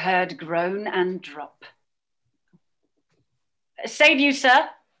have I heard groan and drop. Save you, sir.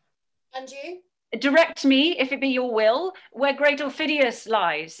 And you? Direct me, if it be your will, where great Aufidius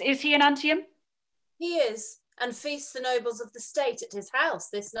lies. Is he in Antium? He is, and feasts the nobles of the state at his house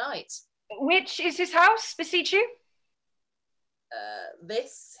this night. Which is his house, beseech you?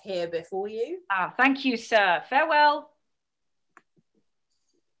 This here before you. Ah, thank you, sir. Farewell.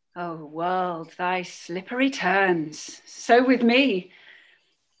 Oh, world, thy slippery turns. So with me.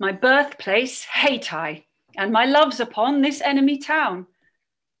 My birthplace hate I, and my love's upon this enemy town.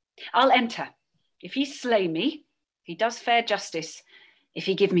 I'll enter. If he slay me, he does fair justice. If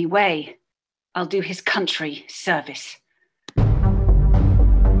he give me way, I'll do his country service. 4-5,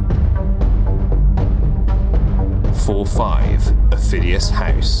 Aufidius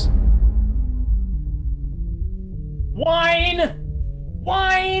House. Wine!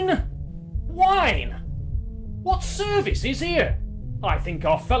 Wine! Wine! What service is here? I think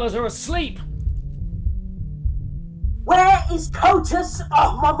our fellows are asleep. Where is Cotus?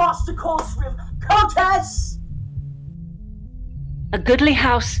 Oh, my master calls for him. Cotus! A goodly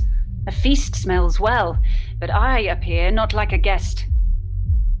house. A feast smells well, but I appear not like a guest.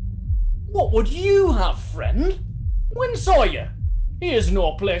 What would you have, friend? When saw you? Here's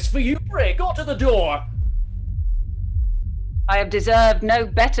no place for you. Pray, go to the door. I have deserved no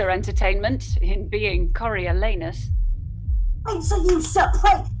better entertainment in being Coriolanus. Answer you, sir,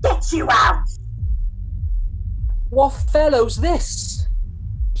 pray, get you out! What fellow's this?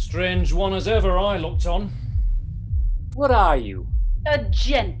 Strange one as ever I looked on. What are you? A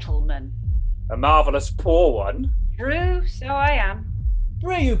gentleman. A marvellous poor one. True, so I am.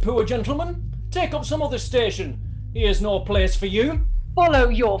 Pray you, poor gentleman, take up some other station. Here's no place for you. Follow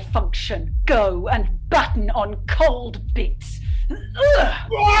your function. Go and batten on cold bits.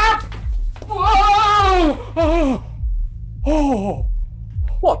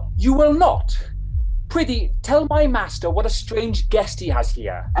 What, you will not? Prithee, tell my master what a strange guest he has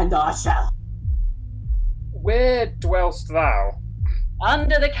here. And I shall. Where dwellst thou?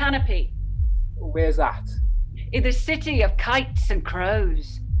 Under the canopy. Where's that? In the city of kites and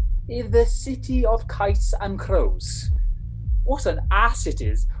crows. In the city of kites and crows. What an ass it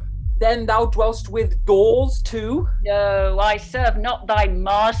is. Then thou dwellst with daws too? No, I serve not thy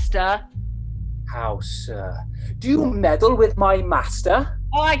master. How, sir? Do you meddle with my master?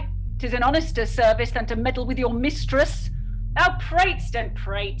 Aye, 'tis an honester service than to meddle with your mistress. Thou pratest and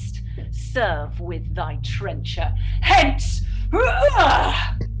pratest. Serve with thy trencher. Hence!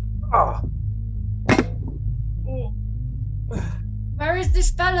 Where is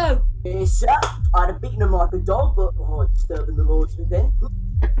this fellow? Yes, sir. I'd have beaten him like a dog, but disturbing the lords within.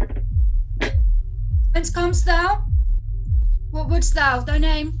 Whence comest thou? What wouldst thou? Thy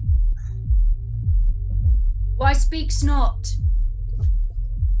name? Why speakst not?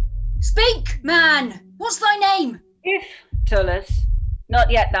 Speak, man! What's thy name? If, Tullus, not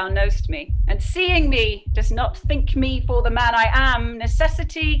yet thou knowst me, and seeing me does not think me for the man I am,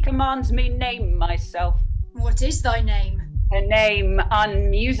 necessity commands me name myself. What is thy name? A name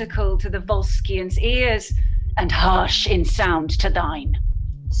unmusical to the Volscians' ears, and harsh in sound to thine.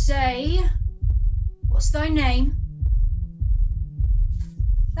 Say, what's thy name?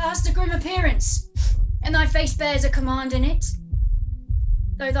 Thou hast a grim appearance, and thy face bears a command in it.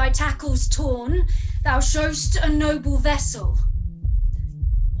 Though thy tackle's torn, thou show'st a noble vessel.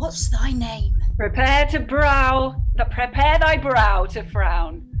 What's thy name? Prepare thy brow to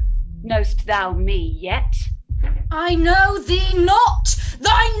frown. Knowst thou me yet? I know thee not.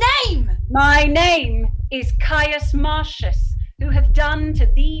 Thy name! My name is Caius Martius, who hath done to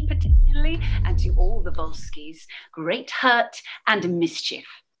thee particularly and to all the Volsces great hurt and mischief.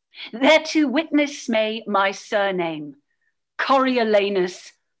 Thereto witness may my surname,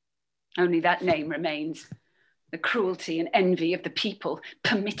 Coriolanus. Only that name remains. The cruelty and envy of the people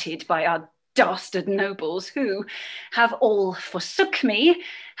permitted by our dastard nobles, who have all forsook me,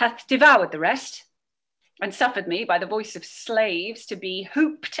 hath devoured the rest, and suffered me by the voice of slaves to be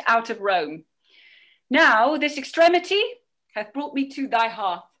hooped out of Rome. Now this extremity hath brought me to thy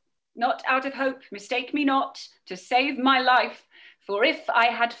hearth, not out of hope, mistake me not, to save my life, for if I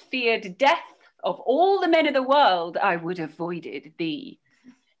had feared death of all the men of the world, I would have avoided thee.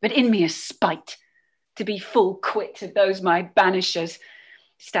 But in me a spite, to be full quit of those my banishers,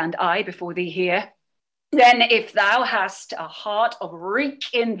 stand I before thee here. Then if thou hast a heart of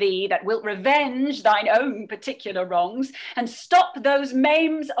wreak in thee that wilt revenge thine own particular wrongs and stop those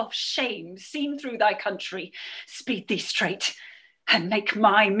maims of shame seen through thy country, speed thee straight and make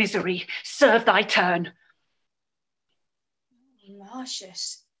my misery serve thy turn.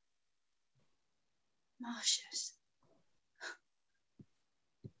 Martius. Martius.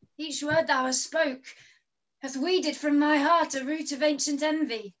 Each word thou hast spoke hath weeded from my heart a root of ancient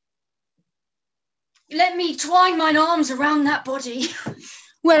envy. Let me twine mine arms around that body,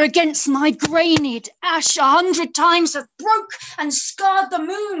 where against my grained ash 100 times hath broke and scarred the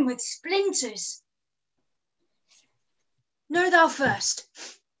moon with splinters. Know thou first,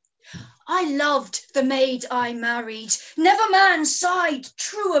 I loved the maid I married, never man sighed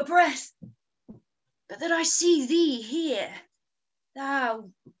truer breath, but that I see thee here, Thou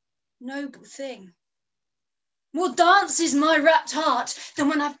noble thing, more dances my rapt heart than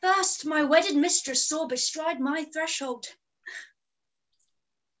when I first my wedded mistress saw bestride my threshold.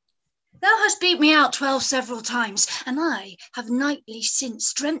 Thou hast beat me out 12 several times, and I have nightly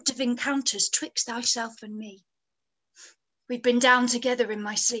since dreamt of encounters twixt thyself and me. We've been down together in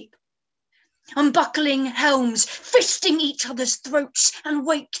my sleep, unbuckling helms, fisting each other's throats, and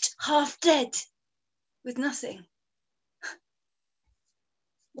waked half dead, with nothing.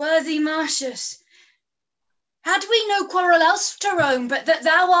 Worthy Martius, had we no quarrel else to roam, but that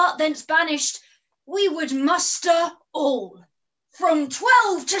thou art thence banished, we would muster all, from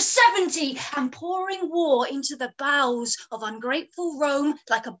 12 to 70, and pouring war into the bowels of ungrateful Rome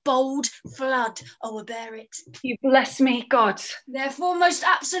like a bold flood o'erbear it. You bless me, God. Therefore, most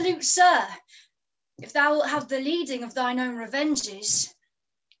absolute sir, if thou wilt have the leading of thine own revenges,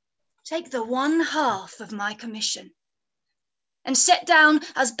 take the one half of my commission, and set down,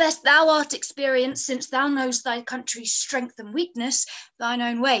 as best thou art experienced, since thou knowest thy country's strength and weakness, thine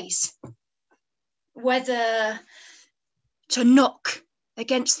own ways. Whether to knock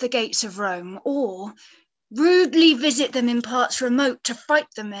against the gates of Rome, or rudely visit them in parts remote to fight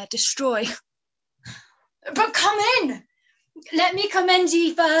them ere destroy. But come in! Let me commend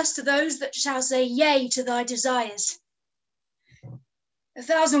ye first to those that shall say yea to thy desires.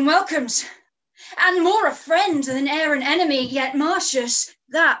 1,000 welcomes, and more a friend than e'er an enemy, yet Martius,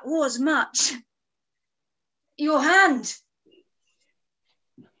 that was much. Your hand,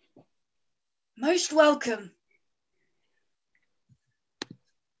 most welcome.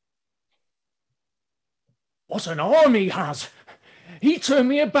 What an arm he has! He turned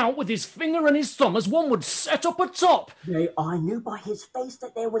me about with his finger and his thumb as one would set up a top. Nay, I knew by his face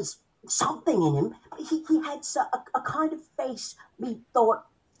that there was something in him. He had a kind of face, methought.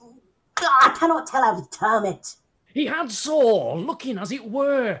 I cannot tell how to term it. He had so, looking as it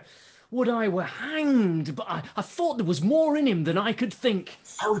were, would I were hanged, but I thought there was more in him than I could think.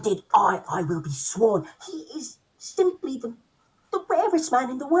 So did I will be sworn. He is simply the rarest man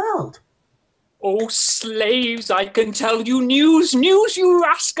in the world. Oh, slaves, I can tell you news, you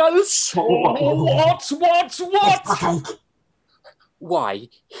rascals! What? Why,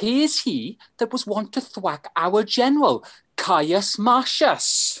 here's he that was wont to thwack our general, Caius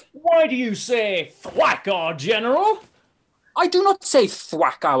Martius. Why do you say thwack our general? I do not say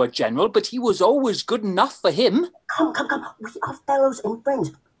thwack our general, but he was always good enough for him. Come, we are fellows and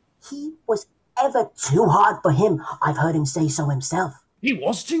friends. He was ever too hard for him. I've heard him say so himself. He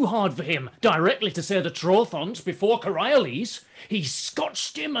was too hard for him, directly to say the truth once before Coriolanus. He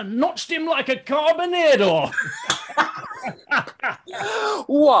scotched him and notched him like a carbonado.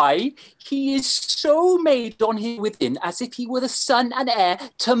 Why, he is so made on him within as if he were the son and heir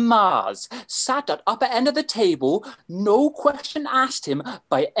to Mars, sat at upper end of the table, no question asked him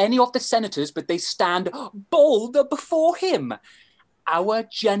by any of the senators, but they stand bold before him. Our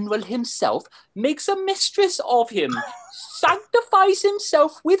general himself makes a mistress of him, sanctifies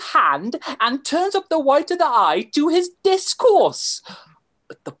himself with hand, and turns up the white of the eye to his discourse.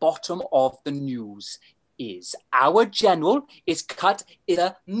 But the bottom of the news is our general is cut in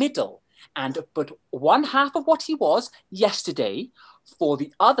the middle, and but one half of what he was yesterday, for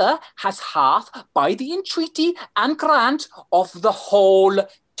the other has half by the entreaty and grant of the whole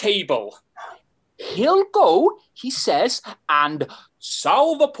table. He'll go, he says, and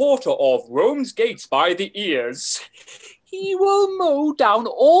sow the porter of Rome's gates by the ears. He will mow down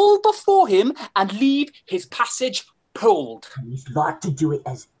all before him and leave his passage pulled. He's like to do it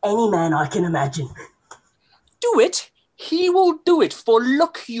as any man I can imagine. Do it? He will do it, for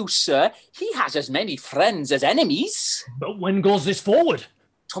look you, sir, he has as many friends as enemies. But when goes this forward?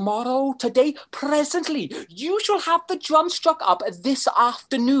 Tomorrow, today, presently. You shall have the drum struck up this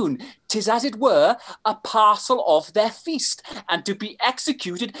afternoon. 'Tis as it were a parcel of their feast, and to be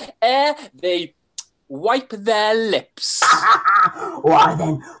executed ere they wipe their lips. Why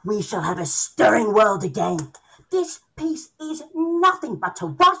then, we shall have a stirring world again. This piece is nothing but to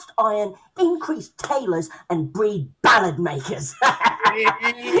rust iron, increase tailors, and breed ballad makers.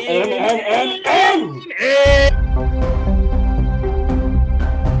 In.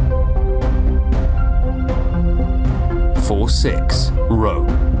 4-6, Rome.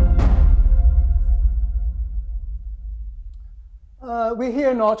 We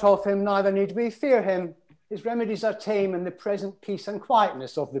hear not of him, neither need we fear him. His remedies are tame in the present peace and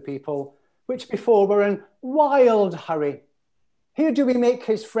quietness of the people, which before were in wild hurry. Here do we make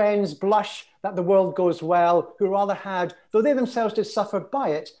his friends blush that the world goes well, who rather had, though they themselves did suffer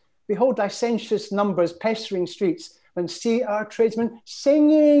by it, behold licentious numbers pestering streets, than see our tradesmen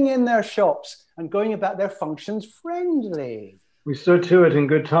singing in their shops and going about their functions friendly. We stood to it in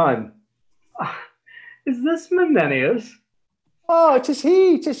good time. Is this Menenius? Oh, 'tis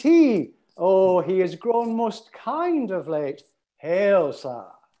he, 'tis he. Oh, he has grown most kind of late. Hail, sir.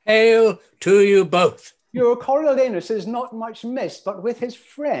 Hail to you both. Your Coriolanus is not much missed, but with his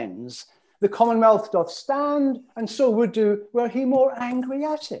friends the Commonwealth doth stand, and so would do were he more angry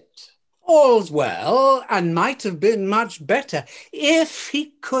at it. All's well, and might have been much better if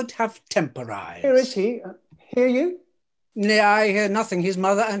he could have temporized. Here is he. Hear you? Nay, I hear nothing. His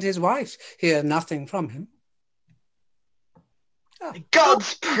mother and his wife hear nothing from him.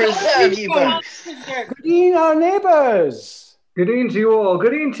 Gods preserve you both. Good e'en, our neighbours. Good e'en to you all.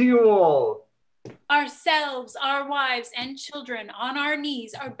 Good e'en to you all. Ourselves, our wives, and children on our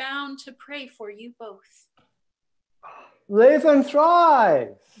knees are bound to pray for you both. Live and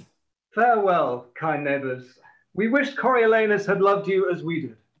thrive. Farewell, kind neighbours. We wished Coriolanus had loved you as we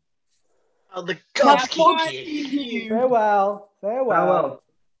did. Oh, the gods keep you. Farewell. Farewell.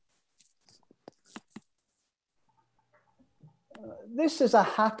 This is a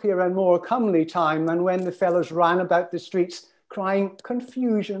happier and more comely time than when the fellows ran about the streets crying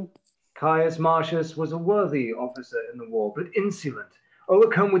confusion. Caius Martius was a worthy officer in the war, but insolent,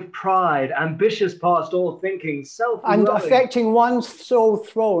 overcome with pride, ambitious past all thinking, self-loving. And affecting one's sole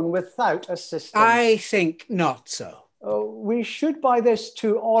throne without assistance. I think not so. We should by this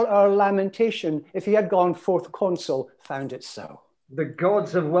to all our lamentation, if he had gone forth consul, found it so. The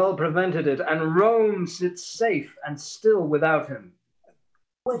gods have well prevented it, and Rome sits safe and still without him.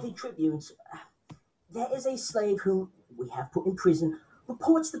 Worthy tribunes, there is a slave whom we have put in prison,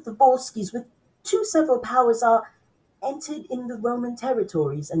 reports that the Volskis with two several powers are entered in the Roman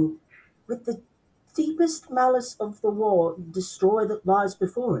territories, and with the deepest malice of the war destroy that lies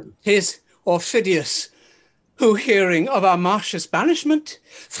before him. 'Tis Aufidius, who, hearing of our Martius' banishment,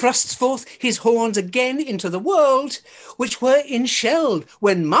 thrusts forth his horns again into the world, which were inshelled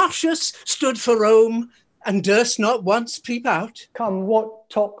when Martius stood for Rome and durst not once peep out. Come, what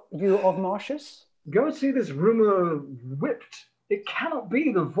talk you of Martius? Go see this rumour whipped. It cannot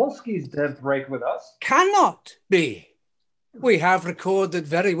be the Volskis dare break with us. Cannot be. We have record that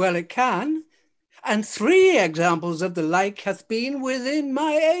very well it can, and 3 examples of the like hath been within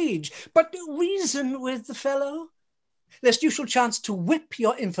my age. But reason with the fellow, lest you shall chance to whip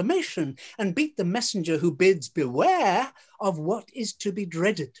your information and beat the messenger who bids beware of what is to be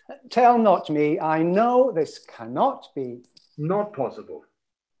dreaded. Tell not me, I know this cannot be. Not possible.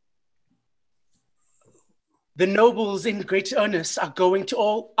 The nobles in great earnest are going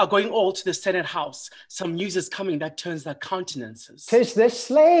all to the Senate House. Some news is coming that turns their countenances. 'Tis this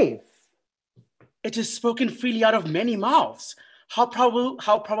slave. It is spoken freely out of many mouths. How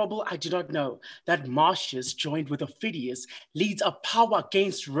probable, I do not know, that Martius, joined with Aufidius, leads a power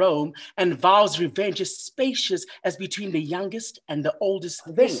against Rome and vows revenge as spacious as between the youngest and the oldest.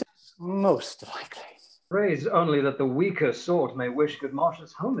 This is most likely. Praise only that the weaker sort may wish good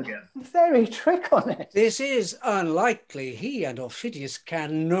Martius home again. Very trick on it. This is unlikely. He and Aufidius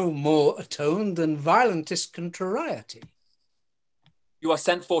can no more atone than violentest contrariety. You are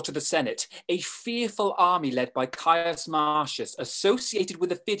sent for to the Senate. A fearful army led by Caius Martius, associated with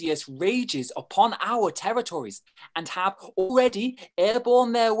Aufidius, rages upon our territories and have already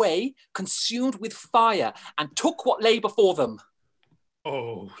airborne their way, consumed with fire, and took what lay before them.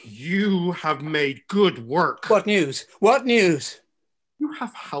 Oh, you have made good work. What news? What news? You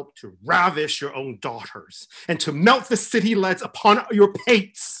have helped to ravish your own daughters and to melt the city lads upon your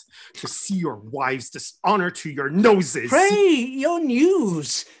pates, to see your wives dishonor to your noses. Pray, your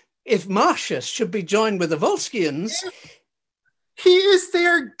news. If Martius should be joined with the Volscians... He is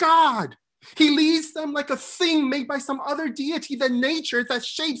their god. He leads them like a thing made by some other deity than nature that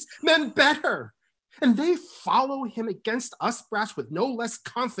shapes men better. And they follow him against us brats with no less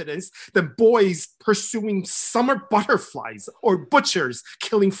confidence than boys pursuing summer butterflies or butchers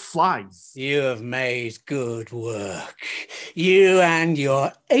killing flies. You have made good work. You and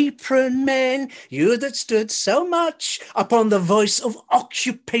your apron men, you that stood so much upon the voice of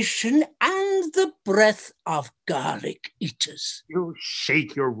occupation and the breath of garlic eaters. You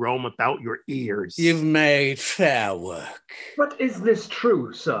shake your Rome about your ears. You've made fair work. But is this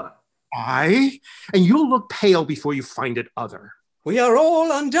true, sir? Aye, and you'll look pale before you find it other. We are all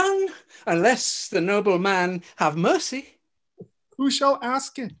undone, unless the noble man have mercy. Who shall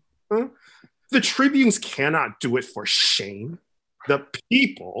ask it? Huh? The tribunes cannot do it for shame. The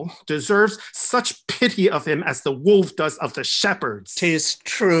people deserves such pity of him as the wolf does of the shepherds. 'Tis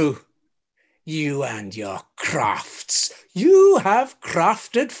true. You and your crafts, you have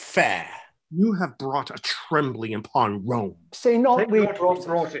crafted fair. You have brought a trembling upon Rome. Say not Take we not we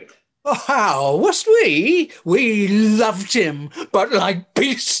brought it. Oh, how was't we? We loved him, but like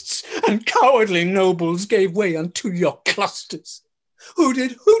beasts, and cowardly nobles gave way unto your clusters, who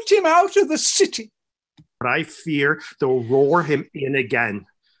did hoot him out of the city. But I fear they'll roar him in again.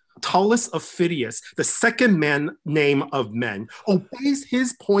 Tullus Aufidius, the second man name of men, obeys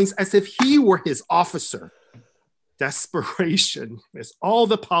his points as if he were his officer. Desperation is all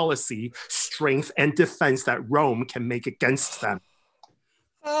the policy, strength, and defense that Rome can make against them.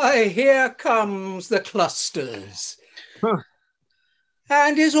 Aye, here comes the clusters.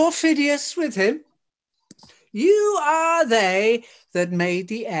 And is Aufidius with him? You are they that made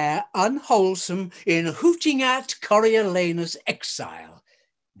the air unwholesome in hooting at Coriolanus' exile.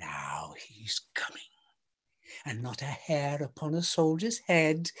 Now he's coming, and not a hair upon a soldier's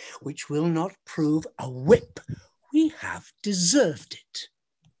head which will not prove a whip. We have deserved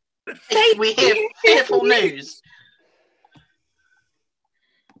it. We hear fearful news.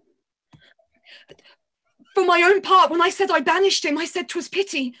 For my own part, when I said I banished him, I said 'twas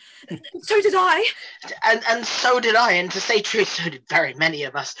pity. So did I. And so did I, and to say truth, so did very many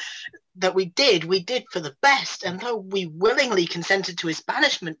of us. That we did for the best, and though we willingly consented to his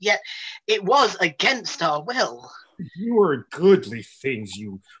banishment, yet it was against our will. You are goodly things,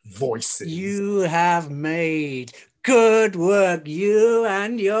 you voices. You have made good work, you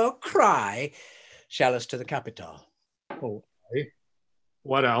and your cry. Shall us to the Capitol. Oh,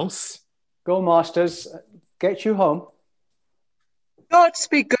 what else? Go, masters. Get you home. Gods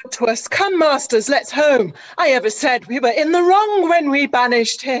be good to us. Come, masters, let's home. I ever said we were in the wrong when we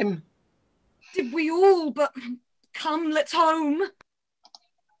banished him. Did we all, but come, let's home.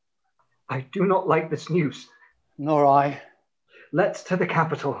 I do not like this news. Nor I. Let's to the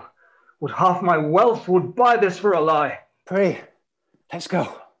capital. Would half my wealth would buy this for a lie. Pray, let's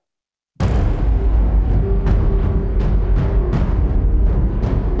go.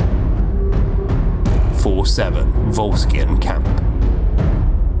 4-7 Volscian camp.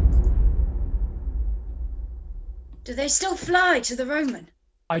 Do they still fly to the Roman?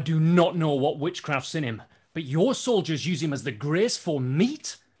 I do not know what witchcraft's in him, but your soldiers use him as the grace for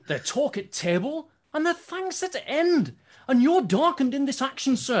meat, their talk at table, and their thanks at end. And you're darkened in this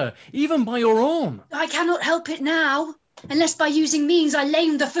action, sir, even by your own. I cannot help it now, unless by using means I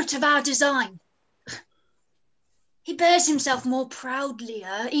lame the foot of our design. He bears himself more proudly,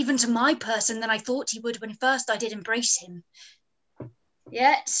 even to my person, than I thought he would when first I did embrace him.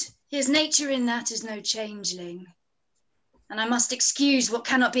 Yet his nature in that is no changeling, and I must excuse what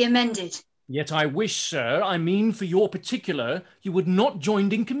cannot be amended. Yet I wish, sir, I mean for your particular, you would not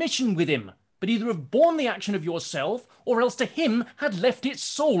joined in commission with him, but either have borne the action of yourself, or else to him had left it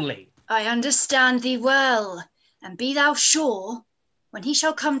solely. I understand thee well, and be thou sure, when he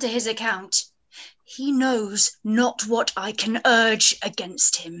shall come to his account, he knows not what I can urge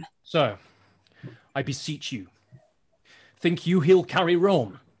against him. So, I beseech you, think you he'll carry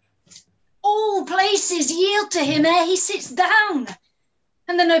Rome? All places yield to him ere he sits down,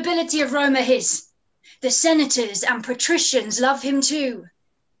 and the nobility of Rome are his. The senators and patricians love him too.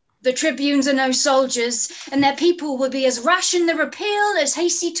 The tribunes are no soldiers, and their people will be as rash in the repeal as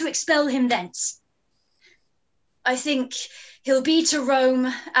hasty to expel him thence. I think he'll be to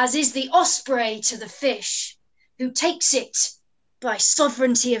Rome as is the osprey to the fish, who takes it by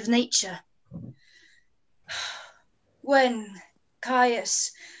sovereignty of nature. When,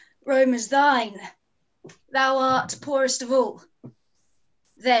 Caius, Rome is thine, thou art poorest of all,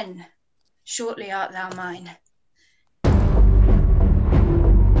 then shortly art thou mine.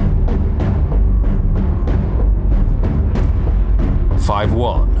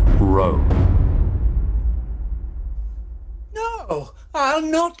 5-1 Rome. No, I'll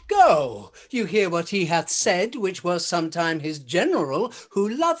not go. You hear what he hath said, which was sometime his general, who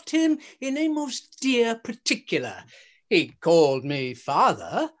loved him in a most dear particular. He called me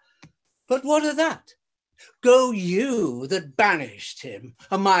father, but what of that? Go you that banished him,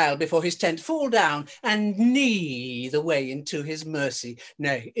 a mile before his tent fall down, and knee the way into his mercy.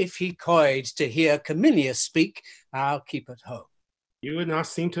 Nay, if he coyed to hear Cominius speak, I'll keep at home. You would not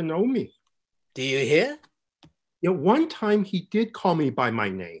seem to know me. Do you hear? Yet one time he did call me by my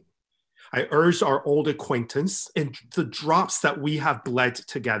name. I urged our old acquaintance in the drops that we have bled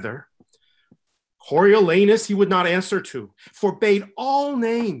together. Coriolanus he would not answer to, forbade all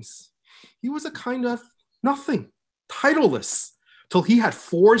names. He was a kind of nothing, titleless, till he had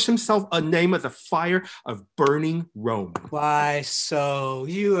forged himself a name of the fire of burning Rome. Why so,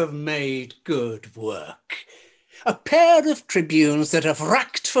 you have made good work. A pair of tribunes that have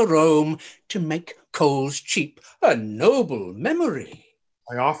racked for Rome to make coals cheap, a noble memory.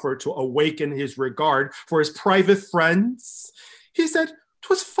 I offered to awaken his regard for his private friends. He said,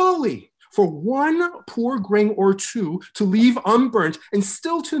 'Twas folly for one poor grain or two to leave unburnt and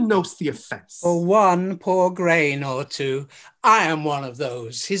still to note the offence. For one poor grain or two, I am one of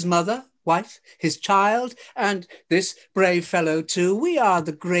those. His mother, wife, his child, and this brave fellow too. We are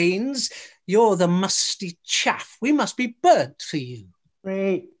the grains. You're the musty chaff. We must be burnt for you.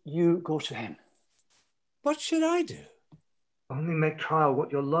 Pray you go to him. What should I do? Only make trial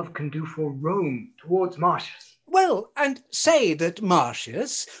what your love can do for Rome towards Martius. Well, and say that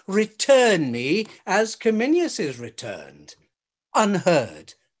Martius return me as Cominius is returned.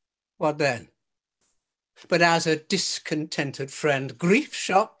 Unheard. What then? But as a discontented friend,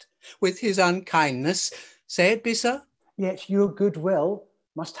 grief-shocked with his unkindness, say it be so? Yet your goodwill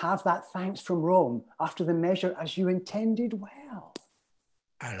must have that thanks from Rome after the measure as you intended well.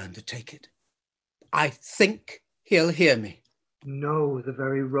 I'll undertake it. I think he'll hear me. Know the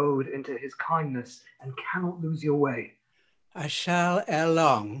very road into his kindness and cannot lose your way. I shall ere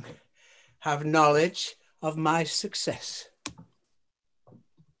long have knowledge of my success.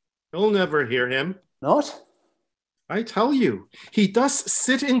 You'll never hear him. Not? I tell you, he does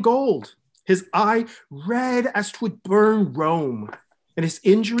sit in gold, his eye red as 'twould burn Rome, and his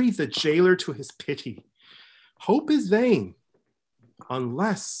injury the jailer to his pity. Hope is vain,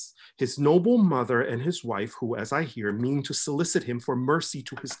 unless his noble mother and his wife, who, as I hear, mean to solicit him for mercy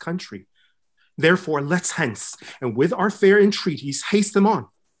to his country. Therefore, let's hence, and with our fair entreaties, haste them on.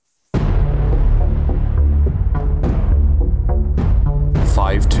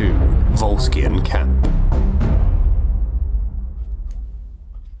 5-2, Volscian camp.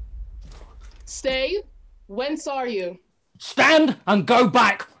 Stay. Whence are you? Stand and go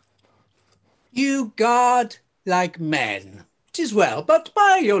back. You guard like men. 'Tis well, but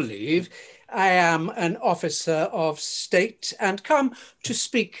by your leave, I am an officer of state and come to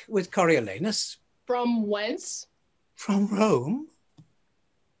speak with Coriolanus. From whence? From Rome.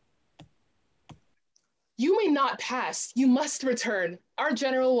 You may not pass. You must return. Our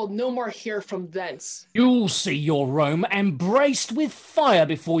general will no more hear from thence. You'll see your Rome embraced with fire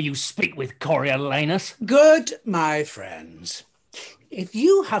before you speak with Coriolanus. Good, my friends. If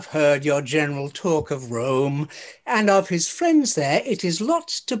you have heard your general talk of Rome and of his friends there, it is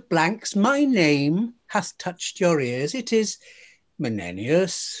lots to blanks. My name hath touched your ears. It is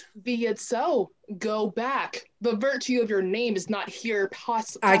Menenius. Be it so. Go back. The virtue of your name is not here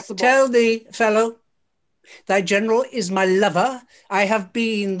possible. I tell thee, fellow, thy general is my lover. I have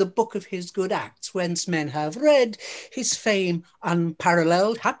been the book of his good acts, whence men have read his fame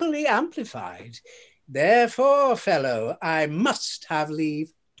unparalleled, happily amplified. Therefore, fellow, I must have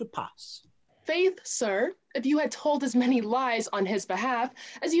leave to pass. Faith, sir, if you had told as many lies on his behalf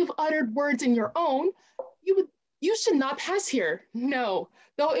as you've uttered words in your own, you should not pass here. No,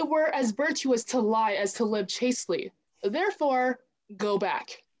 though it were as virtuous to lie as to live chastely. Therefore, go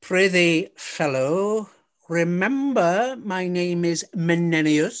back. Prithee, fellow, remember my name is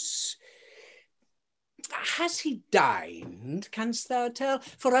Menenius. Has he dined, canst thou tell?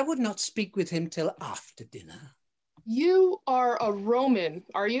 For I would not speak with him till after dinner. You are a Roman,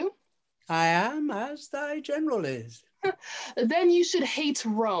 are you? I am, as thy general is. Then you should hate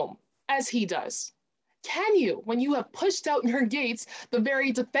Rome, as he does. Can you, when you have pushed out your gates the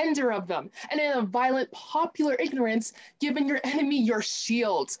very defender of them, and in a violent popular ignorance, given your enemy your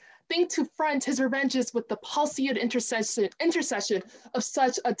shield, think to front his revenges with the pulsed intercession of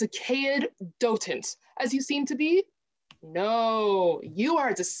such a decayed dotant as you seem to be? No, you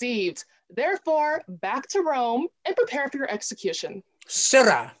are deceived. Therefore, back to Rome and prepare for your execution.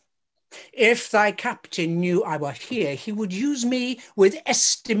 Sirrah, if thy captain knew I were here, he would use me with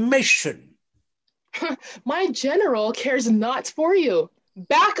estimation. My general cares not for you.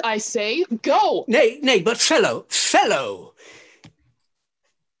 Back, I say, go! Nay, but fellow!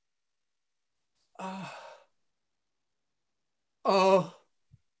 Oh,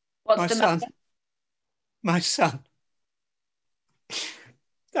 What's my son,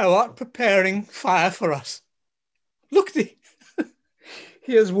 thou art preparing fire for us. Look thee,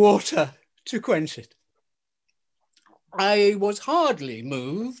 here's water to quench it. I was hardly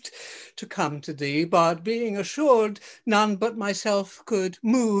moved to come to thee, but being assured none but myself could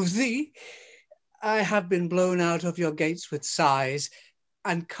move thee, I have been blown out of your gates with sighs,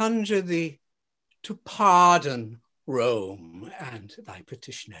 and conjure thee to pardon Rome and thy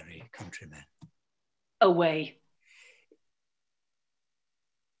petitionary countrymen. Away.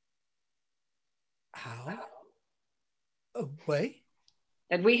 How? Away?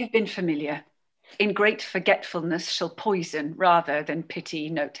 That we have been familiar. In great forgetfulness shall poison rather than pity,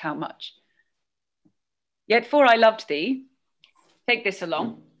 note how much. Yet for I loved thee, take this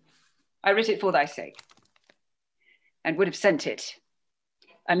along. I writ it for thy sake, and would have sent it,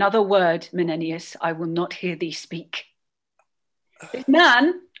 Another word, Menenius, I will not hear thee speak. This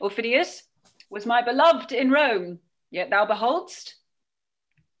man, Aufidius, was my beloved in Rome, yet thou beholdst.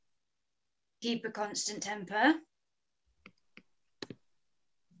 Keep a constant temper.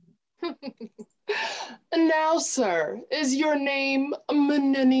 And now, sir, is your name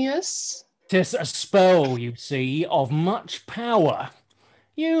Menenius? 'Tis a spell, you see, of much power.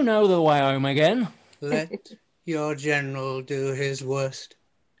 You know the way home again. Let your general do his worst.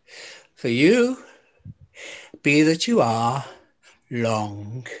 For you, be that you are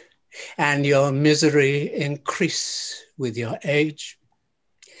long, and your misery increase with your age.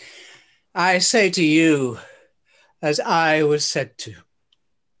 I say to you, as I was said to,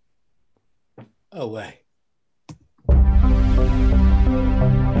 away.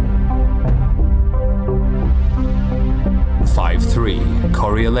 5-3,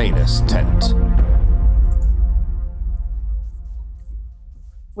 Coriolanus tent.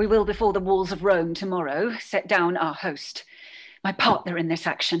 We will, before the walls of Rome tomorrow, set down our host, my partner in this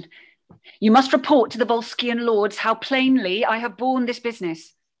action. You must report to the Volscian lords how plainly I have borne this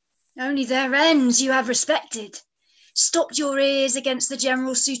business. Only their ends you have respected. Stopped your ears against the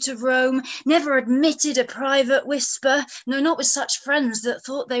general suit of Rome, never admitted a private whisper, no, not with such friends that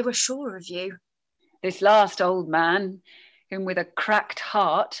thought they were sure of you. This last old man, whom with a cracked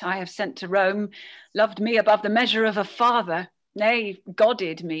heart I have sent to Rome, loved me above the measure of a father, nay,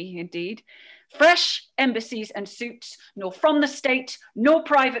 godded me, indeed. Fresh embassies and suits, nor from the state, nor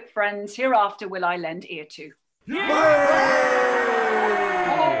private friends, hereafter will I lend ear to.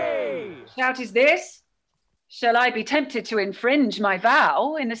 Shout is this? Shall I be tempted to infringe my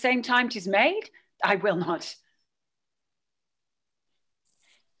vow in the same time 'tis made? I will not.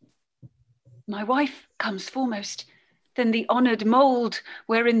 My wife comes foremost, then the honoured mould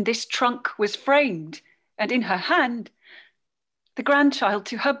wherein this trunk was framed, and in her hand the grandchild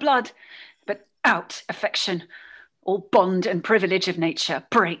to her blood. But out, affection, all bond and privilege of nature,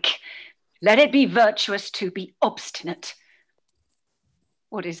 break. Let it be virtuous to be obstinate.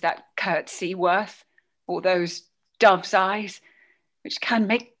 What is that curtsy worth, or those dove's eyes, which can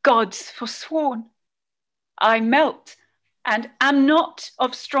make gods forsworn? I melt, and am not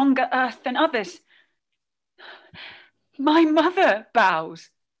of stronger earth than others. My mother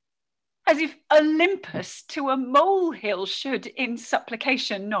bows, as if Olympus to a molehill should in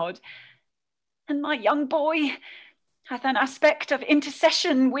supplication nod. And my young boy hath an aspect of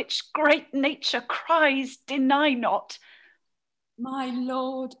intercession which great nature cries, deny not. My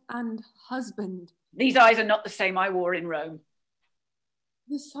lord and husband. These eyes are not the same I wore in Rome.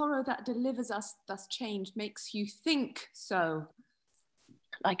 The sorrow that delivers us thus changed makes you think so.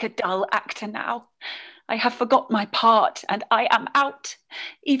 Like a dull actor now, I have forgot my part, and I am out,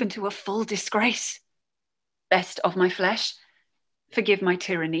 even to a full disgrace. Best of my flesh, forgive my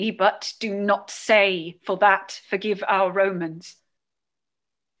tyranny, but do not say for that, forgive our Romans.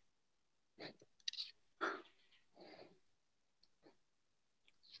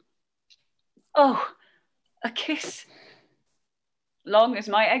 Oh, a kiss. Long as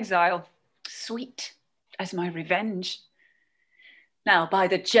my exile, sweet as my revenge. Now, by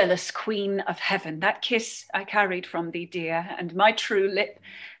the jealous queen of heaven, that kiss I carried from thee, dear, and my true lip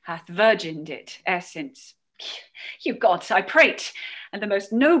hath virgined it ere since. You gods, I prate, and the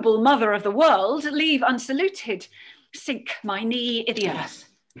most noble mother of the world leave unsaluted. Sink my knee i' the earth.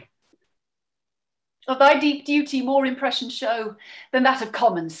 Of thy deep duty more impression show than that of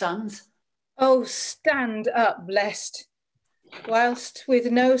common sons. Oh, stand up, blessed, whilst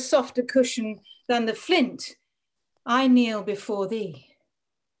with no softer cushion than the flint I kneel before thee.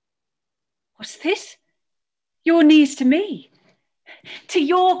 What's this? Your knees to me, to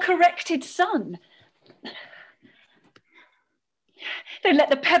your corrected son. Then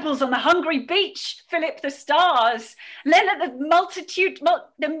let the pebbles on the hungry beach fill up the stars. Then let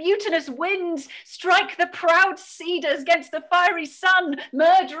the mutinous winds strike the proud cedars against the fiery sun,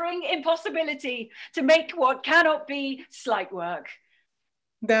 murdering impossibility to make what cannot be slight work.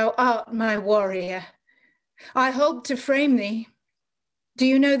 Thou art my warrior. I hope to frame thee. Do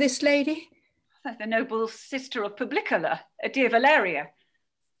you know this lady? The noble sister of Publicola, dear Valeria.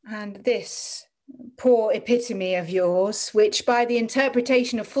 And this poor epitome of yours, which by the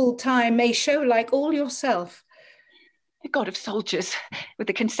interpretation of full time may show like all yourself. The god of soldiers, with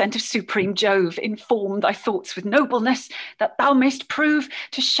the consent of supreme Jove, inform thy thoughts with nobleness, that thou mayst prove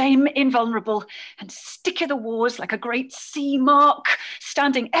to shame invulnerable, and stick i' the wars like a great sea mark,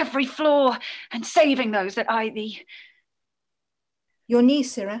 standing every flaw, and saving those that eye thee. Your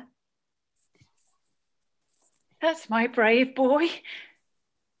niece, sirrah? That's my brave boy.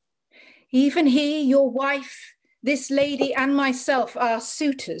 Even he, your wife, This lady and myself are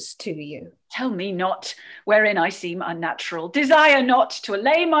suitors to you. Tell me not wherein I seem unnatural. Desire not to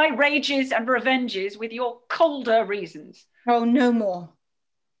allay my rages and revenges with your colder reasons. Oh, no more.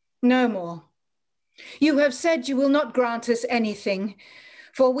 No more. You have said you will not grant us anything,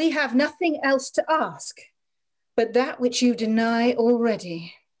 for we have nothing else to ask, but that which you deny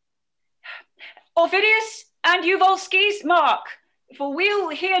already. Aufidius and you Volskis, mark, for we'll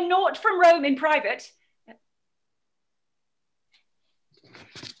hear naught from Rome in private.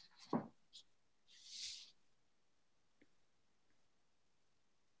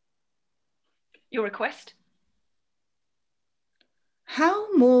 Your request?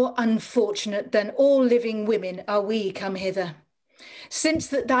 How more unfortunate than all living women are we come hither, since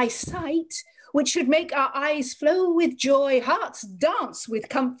that thy sight, which should make our eyes flow with joy, hearts dance with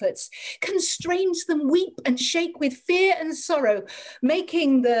comforts, constrains them weep and shake with fear and sorrow,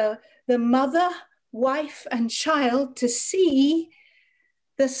 making the mother, wife and child to see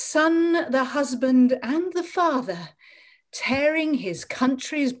the son, the husband and the father tearing his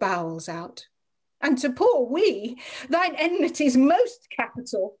country's bowels out. And to poor we, thine enmity's most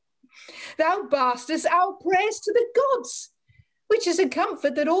capital. Thou bar'st our prayers to the gods, which is a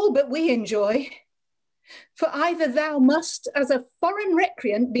comfort that all but we enjoy. For either thou must, as a foreign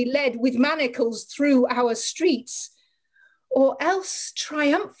recreant, be led with manacles through our streets, or else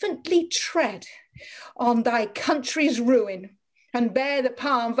triumphantly tread on thy country's ruin and bear the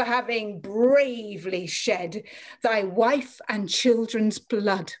palm for having bravely shed thy wife and children's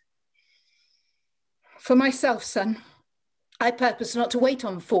blood. For myself, son, I purpose not to wait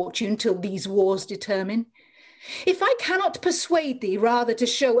on fortune till these wars determine. If I cannot persuade thee rather to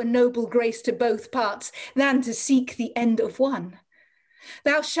show a noble grace to both parts than to seek the end of one,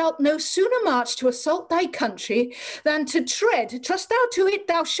 thou shalt no sooner march to assault thy country than to tread, trust thou to it,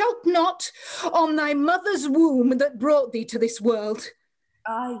 thou shalt not, on thy mother's womb that brought thee to this world.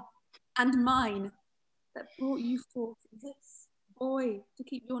 Aye, and mine, that brought you forth, this boy, to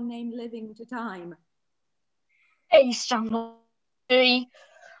keep your name living to time. Hey, son,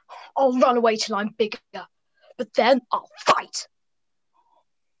 I'll run away till I'm bigger, but then I'll fight.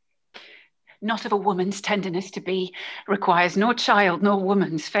 Not of a woman's tenderness to be, requires nor child nor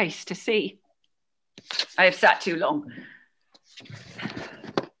woman's face to see. I have sat too long.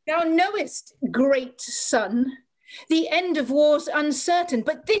 Thou knowest, great son, the end of war's uncertain,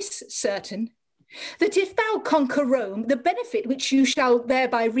 but this certain, that if thou conquer Rome, the benefit which you shall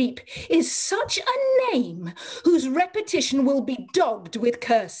thereby reap is such a name whose repetition will be dogged with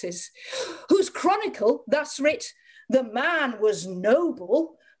curses, whose chronicle thus writ, the man was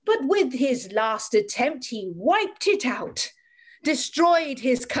noble, but with his last attempt he wiped it out, destroyed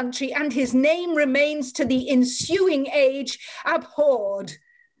his country, and his name remains to the ensuing age abhorred.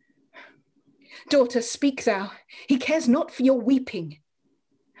 Daughter, speak thou, he cares not for your weeping.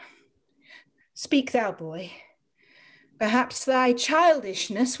 Speak thou, boy. Perhaps thy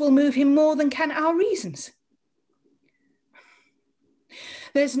childishness will move him more than can our reasons.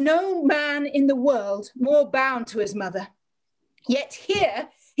 There's no man in the world more bound to his mother, yet here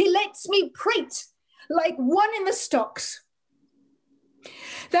he lets me prate like one in the stocks.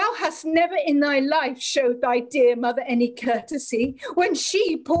 Thou hast never in thy life showed thy dear mother any courtesy, when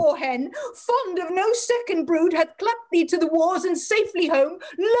she, poor hen, fond of no second brood, hath clapped thee to the wars and safely home,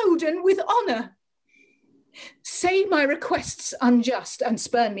 loaden with honour. Say my requests unjust and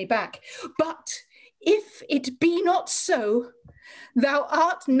spurn me back, but if it be not so, thou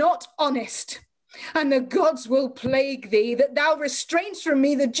art not honest, and the gods will plague thee that thou restrainst from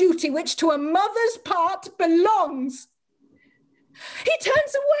me the duty which to a mother's part belongs. He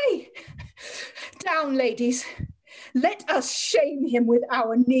turns away. Down, ladies. Let us shame him with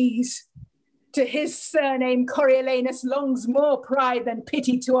our knees. To his surname Coriolanus longs more pride than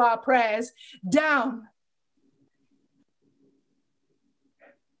pity to our prayers. Down.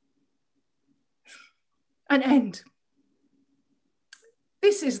 An end.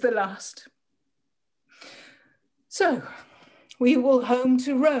 This is the last. So, we will home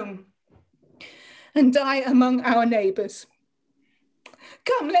to Rome and die among our neighbours.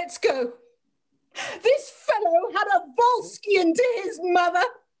 Come, let's go. This fellow had a Volscian to his mother.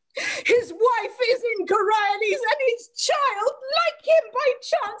 His wife is in Coriolanus and his child like him by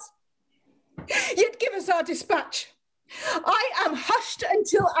chance. Yet give us our dispatch. I am hushed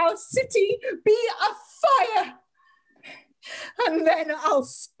until our city be afire, and then I'll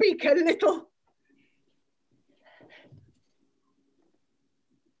speak a little.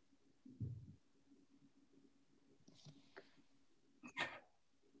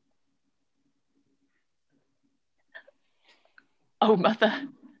 Oh, mother,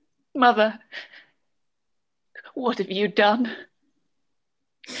 mother, What have you done?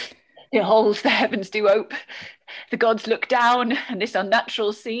 Behold, the heavens do ope. The gods look down, and this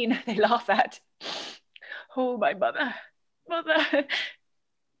unnatural scene they laugh at. Oh, my mother, mother.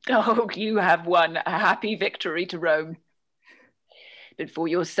 Oh, you have won a happy victory to Rome. But for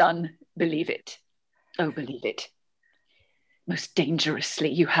your son, believe it. Oh, believe it. Most dangerously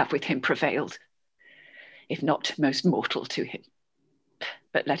you have with him prevailed, if not most mortal to him.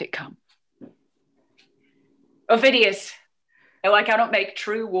 But let it come. Aufidius, though I cannot make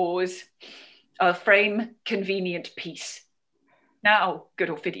true wars, I'll frame convenient peace. Now, good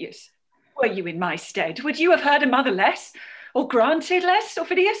Aufidius, were you in my stead, would you have heard a mother less, or granted less,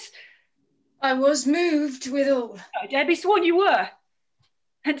 Aufidius? I was moved withal. I dare be sworn you were.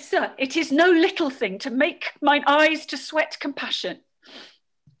 And sir, it is no little thing to make mine eyes to sweat compassion.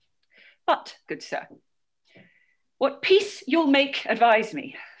 But, good sir, what peace you'll make, advise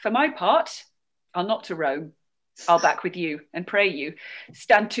me. For my part, I'll not to Rome. I'll back with you and pray you,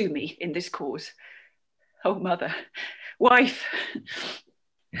 stand to me in this cause. Oh, mother, wife.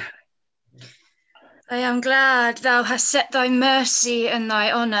 I am glad thou hast set thy mercy and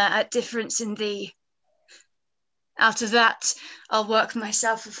thy honour at difference in thee. Out of that, I'll work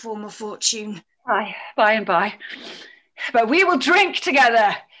myself a former fortune. Aye, by and by. But we will drink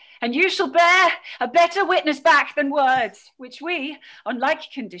together, and you shall bear a better witness back than words, which we, on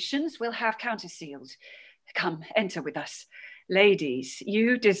like conditions, will have countersealed. Come, enter with us. Ladies,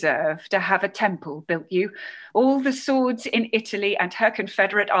 you deserve to have a temple built you. All the swords in Italy and her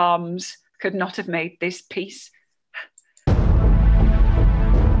confederate arms could not have made this peace.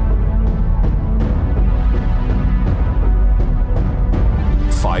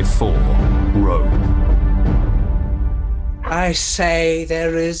 5-4, Rome. I say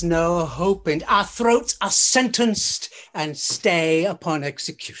there is no hope in our throats are sentenced and stay upon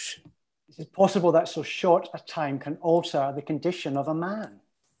execution. Is it possible that so short a time can alter the condition of a man?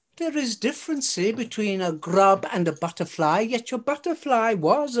 There is difference between a grub and a butterfly, yet your butterfly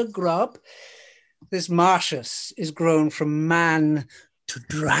was a grub. This Martius is grown from man to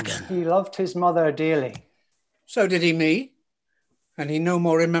dragon. He loved his mother dearly. So did he me. And he no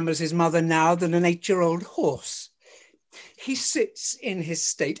more remembers his mother now than an 8-year-old horse. He sits in his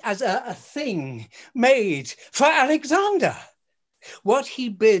state as a thing made for Alexander. What he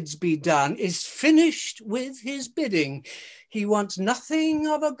bids be done is finished with his bidding. He wants nothing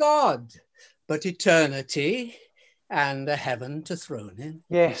of a god, but eternity and a heaven to throne in.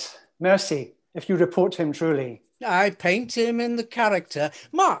 Yes, mercy, if you report him truly. I paint him in the character.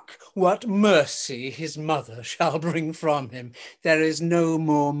 Mark what mercy his mother shall bring from him. There is no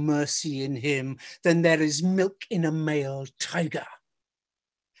more mercy in him than there is milk in a male tiger.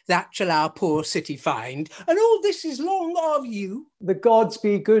 That shall our poor city find, and all this is long of you. The gods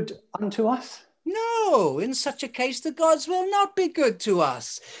be good unto us? No, in such a case the gods will not be good to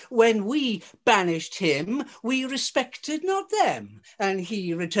us. When we banished him, we respected not them, and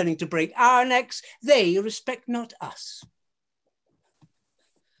he returning to break our necks, they respect not us.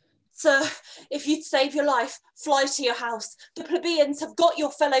 Sir, if you'd save your life, fly to your house. The plebeians have got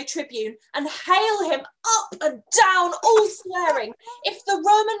your fellow tribune, and hail him up and down, all swearing. If the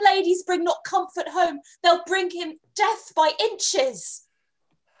Roman ladies bring not comfort home, they'll bring him death by inches.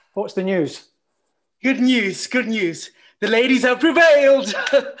 What's the news? Good news, good news. The ladies have prevailed.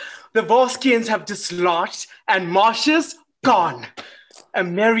 The Volscians have dislodged, and Martius gone. A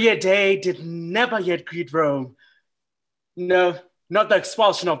merrier day did never yet greet Rome. No, not the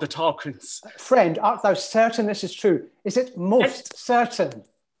expulsion of the Tarquins. Friend, art thou certain this is true? Is it most certain?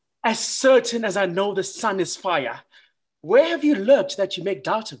 As certain as I know the sun is fire. Where have you looked that you make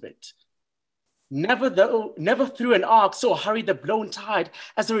doubt of it? Never through an ark so hurried the blown tide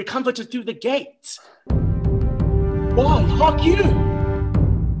as the recomforter through the gate. Why, hark you!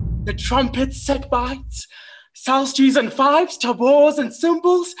 The trumpets set bites, psalteries and fifes, tabors and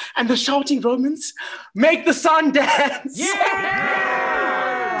cymbals, and the shouting Romans make the sun dance.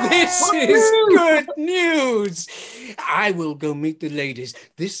 Yeah! This is good news. I will go meet the ladies.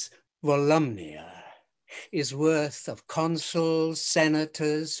 This Volumnia is worth of consuls,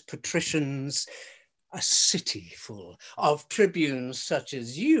 senators, patricians, a city full of tribunes such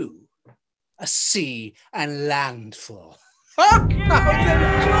as you, a sea and land full. Hark out the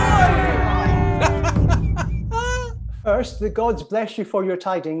joy! First, the gods bless you for your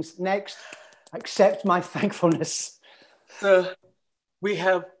tidings. Next, accept my thankfulness. Sir, we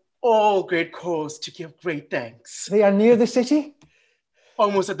have all great cause to give great thanks. They are near the city?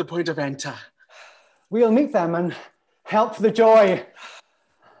 Almost at the point of enter. We'll meet them and help the joy.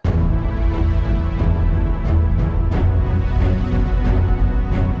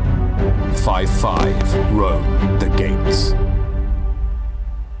 5-5, Rome, the gates.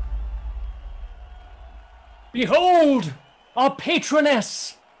 Behold, our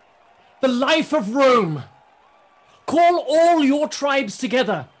patroness, the life of Rome. Call all your tribes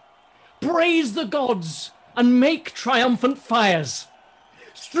together, praise the gods, and make triumphant fires.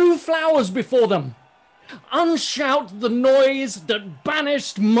 Strew flowers before them, and shout the noise that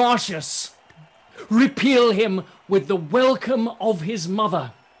banished Martius. Repeal him with the welcome of his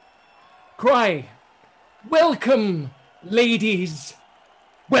mother. Cry, welcome, ladies,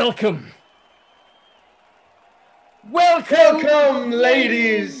 welcome. Welcome, Welcome,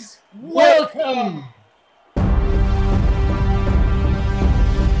 ladies, welcome.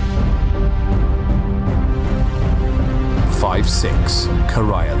 5-6,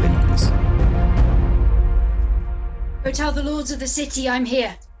 Coriolanus. Go tell the lords of the city I'm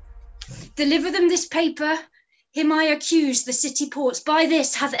here. Deliver them this paper. Him I accuse the city ports by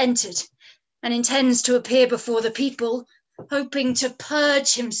this hath entered, and intends to appear before the people, hoping to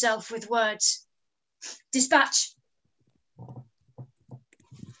purge himself with words. Dispatch.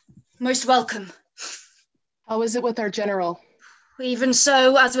 Most welcome. How is it with our general? Even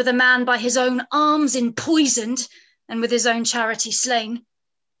so, as with a man by his own arms empoisoned, and with his own charity slain.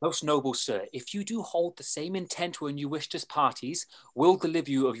 Most noble sir, if you do hold the same intent when you wished us parties, we'll deliver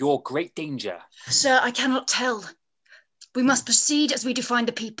you of your great danger. Sir, I cannot tell. We must proceed as we do find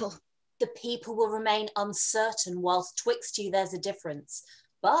the people. The people will remain uncertain, whilst twixt you there's a difference.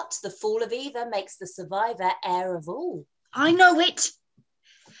 But the fall of either makes the survivor heir of all. I know it.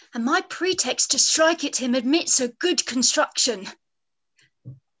 And my pretext to strike at him admits a good construction.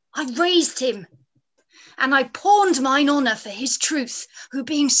 I raised him, and I pawned mine honour for his truth, who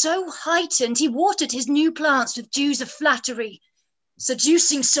being so heightened, he watered his new plants with dews of flattery,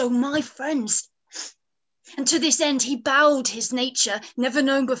 seducing so my friends. And to this end he bowed his nature, never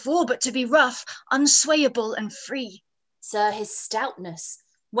known before, but to be rough, unswayable and free. Sir, his stoutness,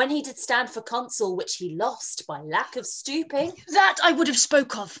 when he did stand for consul, which he lost by lack of stooping. That I would have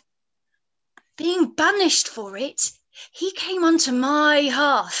spoke of. Being banished for it, he came unto my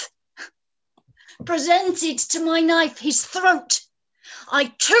hearth, presented to my knife his throat. I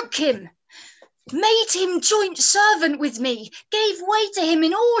took him, made him joint servant with me, gave way to him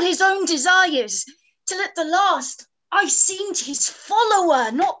in all his own desires, till at the last I seemed his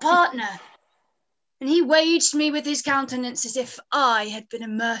follower, not partner. And he waged me with his countenance as if I had been a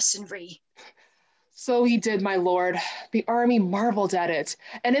mercenary. So he did, my lord. The army marveled at it.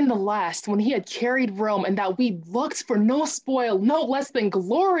 And in the last, when he had carried Rome, and that we looked for no spoil, no less than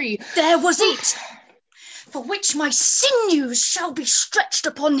glory. There was it, for which my sinews shall be stretched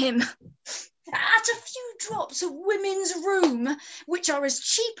upon him. At a few drops of women's rheum, which are as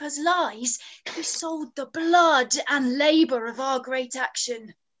cheap as lies, he sold the blood and labour of our great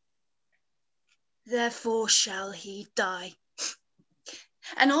action. Therefore shall he die,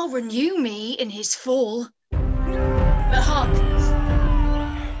 and I'll renew me in his fall. But hark!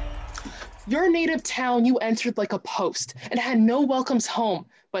 Your native town you entered like a post, and had no welcomes home,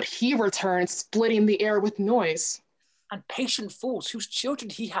 but he returned, splitting the air with noise. And patient fools whose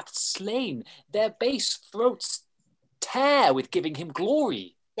children he hath slain, their base throats tear with giving him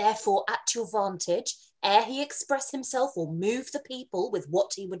glory. Therefore, at your vantage, ere he express himself or move the people with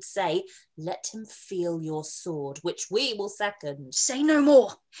what he would say, let him feel your sword, which we will second. Say no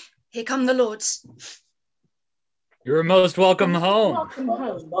more. Here come the lords. You're most welcome home. Welcome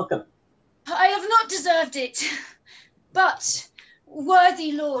home. Welcome. I have not deserved it, but,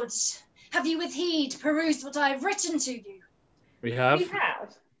 worthy lords, have you with heed perused what I have written to you? We have. We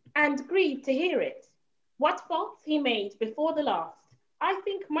have, and grieved to hear it. What faults he made before the last, I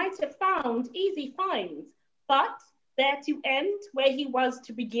think might have found easy finds, but there to end where he was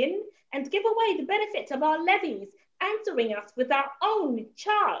to begin, and give away the benefit of our levies, answering us with our own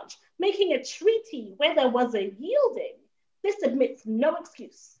charge, making a treaty where there was a yielding. This admits no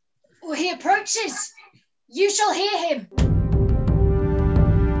excuse. Well, he approaches. You shall hear him.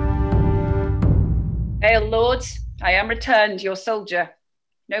 Hail, lords, I am returned your soldier,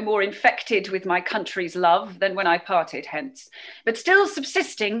 no more infected with my country's love than when I parted hence, but still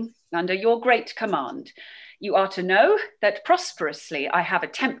subsisting under your great command. You are to know that prosperously I have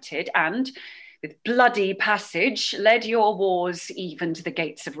attempted and, with bloody passage, led your wars even to the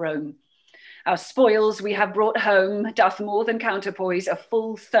gates of Rome. Our spoils we have brought home doth more than counterpoise a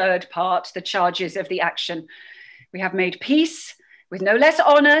full third part the charges of the action. We have made peace with no less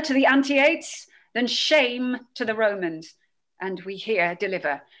honour to the Antiates than shame to the Romans, and we here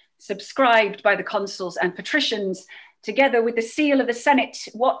deliver, subscribed by the consuls and patricians, together with the seal of the Senate,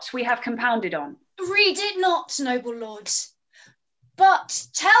 what we have compounded on. Read it not, noble lords. But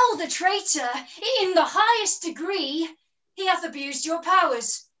tell the traitor, in the highest degree, he hath abused your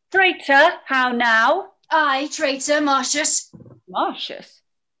powers. Traitor, how now? I, traitor, Martius. Martius?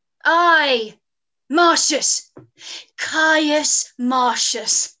 I, Martius. Caius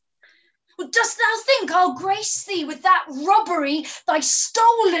Martius. Dost thou think I'll grace thee with that robbery, thy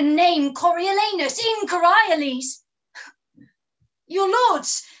stolen name, Coriolanus, in Coriolis? Your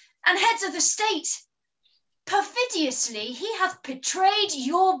lords and heads of the state, perfidiously he hath betrayed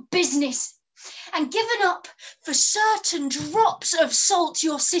your business and given up for certain drops of salt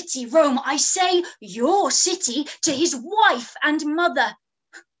your city, Rome, I say your city, to his wife and mother,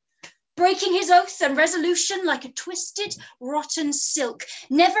 breaking his oath and resolution like a twisted, rotten silk,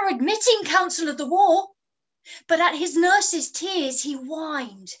 never admitting counsel of the war, but at his nurse's tears he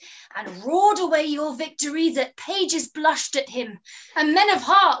whined and roared away your victory that pages blushed at him, and men of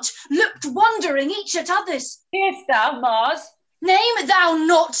heart looked wondering each at others. Hearest thou, Mars? Name thou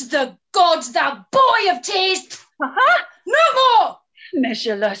not the god, thou boy of tears! No more!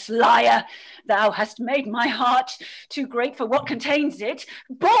 Measureless liar, thou hast made my heart too great for what contains it.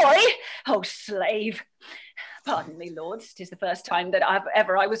 Boy! Oh, slave! Pardon me, lords, 'tis the first time that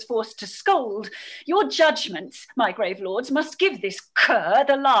I was forced to scold. Your judgments, my grave lords, must give this cur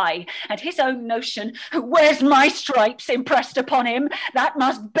the lie, and his own notion, who wears my stripes impressed upon him, that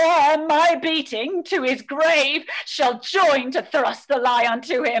must bear my beating to his grave, shall join to thrust the lie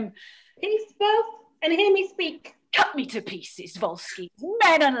unto him. Peace both, and hear me speak. Cut me to pieces, Volskis,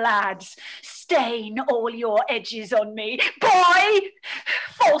 men and lads. Stain all your edges on me. Boy!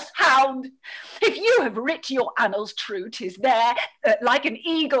 False hound! If you have writ your annals true, 'tis there, like an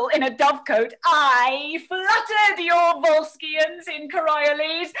eagle in a dovecote, I fluttered your Volskians in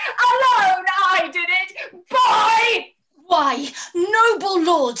Coriolis. Alone I did it. Boy! Why, noble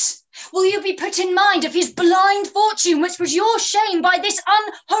lords, will you be put in mind of his blind fortune, which was your shame by this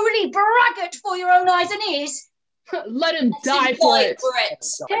unholy braggart for your own eyes and ears? Let him die for it.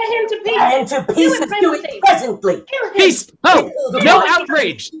 Tear him to pieces. Tear him to pieces. Do it presently. Peace! Oh, no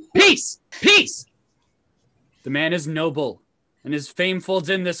outrage! Peace! Peace! The man is noble, and his fame folds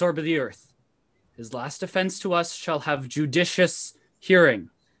in this orb of the earth. His last offense to us shall have judicious hearing.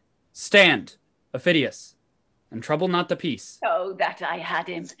 Stand, Aufidius, and trouble not the peace. Oh, that I had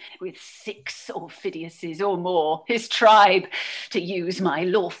him with 6 Aufidiuses or more, his tribe, to use my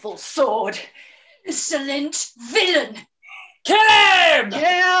lawful sword. Insolent villain! Kill him!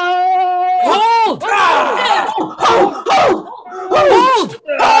 Hold! Hold!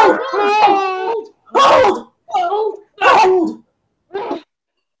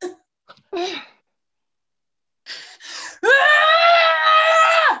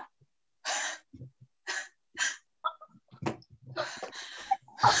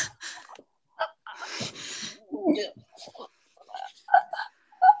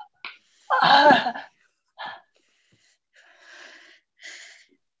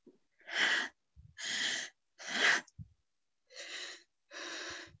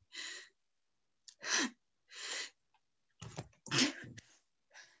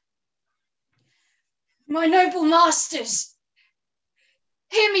 My noble masters,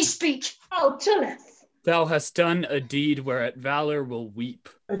 hear me speak. Oh, Tullus. Thou hast done a deed whereat valor will weep.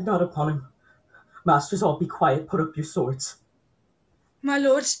 And not upon him. Masters, all be quiet, put up your swords. My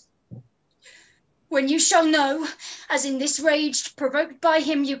lords, when you shall know, as in this rage provoked by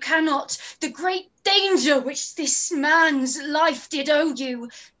him you cannot, the great danger which this man's life did owe you,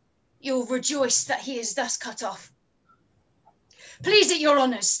 you'll rejoice that he is thus cut off. Please it your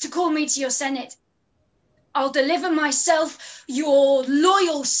honours to call me to your senate. I'll deliver myself your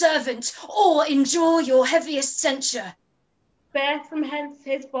loyal servant, or endure your heaviest censure. Bear from hence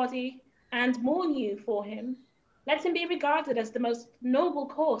his body, and mourn you for him. Let him be regarded as the most noble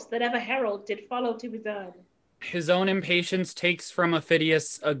course that ever herald did follow to his own. His own impatience takes from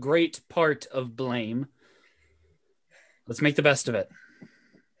Aufidius a great part of blame. Let's make the best of it.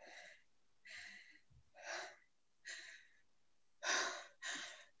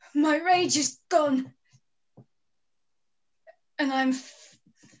 My rage is gone. And I'm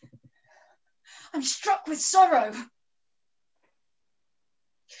struck with sorrow.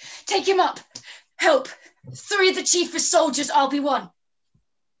 Take him up. Help. 3 of the chiefest soldiers, I'll be one.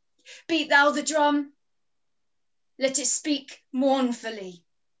 Beat thou the drum. Let it speak mournfully.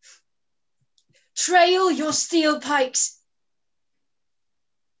 Trail your steel pikes.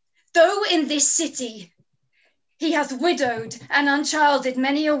 Though in this city he hath widowed and unchilded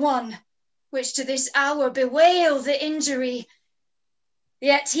many a one, which to this hour bewail the injury,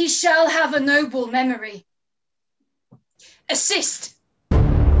 yet he shall have a noble memory. Assist.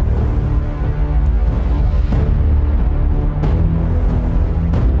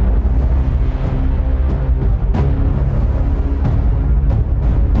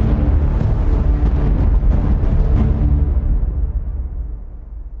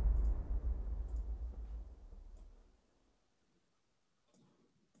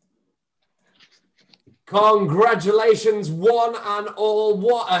 Congratulations, one and all.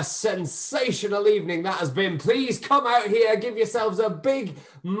 What a sensational evening that has been. Please come out here, give yourselves a big,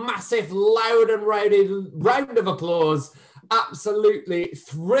 massive, loud and rowdy round of applause. Absolutely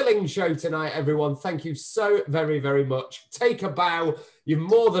thrilling show tonight, everyone. Thank you so very, very much. Take a bow. You've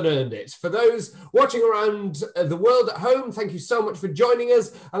more than earned it. For those watching around the world at home, thank you so much for joining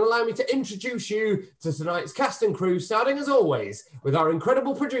us, and allow me to introduce you to tonight's cast and crew, starting as always with our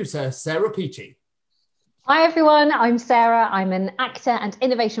incredible producer, Sarah Peachy. Hi everyone, I'm Sarah. I'm an actor and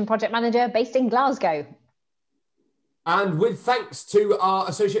innovation project manager based in Glasgow. And with thanks to our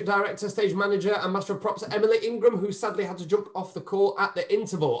Associate Director, Stage Manager and Master of Props, Emily Ingram, who sadly had to jump off the call at the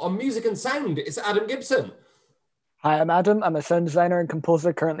interval. On music and sound, it's Adam Gibson. Hi, I'm Adam. I'm a sound designer and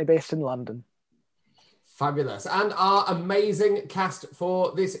composer currently based in London. Fabulous. And our amazing cast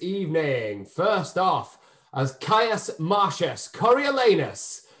for this evening. First off, as Caius, Martius,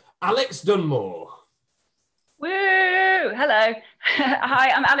 Coriolanus, Alix Dunmore. Woo! Hello.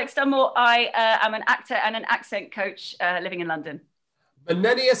 Hi, I'm Alix Dunmore. I am an actor and an accent coach living in London.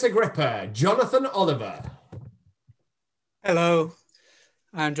 Menenius Agrippa, Jonathan Oliver. Hello,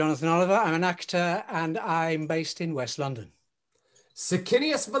 I'm Jonathan Oliver. I'm an actor and I'm based in West London.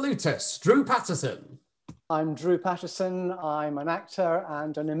 Sicinius Velutus, Drew Paterson. I'm Drew Paterson. I'm an actor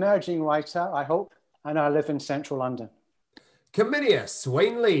and an emerging writer, I hope, and I live in central London. Cominius,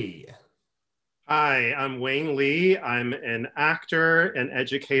 Wayne Lee. Hi, I'm Wayne Lee. I'm an actor and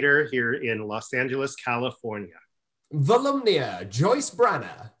educator here in Los Angeles, California. Volumnia, Joyce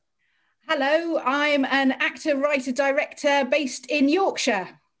Branagh. Hello, I'm an actor, writer, director based in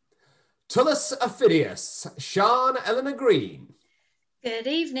Yorkshire. Tullus Aufidius, Sian, Eleanor Green. Good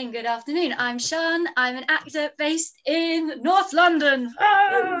evening, good afternoon. I'm Sian. I'm an actor based in North London.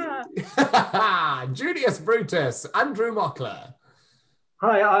 Ah! Junius Brutus, Andrew Mockler.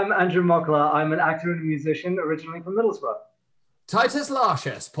 Hi, I'm Andrew Mockler. I'm an actor and a musician originally from Middlesbrough. Titus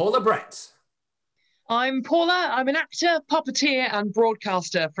Lartius, Paula Brett. I'm Paula. I'm an actor, puppeteer and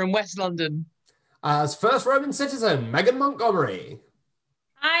broadcaster from West London. As first Roman citizen, Megan Montgomery.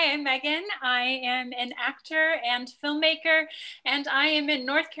 Hi, I'm Megan. I am an actor and filmmaker, and I am in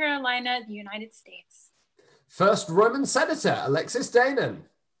North Carolina, the United States. First Roman senator, Alexis Danan.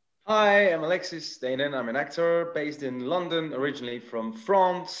 Hi, I'm Alexis Danan. I'm an actor based in London, originally from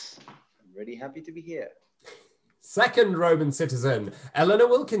France. I'm really happy to be here. Second Roman citizen, Eleanor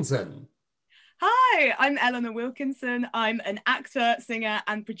Wilkinson. Hi, I'm Eleanor Wilkinson. I'm an actor, singer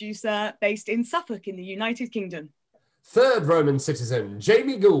and producer based in Suffolk in the United Kingdom. Third Roman citizen,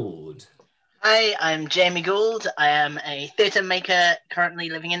 Jamie Gould. Hi, I'm Jamie Gould. I am a theatre maker currently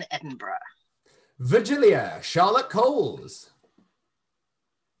living in Edinburgh. Virgilia, Charlotte Coles.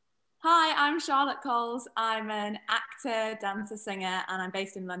 Hi, I'm Charlotte Coles. I'm an actor, dancer, singer, and I'm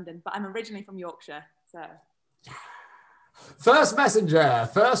based in London, but I'm originally from Yorkshire, so... First messenger,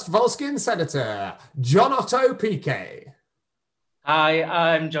 first Volscian senator, John-Otto PK. Hi,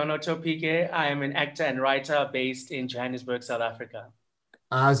 I'm John-Otto PK. I am an actor and writer based in Johannesburg, South Africa.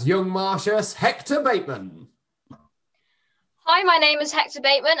 As young Martius, Hector Bateman. Hi, my name is Hector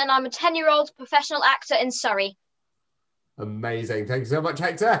Bateman and I'm a 10-year-old professional actor in Surrey. Amazing. Thank you so much,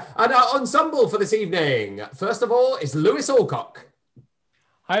 Hector. And our ensemble for this evening. First of all is Lewis Alcock.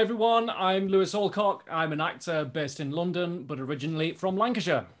 Hi everyone, I'm Lewis Alcock. I'm an actor based in London, but originally from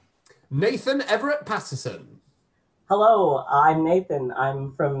Lancashire. Nathan Everett Paterson. Hello, I'm Nathan.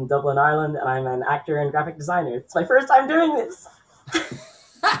 I'm from Dublin, Ireland, and I'm an actor and graphic designer. It's my first time doing this.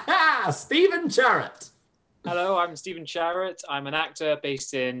 Stephen Charrett. Hello, I'm Stephen Charrett. I'm an actor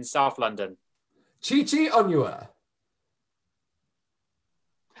based in South London. Chichi Onua.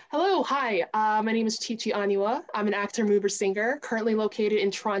 Hello, hi. My name is Chichi Onua. I'm an actor, mover, singer, currently located in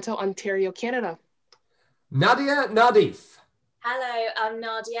Toronto, Ontario, Canada. Nadia Nadif. Hello, I'm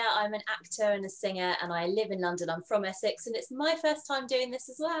Nadia. I'm an actor and a singer, and I live in London. I'm from Essex, and it's my first time doing this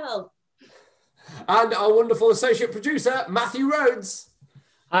as well. And our wonderful associate producer, Matthew Rhodes.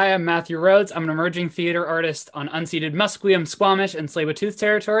 Hi, I'm Matthew Rhodes. I'm an emerging theatre artist on unceded Musqueam, Squamish, and Tsleil-Waututh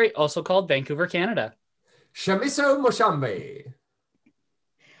territory, also called Vancouver, Canada. Shamiso Moshambi.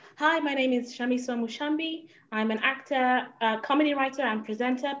 Hi, my name is Shamiso Mushambi. I'm an actor, comedy writer and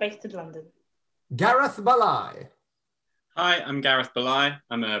presenter based in London. Gareth Balai. Hi, I'm Gareth Balai.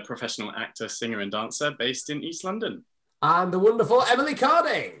 I'm a professional actor, singer and dancer based in East London. And the wonderful Emily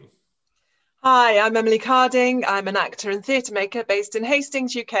Carding. Hi, I'm Emily Carding. I'm an actor and theatre maker based in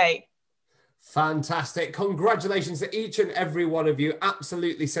Hastings, UK. Fantastic. Congratulations to each and every one of you.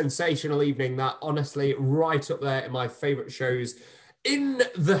 Absolutely sensational evening. That honestly right up there in my favourite shows in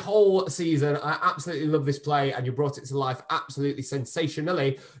the whole season. I absolutely love this play, and you brought it to life absolutely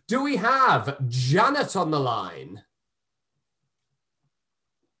sensationally. Do we have Janet on the line?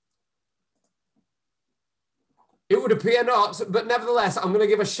 It would appear not, but nevertheless, I'm going to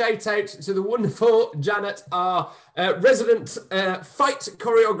give a shout out to the wonderful Janet, our resident fight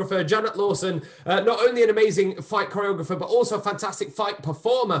choreographer, Janet Lawson. Not only an amazing fight choreographer, but also a fantastic fight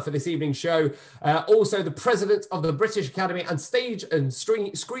performer for this evening's show. Also the president of the British Academy and Stage and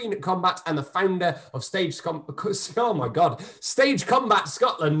Screen Combat, and the founder of Stage Combat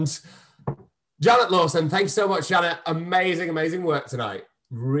Scotland. Janet Lawson, thanks so much, Janet. Amazing, amazing work tonight.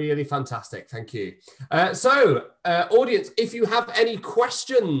 Really fantastic. Thank you. Audience, if you have any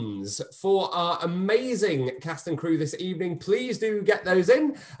questions for our amazing cast and crew this evening, please do get those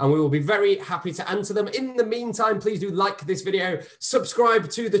in and we will be very happy to answer them. In the meantime, please do like this video, subscribe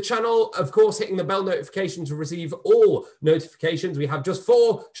to the channel, of course, hitting the bell notification to receive all notifications. We have just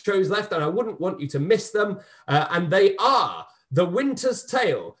 4 shows left and I wouldn't want you to miss them. And they are The Winter's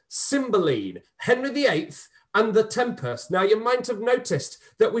Tale, Cymbeline, Henry VIII, and The Tempest. Now, you might have noticed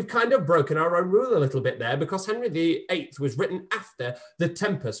that we've kind of broken our own rule a little bit there, because Henry VIII was written after The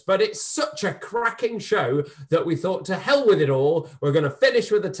Tempest, but it's such a cracking show that we thought, to hell with it all, we're going to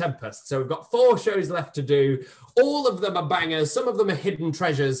finish with The Tempest. So we've got 4 shows left to do. All of them are bangers. Some of them are hidden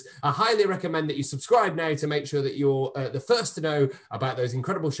treasures. I highly recommend that you subscribe now to make sure that you're the first to know about those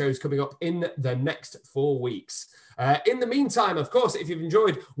incredible shows coming up in the next 4 weeks. In the meantime, of course, if you've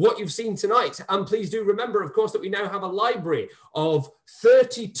enjoyed what you've seen tonight, and please do remember, of course, that we now have a library of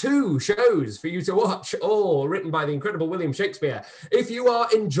 32 shows for you to watch, all written by the incredible William Shakespeare. If you are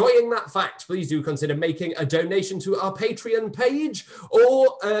enjoying that fact, please do consider making a donation to our Patreon page,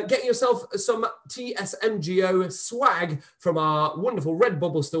 or getting yourself some TSMGO swag from our wonderful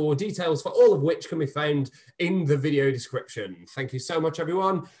Redbubble store, details for all of which can be found in the video description. Thank you so much,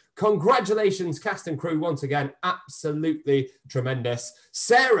 everyone. Congratulations, cast and crew, once again. Absolutely tremendous.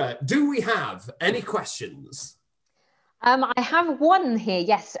 Sarah, do we have any questions? I have one here,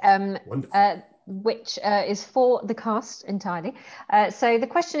 yes, which is for the cast entirely. So the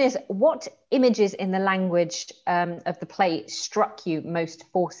question is, what images in the language of the play struck you most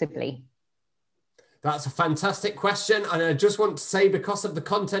forcibly? That's a fantastic question. And I just want to say, because of the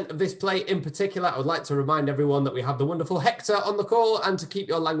content of this play in particular, I would like to remind everyone that we have the wonderful Hector on the call, and to keep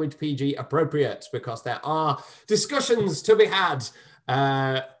your language PG appropriate, because there are discussions to be had,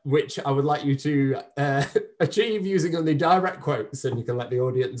 which I would like you to achieve using only direct quotes, and you can let the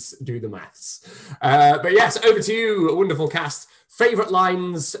audience do the maths. But yes, over to you, wonderful cast. Favourite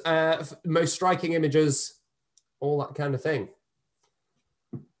lines, most striking images, all that kind of thing.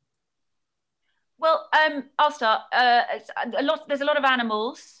 Well, I'll start. There's a lot of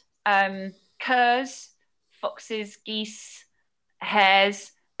animals, curs, foxes, geese,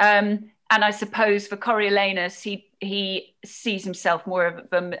 hares, and I suppose for Coriolanus, he sees himself more of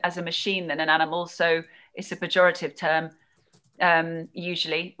them as a machine than an animal, so it's a pejorative term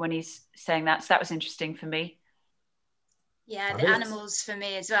usually when he's saying that. So that was interesting for me. Yeah, the animals for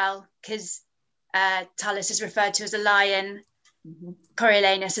me as well, because Tullus is referred to as a lion,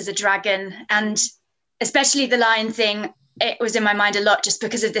 Coriolanus as a dragon, and especially the lion thing, it was in my mind a lot just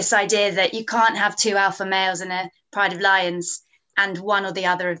because of this idea that you can't have 2 alpha males in a pride of lions and one or the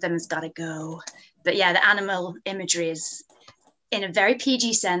other of them has got to go. But yeah, the animal imagery is, in a very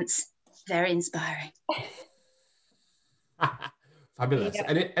PG sense, very inspiring. Fabulous.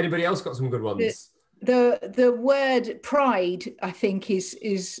 Yeah. Anybody else got some good ones? The word pride, I think,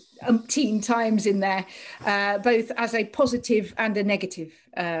 is umpteen times in there, both as a positive and a negative.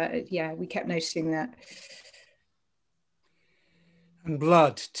 Yeah, we kept noticing that. And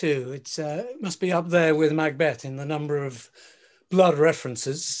blood too. It must be up there with Macbeth in the number of blood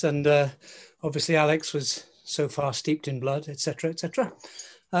references. And obviously Alix was so far steeped in blood, etc., etc.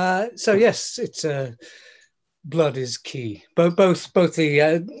 So yes, it's blood is key. Both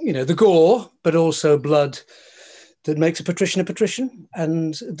the the gore, but also blood that makes a patrician,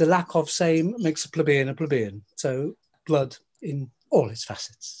 and the lack of same makes a plebeian. So blood in all its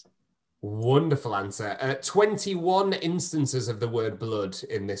facets. Wonderful answer. 21 instances of the word blood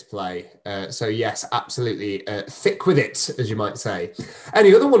in this play. So yes, absolutely thick with it, as you might say.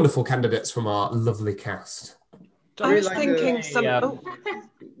 Any other wonderful candidates from our lovely cast? I was thinking some.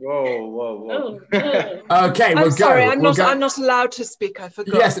 Whoa. Okay, I'm sorry, I'm not allowed to speak. I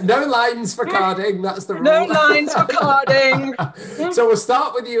forgot. Yes, no lines for carding. That's the rule. No lines for carding. So we'll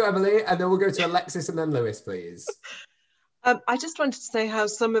start with you, Emily, and then we'll go to Alexis and then Lewis, please. I just wanted to say how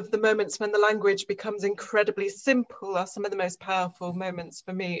some of the moments when the language becomes incredibly simple are some of the most powerful moments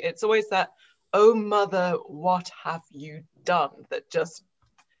for me. It's always that "Oh mother, what have you done?" that just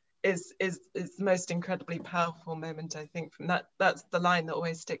is the most incredibly powerful moment, I think. From that's the line that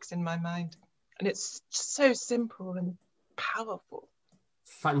always sticks in my mind, and it's so simple and powerful.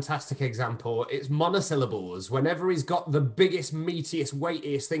 Fantastic example. It's monosyllables. Whenever he's got the biggest, meatiest,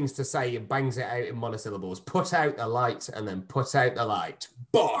 weightiest things to say, he bangs it out in monosyllables. Put out the light, and then put out the light.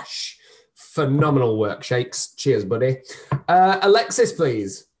 Bosh! Phenomenal work, Shakes. Cheers, buddy. Alexis,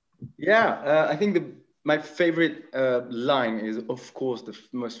 please. Yeah, I think my favorite line is, of course, the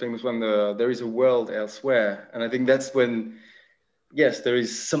most famous one, there is a world elsewhere. And I think that's when, yes, there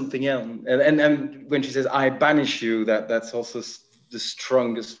is something else. And when she says, I banish you, that's also the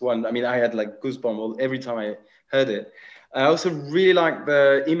strongest one. I mean, I had like goosebumps every time I heard it. I also really like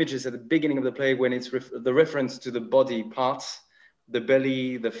the images at the beginning of the play when it's the reference to the body parts, the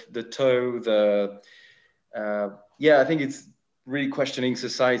belly, the toe, I think it's really questioning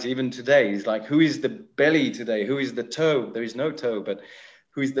society even today. It's like, who is the belly today? Who is the toe? There is no toe, but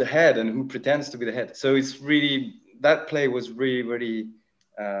who is the head and who pretends to be the head? So it's really, that play was really, really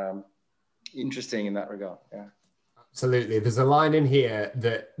interesting in that regard. Yeah. Absolutely. There's a line in here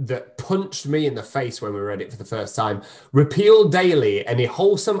that punched me in the face when we read it for the first time. Repeal daily any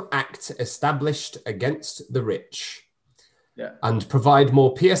wholesome act established against the rich. Yeah. And provide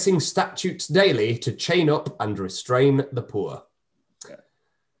more piercing statutes daily to chain up and restrain the poor. Yeah.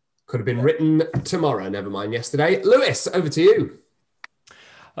 Could have been written tomorrow, never mind yesterday. Lewis, over to you.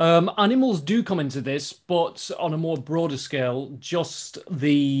 Animals do come into this, but on a more broader scale, just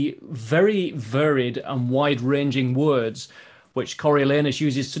the very varied and wide-ranging words which Coriolanus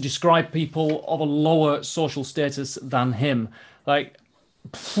uses to describe people of a lower social status than him. Like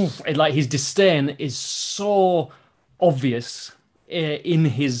his disdain is so obvious in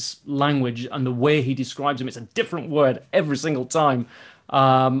his language and the way he describes him. It's a different word every single time,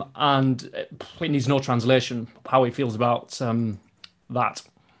 and it needs no translation how he feels about that.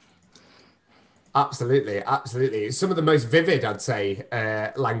 Absolutely, absolutely. Some of the most vivid, I'd say,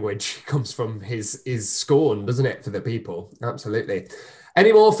 language comes from his scorn, doesn't it, for the people? Absolutely.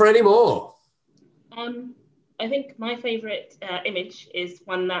 Any more for any more? I think my favourite image is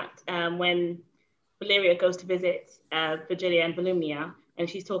one that when Valeria goes to visit Virgilia and Volumnia, and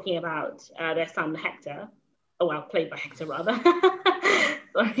she's talking about their son Hector. Oh, well, played by Hector, rather.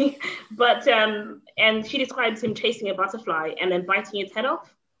 Sorry. But, and she describes him chasing a butterfly and then biting its head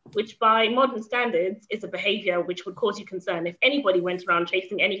off, which by modern standards is a behavior which would cause you concern. If anybody went around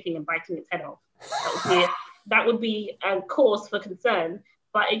chasing anything and biting its head off, that would be a cause for concern.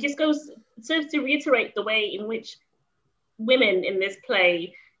 But it just serves to reiterate the way in which women in this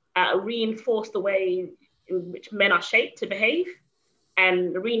play reinforce the way in which men are shaped to behave,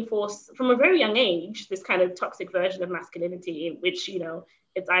 and reinforce from a very young age this kind of toxic version of masculinity in which, you know,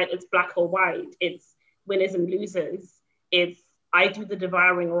 it's black or white, it's winners and losers, it's I do the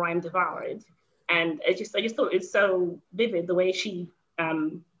devouring or I'm devoured. And I just thought it's so vivid the way she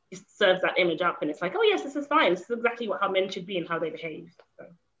just serves that image up, and it's like, oh yes, this is fine. This is exactly how men should be and how they behave. So.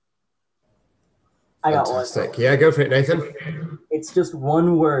 I got Fantastic. one. Yeah, go for it, Nathan. It's just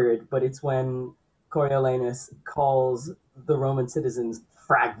one word, but it's when Coriolanus calls the Roman citizens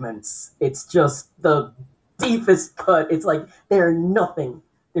fragments. It's just the deepest cut. It's like they're nothing.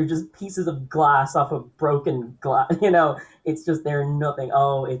 They're just pieces of glass off of broken glass. You know, it's just they're nothing.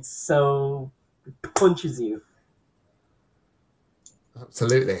 Oh, it punches you.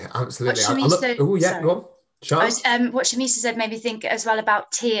 Absolutely, absolutely. Oh yeah, go on. Sean? What Shamisa said made me think as well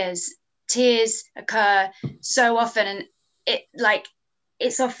about tears. Tears occur so often, and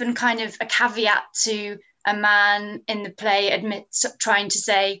it's often kind of a caveat to a man in the play trying to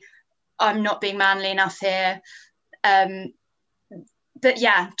say, I'm not being manly enough here. But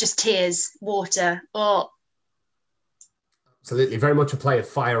yeah, just tears, water. Oh. Absolutely. Very much a play of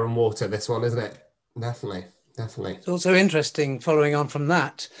fire and water, this one, isn't it? Definitely. It's also interesting, following on from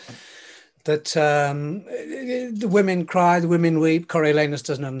that the women cry, the women weep. Coriolanus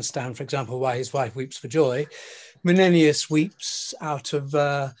doesn't understand, for example, why his wife weeps for joy. Menenius weeps out of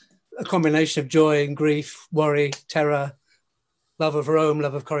a combination of joy and grief, worry, terror, love of Rome,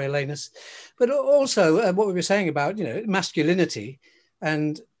 love of Coriolanus. But also what we were saying about, you know, masculinity.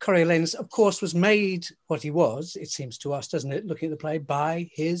 And Coriolanus, of course, was made what he was, it seems to us, doesn't it, looking at the play, by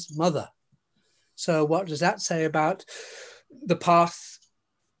his mother. So what does that say about the path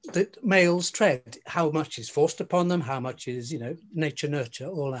that males tread? How much is forced upon them? How much is, you know, nature, nurture,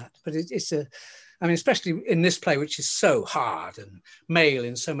 all that? But I mean, especially in this play, which is so hard and male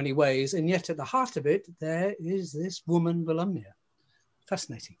in so many ways, and yet at the heart of it, there is this woman, Volumnia.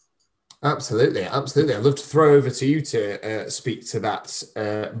 Fascinating. Absolutely, absolutely. I'd love to throw over to you to speak to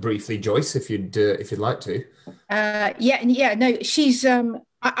that briefly, Joyce, if you'd like to. No, she's.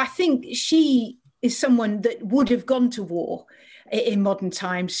 I think she is someone that would have gone to war in modern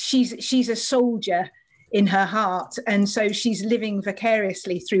times. She's a soldier in her heart, and so she's living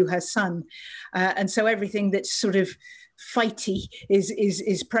vicariously through her son, and so everything that's sort of fighty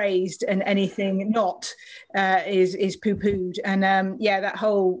is praised, and anything not is poo-pooed, and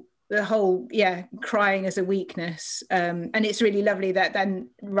the whole crying as a weakness, and it's really lovely that then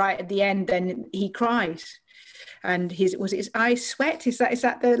right at the end then he cries, and his eyes sweat. Is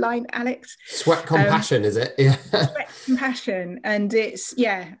that the line, Alix? Sweat compassion, is it? Yeah. Sweat compassion, and it's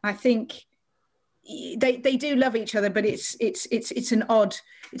I think they do love each other, but it's an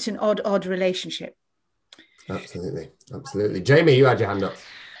odd relationship. Absolutely. Jamie, you had your hand up.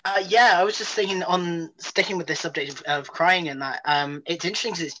 I was just thinking on sticking with this subject of crying and that. It's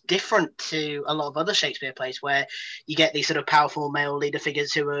interesting because it's different to a lot of other Shakespeare plays where you get these sort of powerful male leader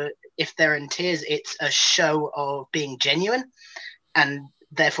figures who are, if they're in tears, it's a show of being genuine, and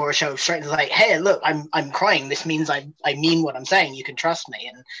therefore a show of strength. Like, hey, look, I'm crying. This means I mean what I'm saying. You can trust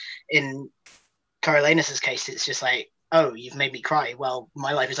me. And in Coriolanus's case, it's just like, oh, you've made me cry. Well,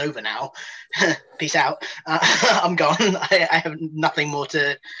 my life is over now. Peace out. I'm gone. I have nothing more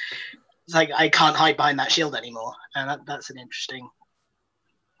to... It's like, I can't hide behind that shield anymore. And that's an interesting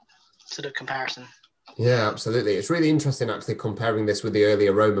sort of comparison. Yeah, absolutely. It's really interesting, actually, comparing this with the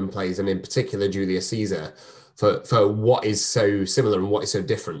earlier Roman plays, and in particular Julius Caesar, for what is so similar and what is so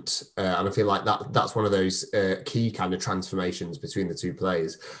different. And I feel like that's one of those key kind of transformations between the two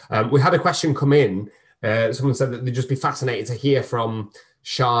plays. We had a question come in. Someone said that they'd just be fascinated to hear from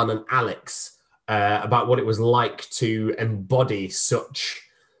Sian and Alix about what it was like to embody such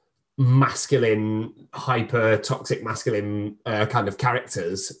masculine, hyper toxic masculine kind of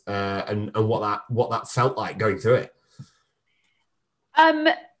characters, and what that felt like going through it.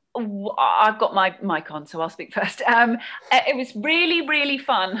 I've got my mic on, so I'll speak first. It was really, really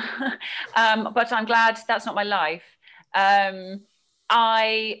fun, but I'm glad that's not my life.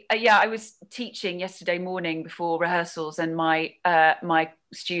 I was teaching yesterday morning before rehearsals, and my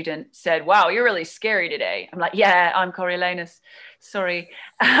student said, "Wow, you're really scary today." I'm like, "Yeah, I'm Coriolanus. Sorry."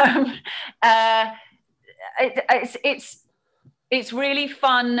 It's really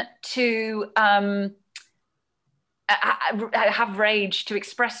fun to have rage, to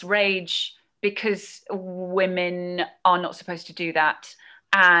express rage, because women are not supposed to do that,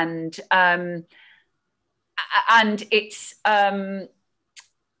 and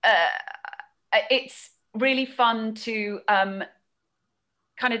it's really fun to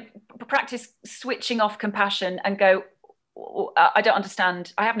kind of practice switching off compassion and go, I don't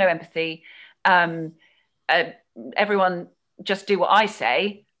understand, I have no empathy, everyone just do what I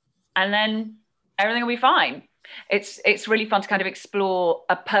say, and then everything will be fine. It's really fun to kind of explore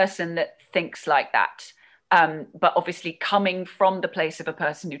a person that thinks like that. But obviously coming from the place of a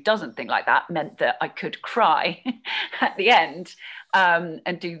person who doesn't think like that meant that I could cry at the end,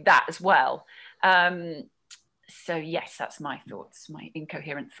 and do that as well. So yes, that's my thoughts, my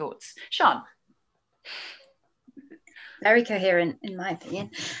incoherent thoughts. Sian? Very coherent, in my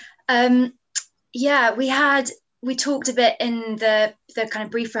opinion. We talked a bit in the kind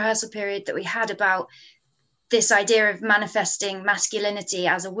of brief rehearsal period that we had about this idea of manifesting masculinity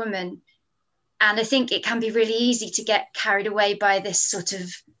as a woman. And I think it can be really easy to get carried away by this sort of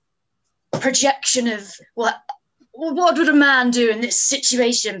projection of what would a man do in this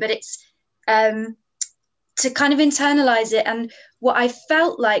situation? But it's to kind of internalize it. And what I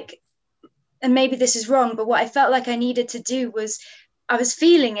felt like, and maybe this is wrong, but what I felt like I needed to do was, I was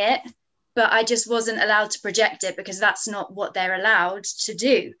feeling it, but I just wasn't allowed to project it, because that's not what they're allowed to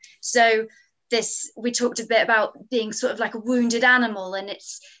do. So we talked a bit about being sort of like a wounded animal, and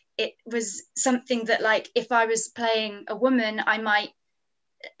it was something that, like, if I was playing a woman, I might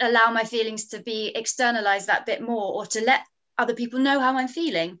allow my feelings to be externalized that bit more, or to let other people know how I'm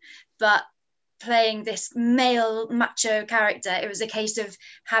feeling. But playing this male macho character, it was a case of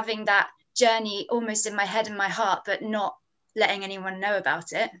having that journey almost in my head and my heart, but not letting anyone know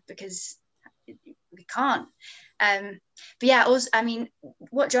about it, because we can't. But yeah, also, I mean,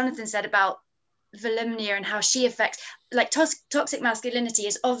 what Jonathan said about Volumnia and how she affects, like, toxic masculinity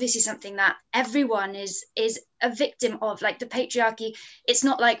is obviously something that everyone is a victim of. Like, the patriarchy, it's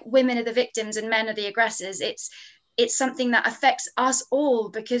not like women are the victims and men are the aggressors. It's something that affects us all,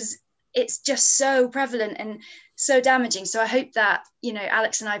 because it's just so prevalent and so damaging. So I hope that, you know,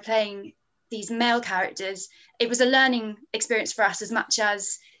 Alix and I playing these male characters, it was a learning experience for us as much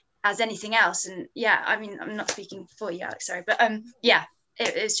as anything else. And yeah, I mean, I'm not speaking for you, Alix, sorry, but yeah,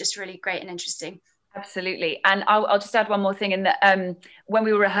 it is just really great and interesting. Absolutely. And I'll just add one more thing in that when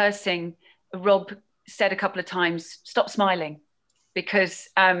we were rehearsing, Rob said a couple of times, stop smiling, because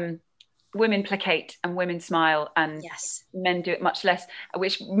women placate and women smile and men do it much less,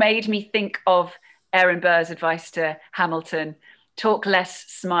 which made me think of Aaron Burr's advice to Hamilton, talk less,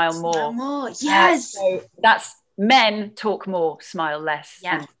 smile more. Smile more, yes. So that's men talk more, smile less.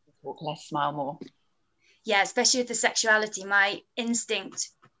 Yeah. And talk less, smile more. Yeah, especially with the sexuality, my instinct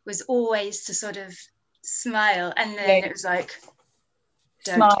was always to sort of smile, and then it was like,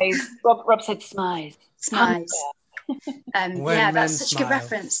 smize. Rob said smize. Smize. Yeah, that's such a good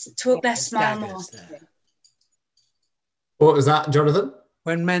reference. Talk less, smile more. What was that, Jonathan?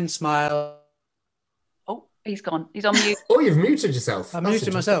 When men smile. Oh, he's gone. He's on mute. Oh, you've muted yourself. I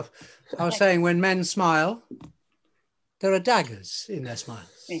muted myself. I was saying when men smile, there are daggers in their smiles.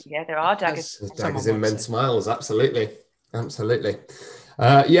 Yeah, there are daggers. There's daggers in men's smiles, absolutely. Absolutely.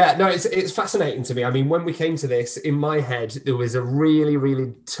 Yeah, no, it's fascinating to me. I mean, when we came to this, in my head, there was a really,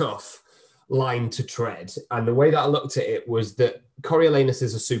 really tough line to tread. And the way that I looked at it was that Coriolanus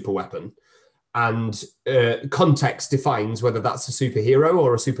is a super weapon, and context defines whether that's a superhero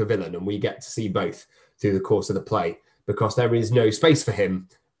or a supervillain. And we get to see both through the course of the play, because there is no space for him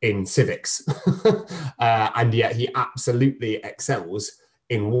in civics. And yet he absolutely excels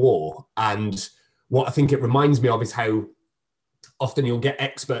in war. And what I think it reminds me of is how often you'll get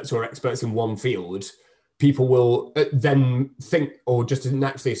experts who are experts in one field. People will then think, or just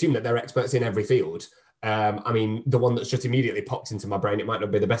naturally assume, that they're experts in every field. I mean, the one that's just immediately popped into my brain, it might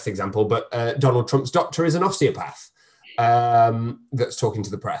not be the best example, but Donald Trump's doctor is an osteopath that's talking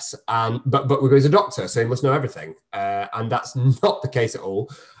to the press. But he's a doctor, so he must know everything. And that's not the case at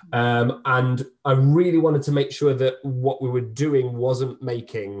all. And I really wanted to make sure that what we were doing wasn't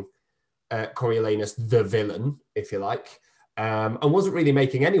making Coriolanus the villain, if you like. And wasn't really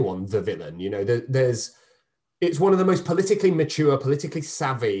making anyone the villain. You know, it's one of the most politically mature, politically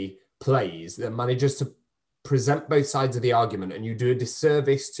savvy plays that manages to present both sides of the argument, and you do a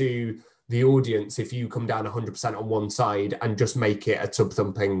disservice to the audience if you come down 100% on one side and just make it a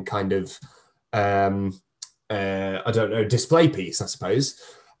tub-thumping kind of, I don't know, display piece, I suppose.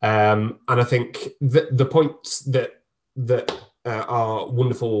 And I think the points that our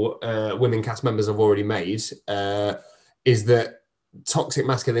wonderful women cast members have already made is that toxic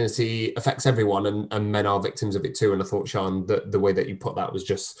masculinity affects everyone, and men are victims of it too. And I thought, Sian, the way that you put that was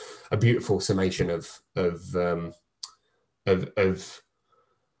just a beautiful summation of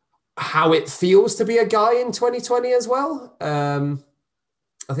how it feels to be a guy in 2020 as well.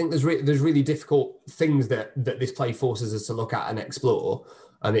 I think there's really difficult things that this play forces us to look at and explore,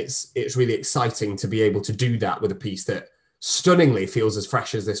 and it's really exciting to be able to do that with a piece that stunningly feels as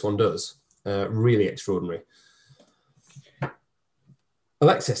fresh as this one does. Really extraordinary.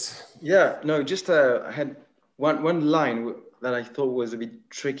 Alexis. Yeah, no, just I had one line that I thought was a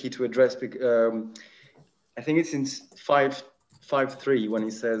bit tricky to address. I think it's in 5.3 when he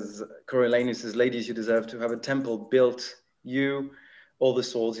says, Coriolanus says, "Ladies, you deserve to have a temple built. You, all the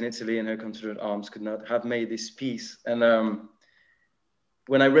souls in Italy and her confederate arms could not have made this peace." And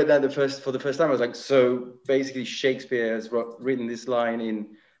when I read that for the first time, I was like, so basically Shakespeare has written this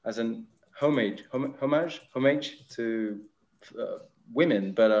line as an homage to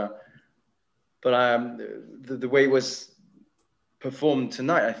women, but the way it was performed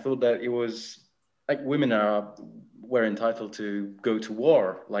tonight, I thought that it was like women were entitled to go to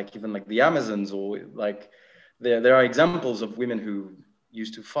war, like even like the Amazons, or like there are examples of women who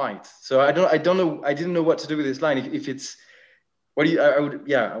used to fight. So I don't know. I didn't know what to do with this line. If it's I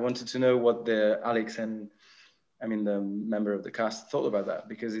wanted to know what the Alix and the member of the cast thought about that,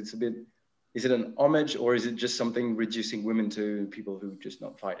 because it's a bit. Is it an homage, or is it just something reducing women to people who just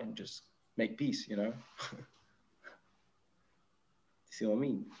not fight and just make peace, you know? See what I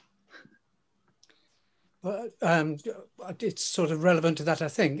mean? Well, it's sort of relevant to that, I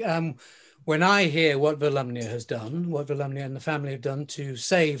think. When I hear what Volumnia has done, what Volumnia and the family have done to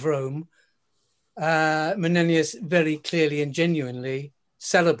save Rome, Menenius very clearly and genuinely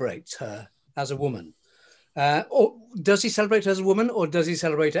celebrates her as a woman. Or does he celebrate her as a woman, or does he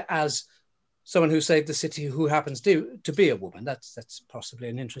celebrate her as someone who saved the city who happens to be a woman? That's possibly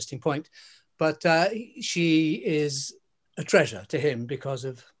an interesting point. But she is a treasure to him because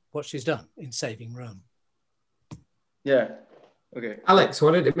of what she's done in saving Rome. Yeah, okay. Alix,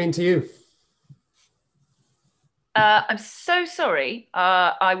 what did it mean to you? I'm so sorry.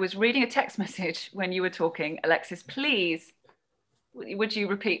 I was reading a text message when you were talking. Alexis, please, would you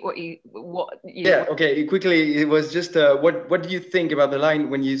repeat what you? Yeah, okay, quickly, it was just, what do you think about the line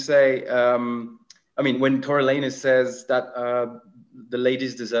when you say, when Coriolanus says that the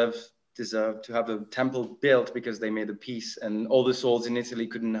ladies deserve to have a temple built because they made a peace, and all the souls in Italy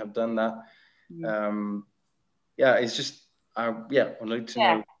couldn't have done that. Yeah, it's just I'd like to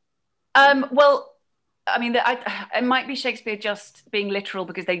know. Well, I mean, it might be Shakespeare just being literal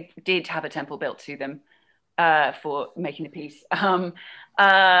because they did have a temple built to them for making the peace. I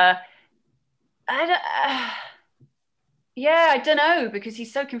don't know, because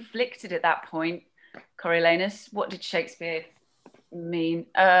he's so conflicted at that point. Coriolanus, what did Shakespeare mean?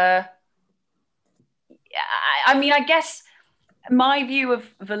 I mean, I guess my view of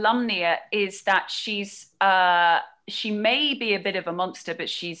Volumnia is that she may be a bit of a monster, but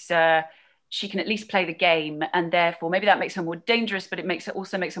she can at least play the game, and therefore maybe that makes her more dangerous, but it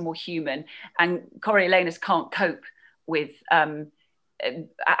also makes her more human. And Coriolanus can't cope with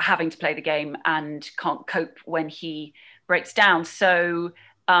having to play the game and can't cope when he breaks down. So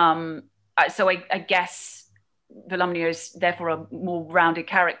I guess Volumnia is therefore a more rounded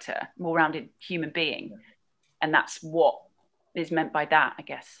character, more rounded human being, and that's what is meant by that, I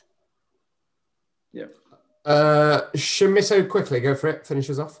guess. Yeah. Shamiso, quickly, go for it. Finish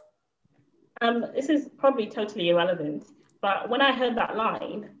us off. This is probably totally irrelevant, but when I heard that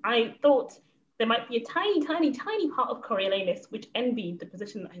line, I thought there might be a tiny, tiny, tiny part of Coriolanus which envied the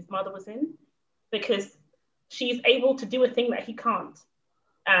position that his mother was in, because she's able to do a thing that he can't,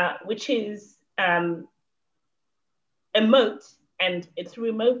 which is emote, and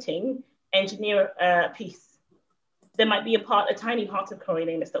through emoting, engineer peace. There might be a tiny part of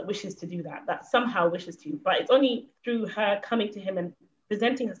Coriolanus that wishes to do that somehow wishes to, but it's only through her coming to him and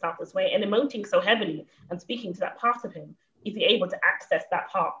presenting herself this way and emoting so heavily and speaking to that part of him, is he able to access that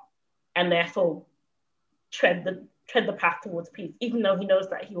part and therefore tread the path towards peace, even though he knows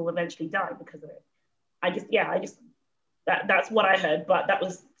that he will eventually die because of it. That's what I heard, but that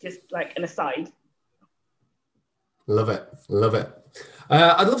was just like an aside. Love it.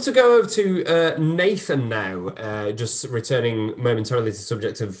 I'd love to go over to Nathan now, just returning momentarily to the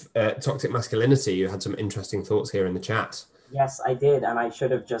subject of toxic masculinity. You had some interesting thoughts here in the chat. Yes, I did, and I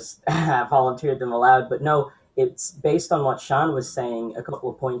should have just volunteered them aloud, but no, it's based on what Sean was saying a couple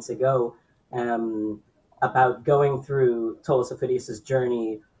of points ago about going through Tullus Aufidius's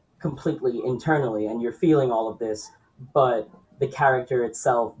journey completely internally, and you're feeling all of this, but the character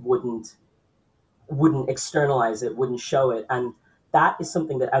itself wouldn't externalize it, wouldn't show it, and that is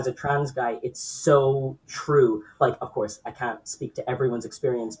something that as a trans guy, it's so true. Like, of course, I can't speak to everyone's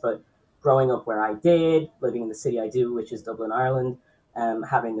experience, but growing up where I did, living in the city I do, which is Dublin, Ireland,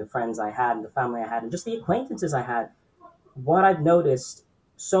 having the friends I had and the family I had and just the acquaintances I had, what I've noticed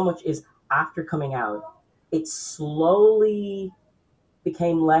so much is after coming out, it slowly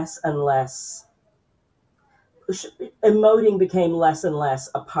became less and less, emoting became less and less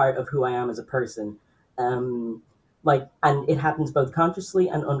a part of who I am as a person. And it happens both consciously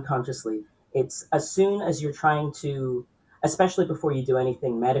and unconsciously. It's as soon as you're trying to, especially before you do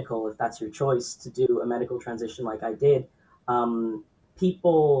anything medical, if that's your choice to do a medical transition like I did,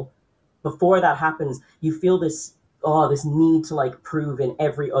 people, before that happens, you feel this need to like prove in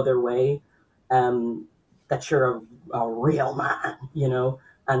every other way that you're a real man, you know?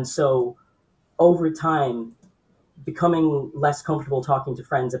 And so over time, becoming less comfortable talking to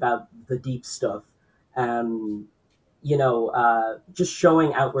friends about the deep stuff, just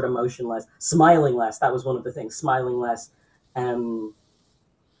showing outward emotion less, smiling less. That was one of the things, smiling less.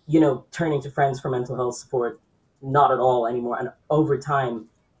 Turning to friends for mental health support, not at all anymore. And over time,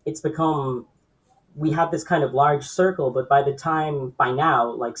 it's become, we have this kind of large circle, but by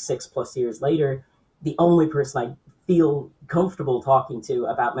now, like 6+ years later, the only person I feel comfortable talking to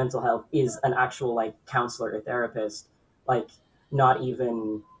about mental health is an actual like counselor or therapist, like not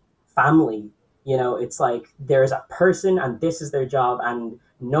even family. It's like there's a person and this is their job and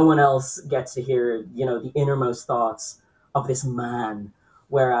no one else gets to hear, the innermost thoughts of this man.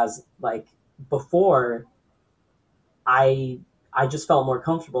 Whereas like before, I just felt more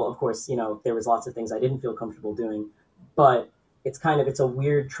comfortable. Of course, there was lots of things I didn't feel comfortable doing, but it's a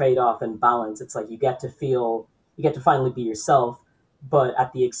weird trade-off and balance. It's like you get to finally be yourself, but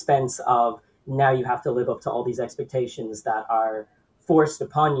at the expense of now you have to live up to all these expectations that are forced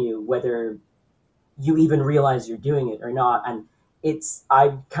upon you, whether you even realize you're doing it or not. And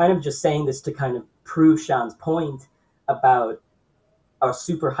I'm kind of just saying this to kind of prove Sean's point about a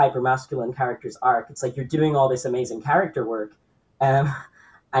super hyper masculine character's arc. It's like you're doing all this amazing character work, and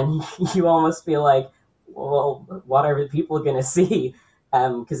you almost feel like, well, what are the people going to see?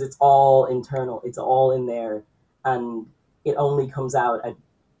 Because it's all internal, it's all in there, and it only comes out at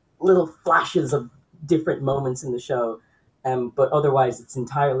little flashes of different moments in the show, but otherwise it's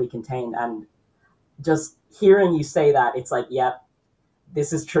entirely contained. And just hearing you say that, it's like, yeah,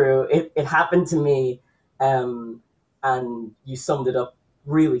 this is true. It happened to me, and you summed it up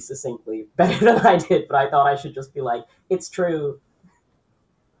really succinctly, better than I did, but I thought I should just be like, it's true.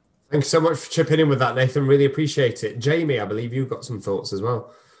 Thanks so much for chipping in with that, Nathan. Really appreciate it. Jamie, I believe you've got some thoughts as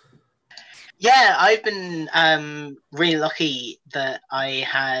well. Yeah, I've been really lucky that I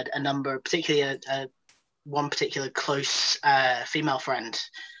had a number, particularly one particular close female friend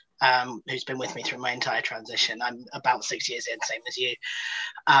who's been with me through my entire transition. I'm about 6 years in, same as you.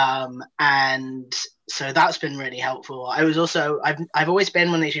 And so that's been really helpful. I was also, I've always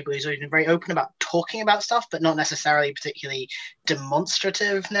been one of these people who's always been very open about talking about stuff, but not necessarily particularly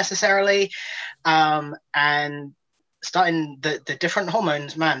demonstrative necessarily. And starting the different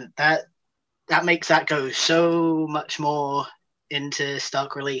hormones, man, that makes that go so much more into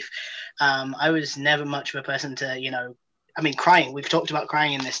stark relief. I was never much of a person to, I mean, crying, we've talked about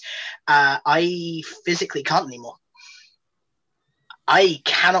crying in this. I physically can't anymore. I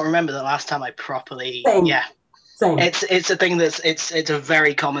cannot remember the last time I properly, Same. yeah. Same. It's a thing it's a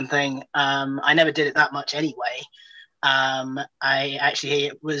very common thing. I never did it that much anyway. I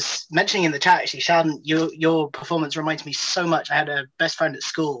actually was mentioning in the chat, actually, Sharon, your performance reminds me so much. I had a best friend at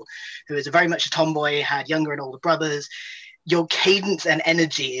school who was very much a tomboy, had younger and older brothers. Your cadence and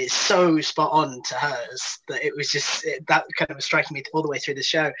energy is so spot on to hers that it was just that kind of was striking me all the way through the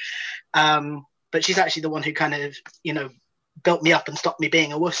show. But she's actually the one who kind of, built me up and stopped me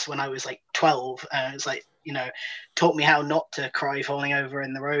being a wuss when I was like 12. It was like, taught me how not to cry falling over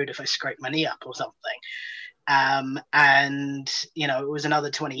in the road if I scraped my knee up or something. And it was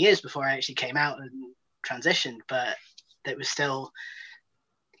another 20 years before I actually came out and transitioned, but it was still,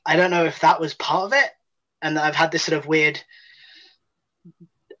 I don't know if that was part of it. And I've had this sort of weird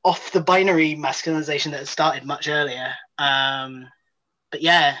off the binary masculinization that had started much earlier. But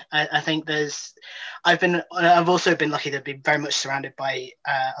yeah, I think I've also been lucky to be very much surrounded by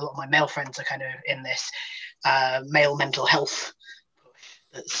a lot of my male friends are kind of in this male mental health.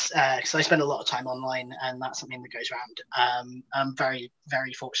 So I spend a lot of time online, and that's something that goes around. I'm very,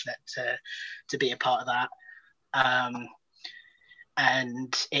 very fortunate to be a part of that.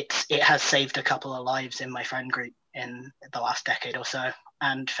 And it has saved a couple of lives in my friend group in the last decade or so,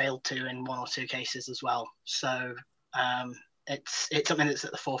 and failed to in one or two cases as well. So it's something that's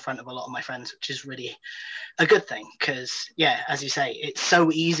at the forefront of a lot of my friends, which is really a good thing, because yeah, as you say, it's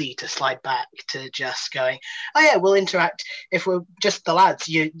so easy to slide back to just going, oh yeah, we'll interact if we're just the lads,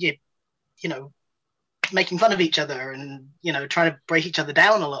 you making fun of each other and trying to break each other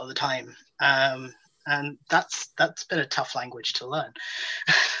down a lot of the time. And that's been a tough language to learn.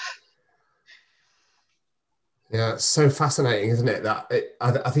 Yeah, it's so fascinating, isn't it?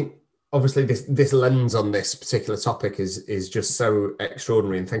 I think obviously this lens on this particular topic is just so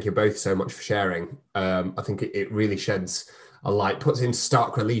extraordinary, and thank you both so much for sharing. I think it really sheds a light, puts in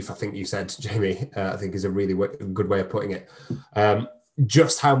stark relief, I think you said, Jamie, I think is a really good way of putting it.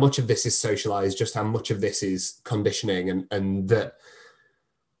 Just how much of this is socialized, just how much of this is conditioning, and that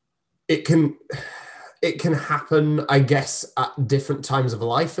it can happen, I guess, at different times of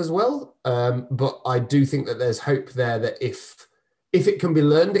life as well. But I do think that there's hope there that if it can be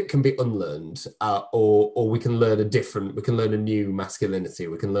learned, it can be unlearned, or we can learn a new masculinity,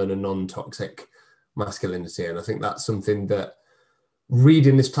 we can learn a non-toxic masculinity. And I think that's something that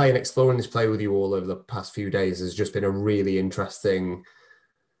reading this play and exploring this play with you all over the past few days has just been a really interesting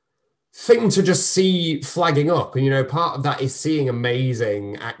thing to just see flagging up. And part of that is seeing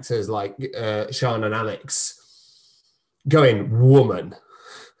amazing actors like Sian and Alix going, woman,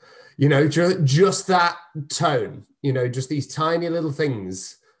 just that tone, just these tiny little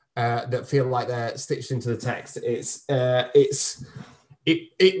things that feel like they're stitched into the text.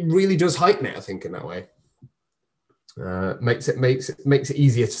 It really does heighten it, I think, in that way. Makes it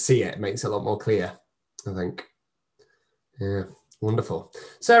easier to see it. Makes it a lot more clear, I think. Yeah. Wonderful.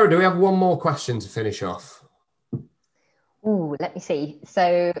 Sarah, do we have one more question to finish off? Ooh, let me see.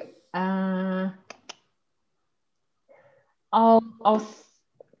 So, I'm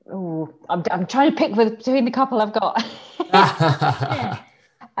trying to pick between the couple I've got. Do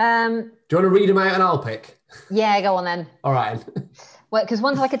you want to read them out and I'll pick? Yeah, go on then. All right. Well, because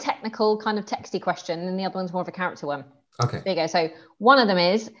one's like a technical kind of texty question, and the other one's more of a character one. Okay. There you go. So one of them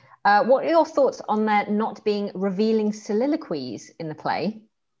is, what are your thoughts on there not being revealing soliloquies in the play?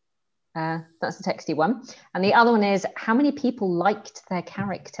 That's the texty one. And the other one is, how many people liked their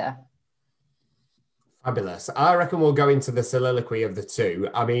character? Fabulous. I reckon we'll go into the soliloquy of the two.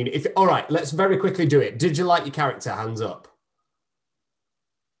 I mean, all right, let's very quickly do it. Did you like your character? Hands up.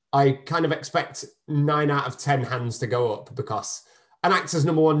 I kind of expect 9 out of 10 hands to go up, because an actor's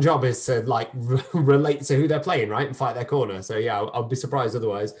number one job is to like relate to who they're playing, right, and fight their corner. So yeah, I'll be surprised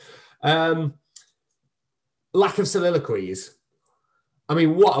otherwise. Lack of soliloquies. I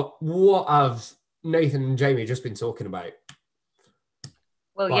mean, what have Nathan and Jamie just been talking about?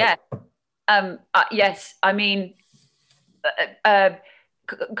 Well, Like- yeah. Yes, I mean,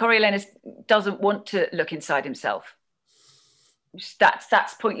 Coriolanus doesn't want to look inside himself.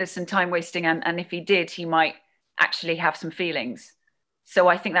 That's pointless and time wasting. And if he did, he might actually have some feelings. So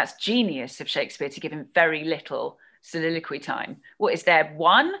I think that's genius of Shakespeare to give him very little soliloquy time. What is there,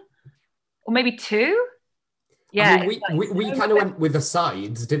 1 or maybe 2? Yeah, I mean, we kind of went with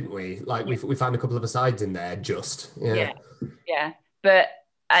asides, didn't we? Like we found a couple of asides in there, just yeah. But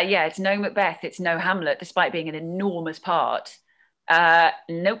it's no Macbeth, it's no Hamlet, despite being an enormous part.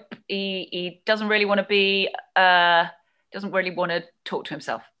 Nope, he doesn't really want to be. Doesn't really want to talk to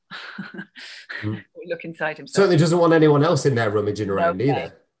himself. Look inside himself. Certainly doesn't want anyone else in there rummaging around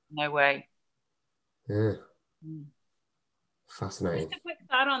either. No way. Yeah. Fascinating. Just a quick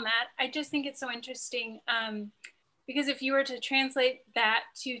thought on that. I just think it's so interesting because if you were to translate that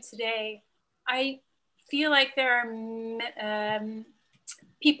to today, I feel like there are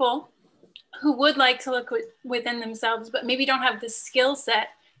people who would like to look within themselves, but maybe don't have the skill set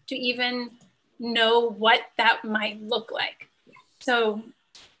to even know what that might look like. So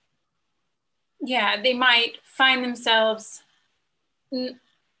yeah, they might find themselves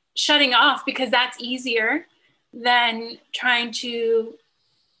shutting off because that's easier than trying to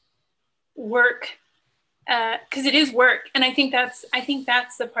work, because it is work. And I think that's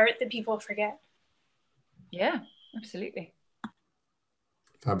the part that people forget. Yeah, absolutely.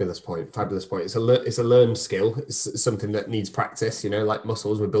 Fabulous point. It's a learned skill. It's something that needs practice, like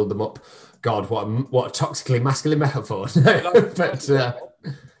muscles, we build them up. God, what a toxically masculine metaphor. But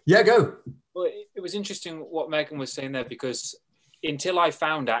yeah, go. Well, it was interesting what Megan was saying there, because until I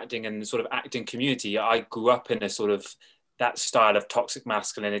found acting and the sort of acting community, I grew up in a sort of that style of toxic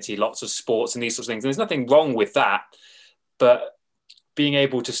masculinity, lots of sports and these sorts of things. And there's nothing wrong with that, but being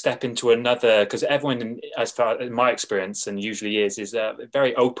able to step into another, because everyone, as far as my experience, and usually is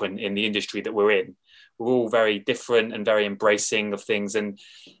very open in the industry that we're in. We're all very different and very embracing of things. And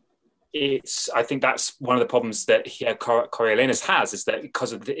I think that's one of the problems that Coriolanus has, is that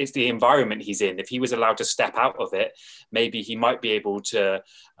because it's the environment he's in. If he was allowed to step out of it, maybe he might be able to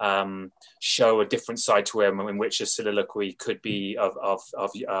show a different side to him in which a soliloquy could be of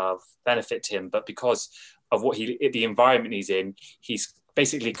benefit to him. But because of the environment he's in, he's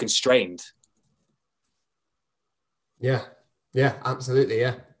basically constrained. Yeah, absolutely,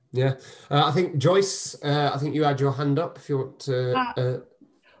 yeah. I think Joyce, I think you had your hand up if you want to.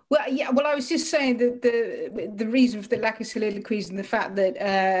 Well, I was just saying that the reason for the lack of soliloquies and the fact that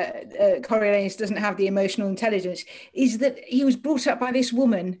Coriolanus doesn't have the emotional intelligence is that he was brought up by this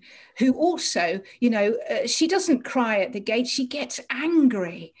woman who also, she doesn't cry at the gate, she gets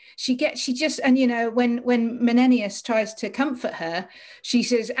angry. When Menenius tries to comfort her, she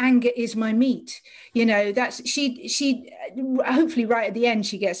says, "Anger is my meat." That's she hopefully right at the end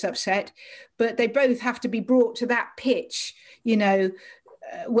she gets upset, but they both have to be brought to that pitch,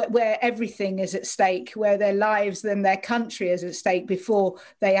 where everything is at stake, where their lives and their country is at stake before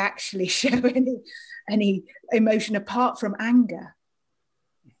they actually show any emotion apart from anger.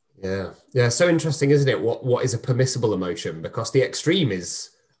 Yeah. So interesting, isn't it? What is a permissible emotion? Because the extreme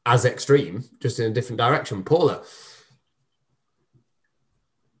is as extreme, just in a different direction. Paula.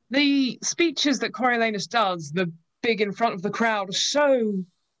 The speeches that Coriolanus does, the big in front of the crowd, are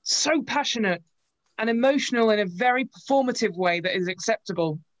so passionate and emotional in a very performative way that is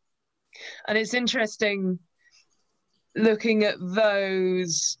acceptable. And it's interesting looking at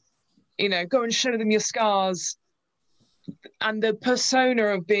those, go and show them your scars, and the persona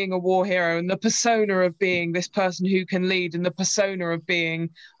of being a war hero, and the persona of being this person who can lead, and the persona of being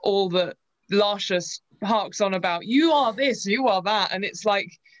all that Lartius harks on about. You are this, you are that. And it's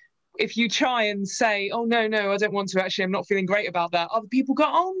like, if you try and say, "Oh no, I don't want to, actually, I'm not feeling great about that," other people go,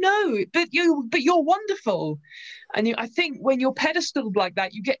 "Oh no, but you're wonderful." And I think when you're pedestaled like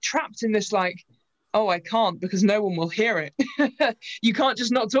that, you get trapped in this like, "Oh, I can't because no one will hear it." You can't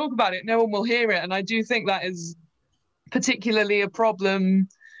just not talk about it, no one will hear it. And I do think that is particularly a problem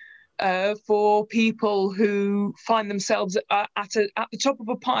for people who find themselves at the top of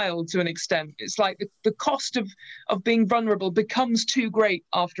a pile to an extent. It's like the cost of being vulnerable becomes too great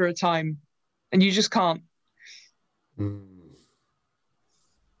after a time, and you just can't.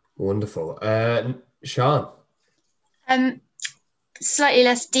 Wonderful. Sian? Slightly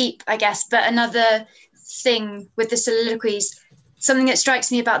less deep, I guess, but another thing with the soliloquies, something that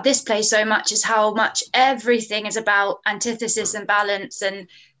strikes me about this play so much is how much everything is about antithesis and balance, and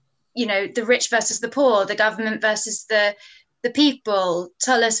the rich versus the poor, the government versus the people,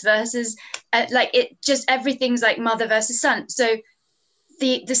 Tullus versus everything's like mother versus son. So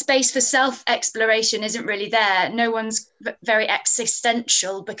the space for self-exploration isn't really there. No one's very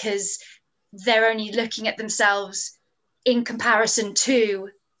existential because they're only looking at themselves in comparison to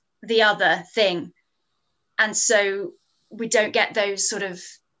the other thing. And so we don't get those sort of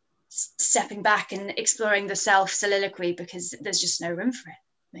stepping back and exploring the self-soliloquy because there's just no room for it,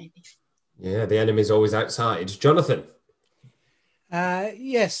 maybe. Yeah, the enemy's always outside. Jonathan?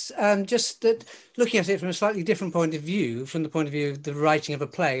 Yes, just that looking at it from a slightly different point of view, from the point of view of the writing of a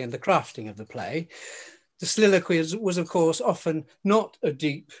play and the crafting of the play, the soliloquy was of course often not a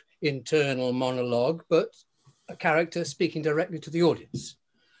deep internal monologue, but a character speaking directly to the audience.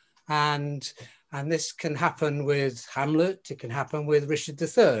 And this can happen with Hamlet, it can happen with Richard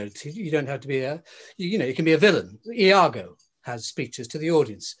III. You don't have to be you can be a villain. Iago has speeches to the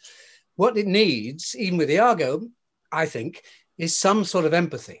audience. What it needs, even with Iago, I think, is some sort of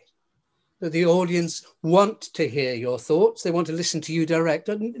empathy. That the audience want to hear your thoughts, they want to listen to you direct,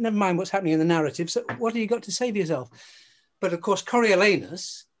 never mind what's happening in the narrative, so what have you got to say for yourself? But of course,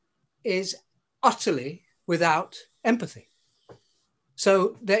 Coriolanus is utterly without empathy.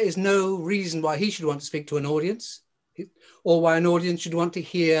 So there is no reason why he should want to speak to an audience, or why an audience should want to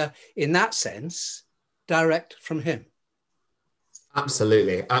hear, in that sense, direct from him.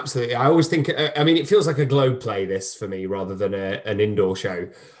 Absolutely, absolutely. I always think, it feels like a globe play, this, for me, rather than an indoor show.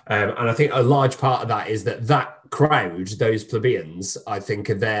 And I think a large part of that is that crowd, those plebeians, I think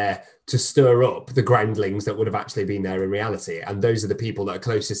are there to stir up the groundlings that would have actually been there in reality. And those are the people that are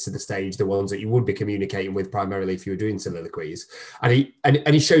closest to the stage, the ones that you would be communicating with primarily if you were doing soliloquies. And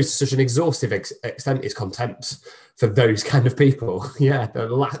he shows to such an exhaustive extent his contempt for those kind of people. Yeah, the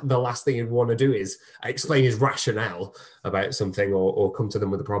last thing he'd want to do is explain his rationale about something or come to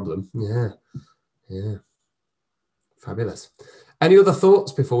them with a problem. Yeah. Fabulous. Any other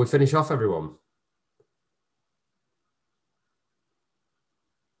thoughts before we finish off, everyone?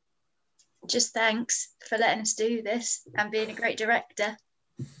 Just thanks for letting us do this and being a great director.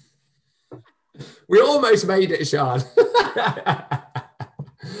 We almost made it, Sean.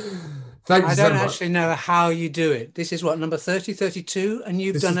 Thanks I so don't much. actually know how you do it. This is what, number 30, 32, and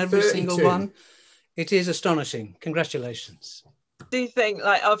you've done every 32. single one. It is astonishing. Congratulations. Do you think,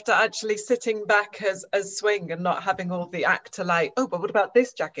 like, after actually sitting back as Swing and not having all the actor like, oh, but what about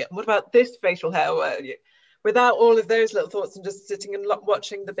this jacket? What about this facial hair? Without all of those little thoughts and just sitting and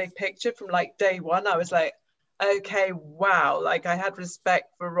watching the big picture from like day one, I was like, okay, wow. Like, I had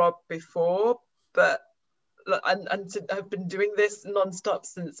respect for Rob before, but and to have been doing this nonstop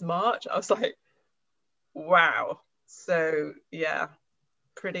since March, I was like, wow. So yeah,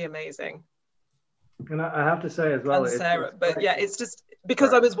 pretty amazing. And I have to say as well, and Sarah, but yeah, it's just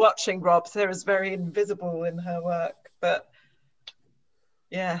because I was watching Rob, Sarah's very invisible in her work, but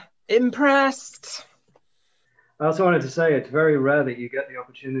yeah, impressed. I also wanted to say it's very rare that you get the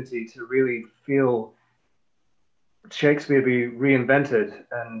opportunity to really feel Shakespeare be reinvented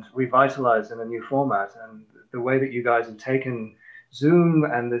and revitalized in a new format. And the way that you guys have taken Zoom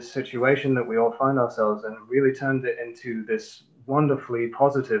and this situation that we all find ourselves in, really turned it into this wonderfully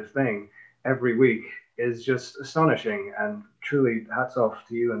positive thing every week is just astonishing, and truly hats off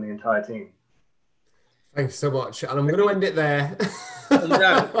to you and the entire team. Thanks so much. And I'm going to end it there.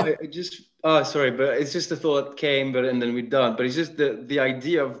 Sorry, but it's just a thought came, and then we're done. But it's just the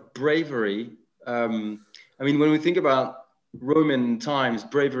idea of bravery. When we think about Roman times,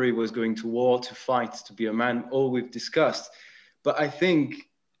 bravery was going to war, to fight, to be a man, all we've discussed. But I think,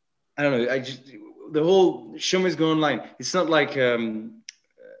 I don't know, the whole show must go online. It's not like,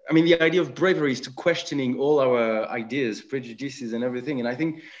 the idea of bravery is to questioning all our ideas, prejudices and everything. And I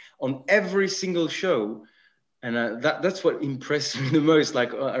think on every single show, and that's what impressed me the most.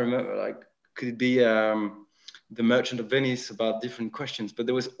 Like, I remember, like, could it be The Merchant of Venice, about different questions? But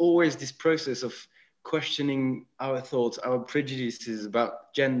there was always this process of questioning our thoughts, our prejudices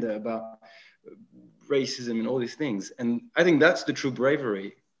about gender, about racism and all these things. And I think that's the true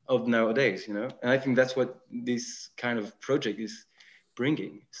bravery of nowadays, And I think that's what this kind of project is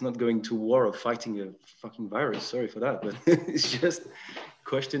bringing. It's not going to war or fighting a fucking virus, sorry for that, but it's just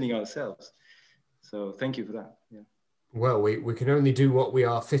questioning ourselves. So thank you for that. Yeah. Well, we can only do what we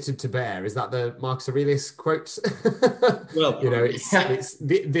are fitted to bear. Is that the Marcus Aurelius quote? Well,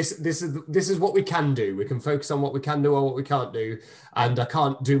 this is what we can do. We can focus on what we can do or what we can't do, and I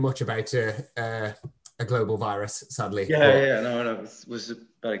can't do much about a a global virus, sadly. No, it was a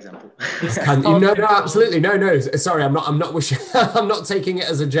bad example. No, absolutely, no. Sorry, I'm not wishing. I'm not taking it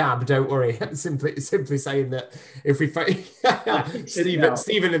as a jab. Don't worry. I'm simply saying that if we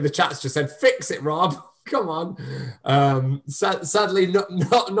Stephen in the chat's just said, "Fix it, Rob." Come on. Sadly, not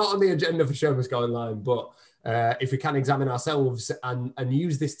on the agenda for Show Must Go Online, but if we can examine ourselves and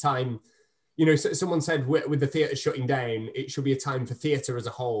use this time. You know, someone said with the theatre shutting down, it should be a time for theatre as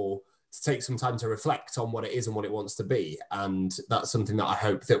a whole to take some time to reflect on what it is and what it wants to be. And that's something that I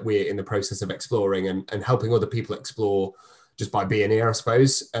hope that we're in the process of exploring and helping other people explore just by being here, I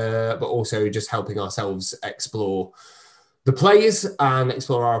suppose, but also just helping ourselves explore the plays and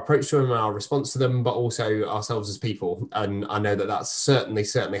explore our approach to them and our response to them, but also ourselves as people. And I know that that's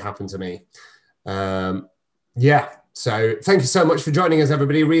certainly happened to me. So thank you so much for joining us,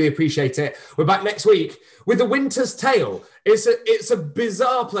 everybody. Really appreciate it. We're back next week with The Winter's Tale. It's a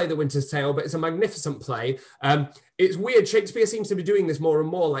bizarre play, The Winter's Tale, but it's a magnificent play. It's weird. Shakespeare seems to be doing this more and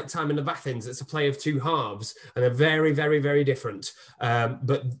more, like Timon of Athens. It's a play of two halves, and they're very, very, very different.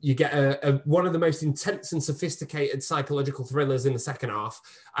 But you get one of the most intense and sophisticated psychological thrillers in the second half,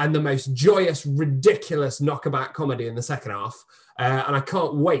 and the most joyous, ridiculous knockabout comedy in the second half. And I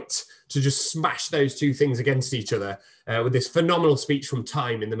can't wait to just smash those two things against each other with this phenomenal speech from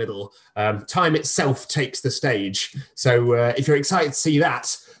Time in the middle. Time itself takes the stage. So if you're excited to see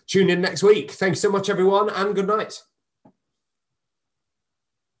that, tune in next week. Thanks so much, everyone, and good night.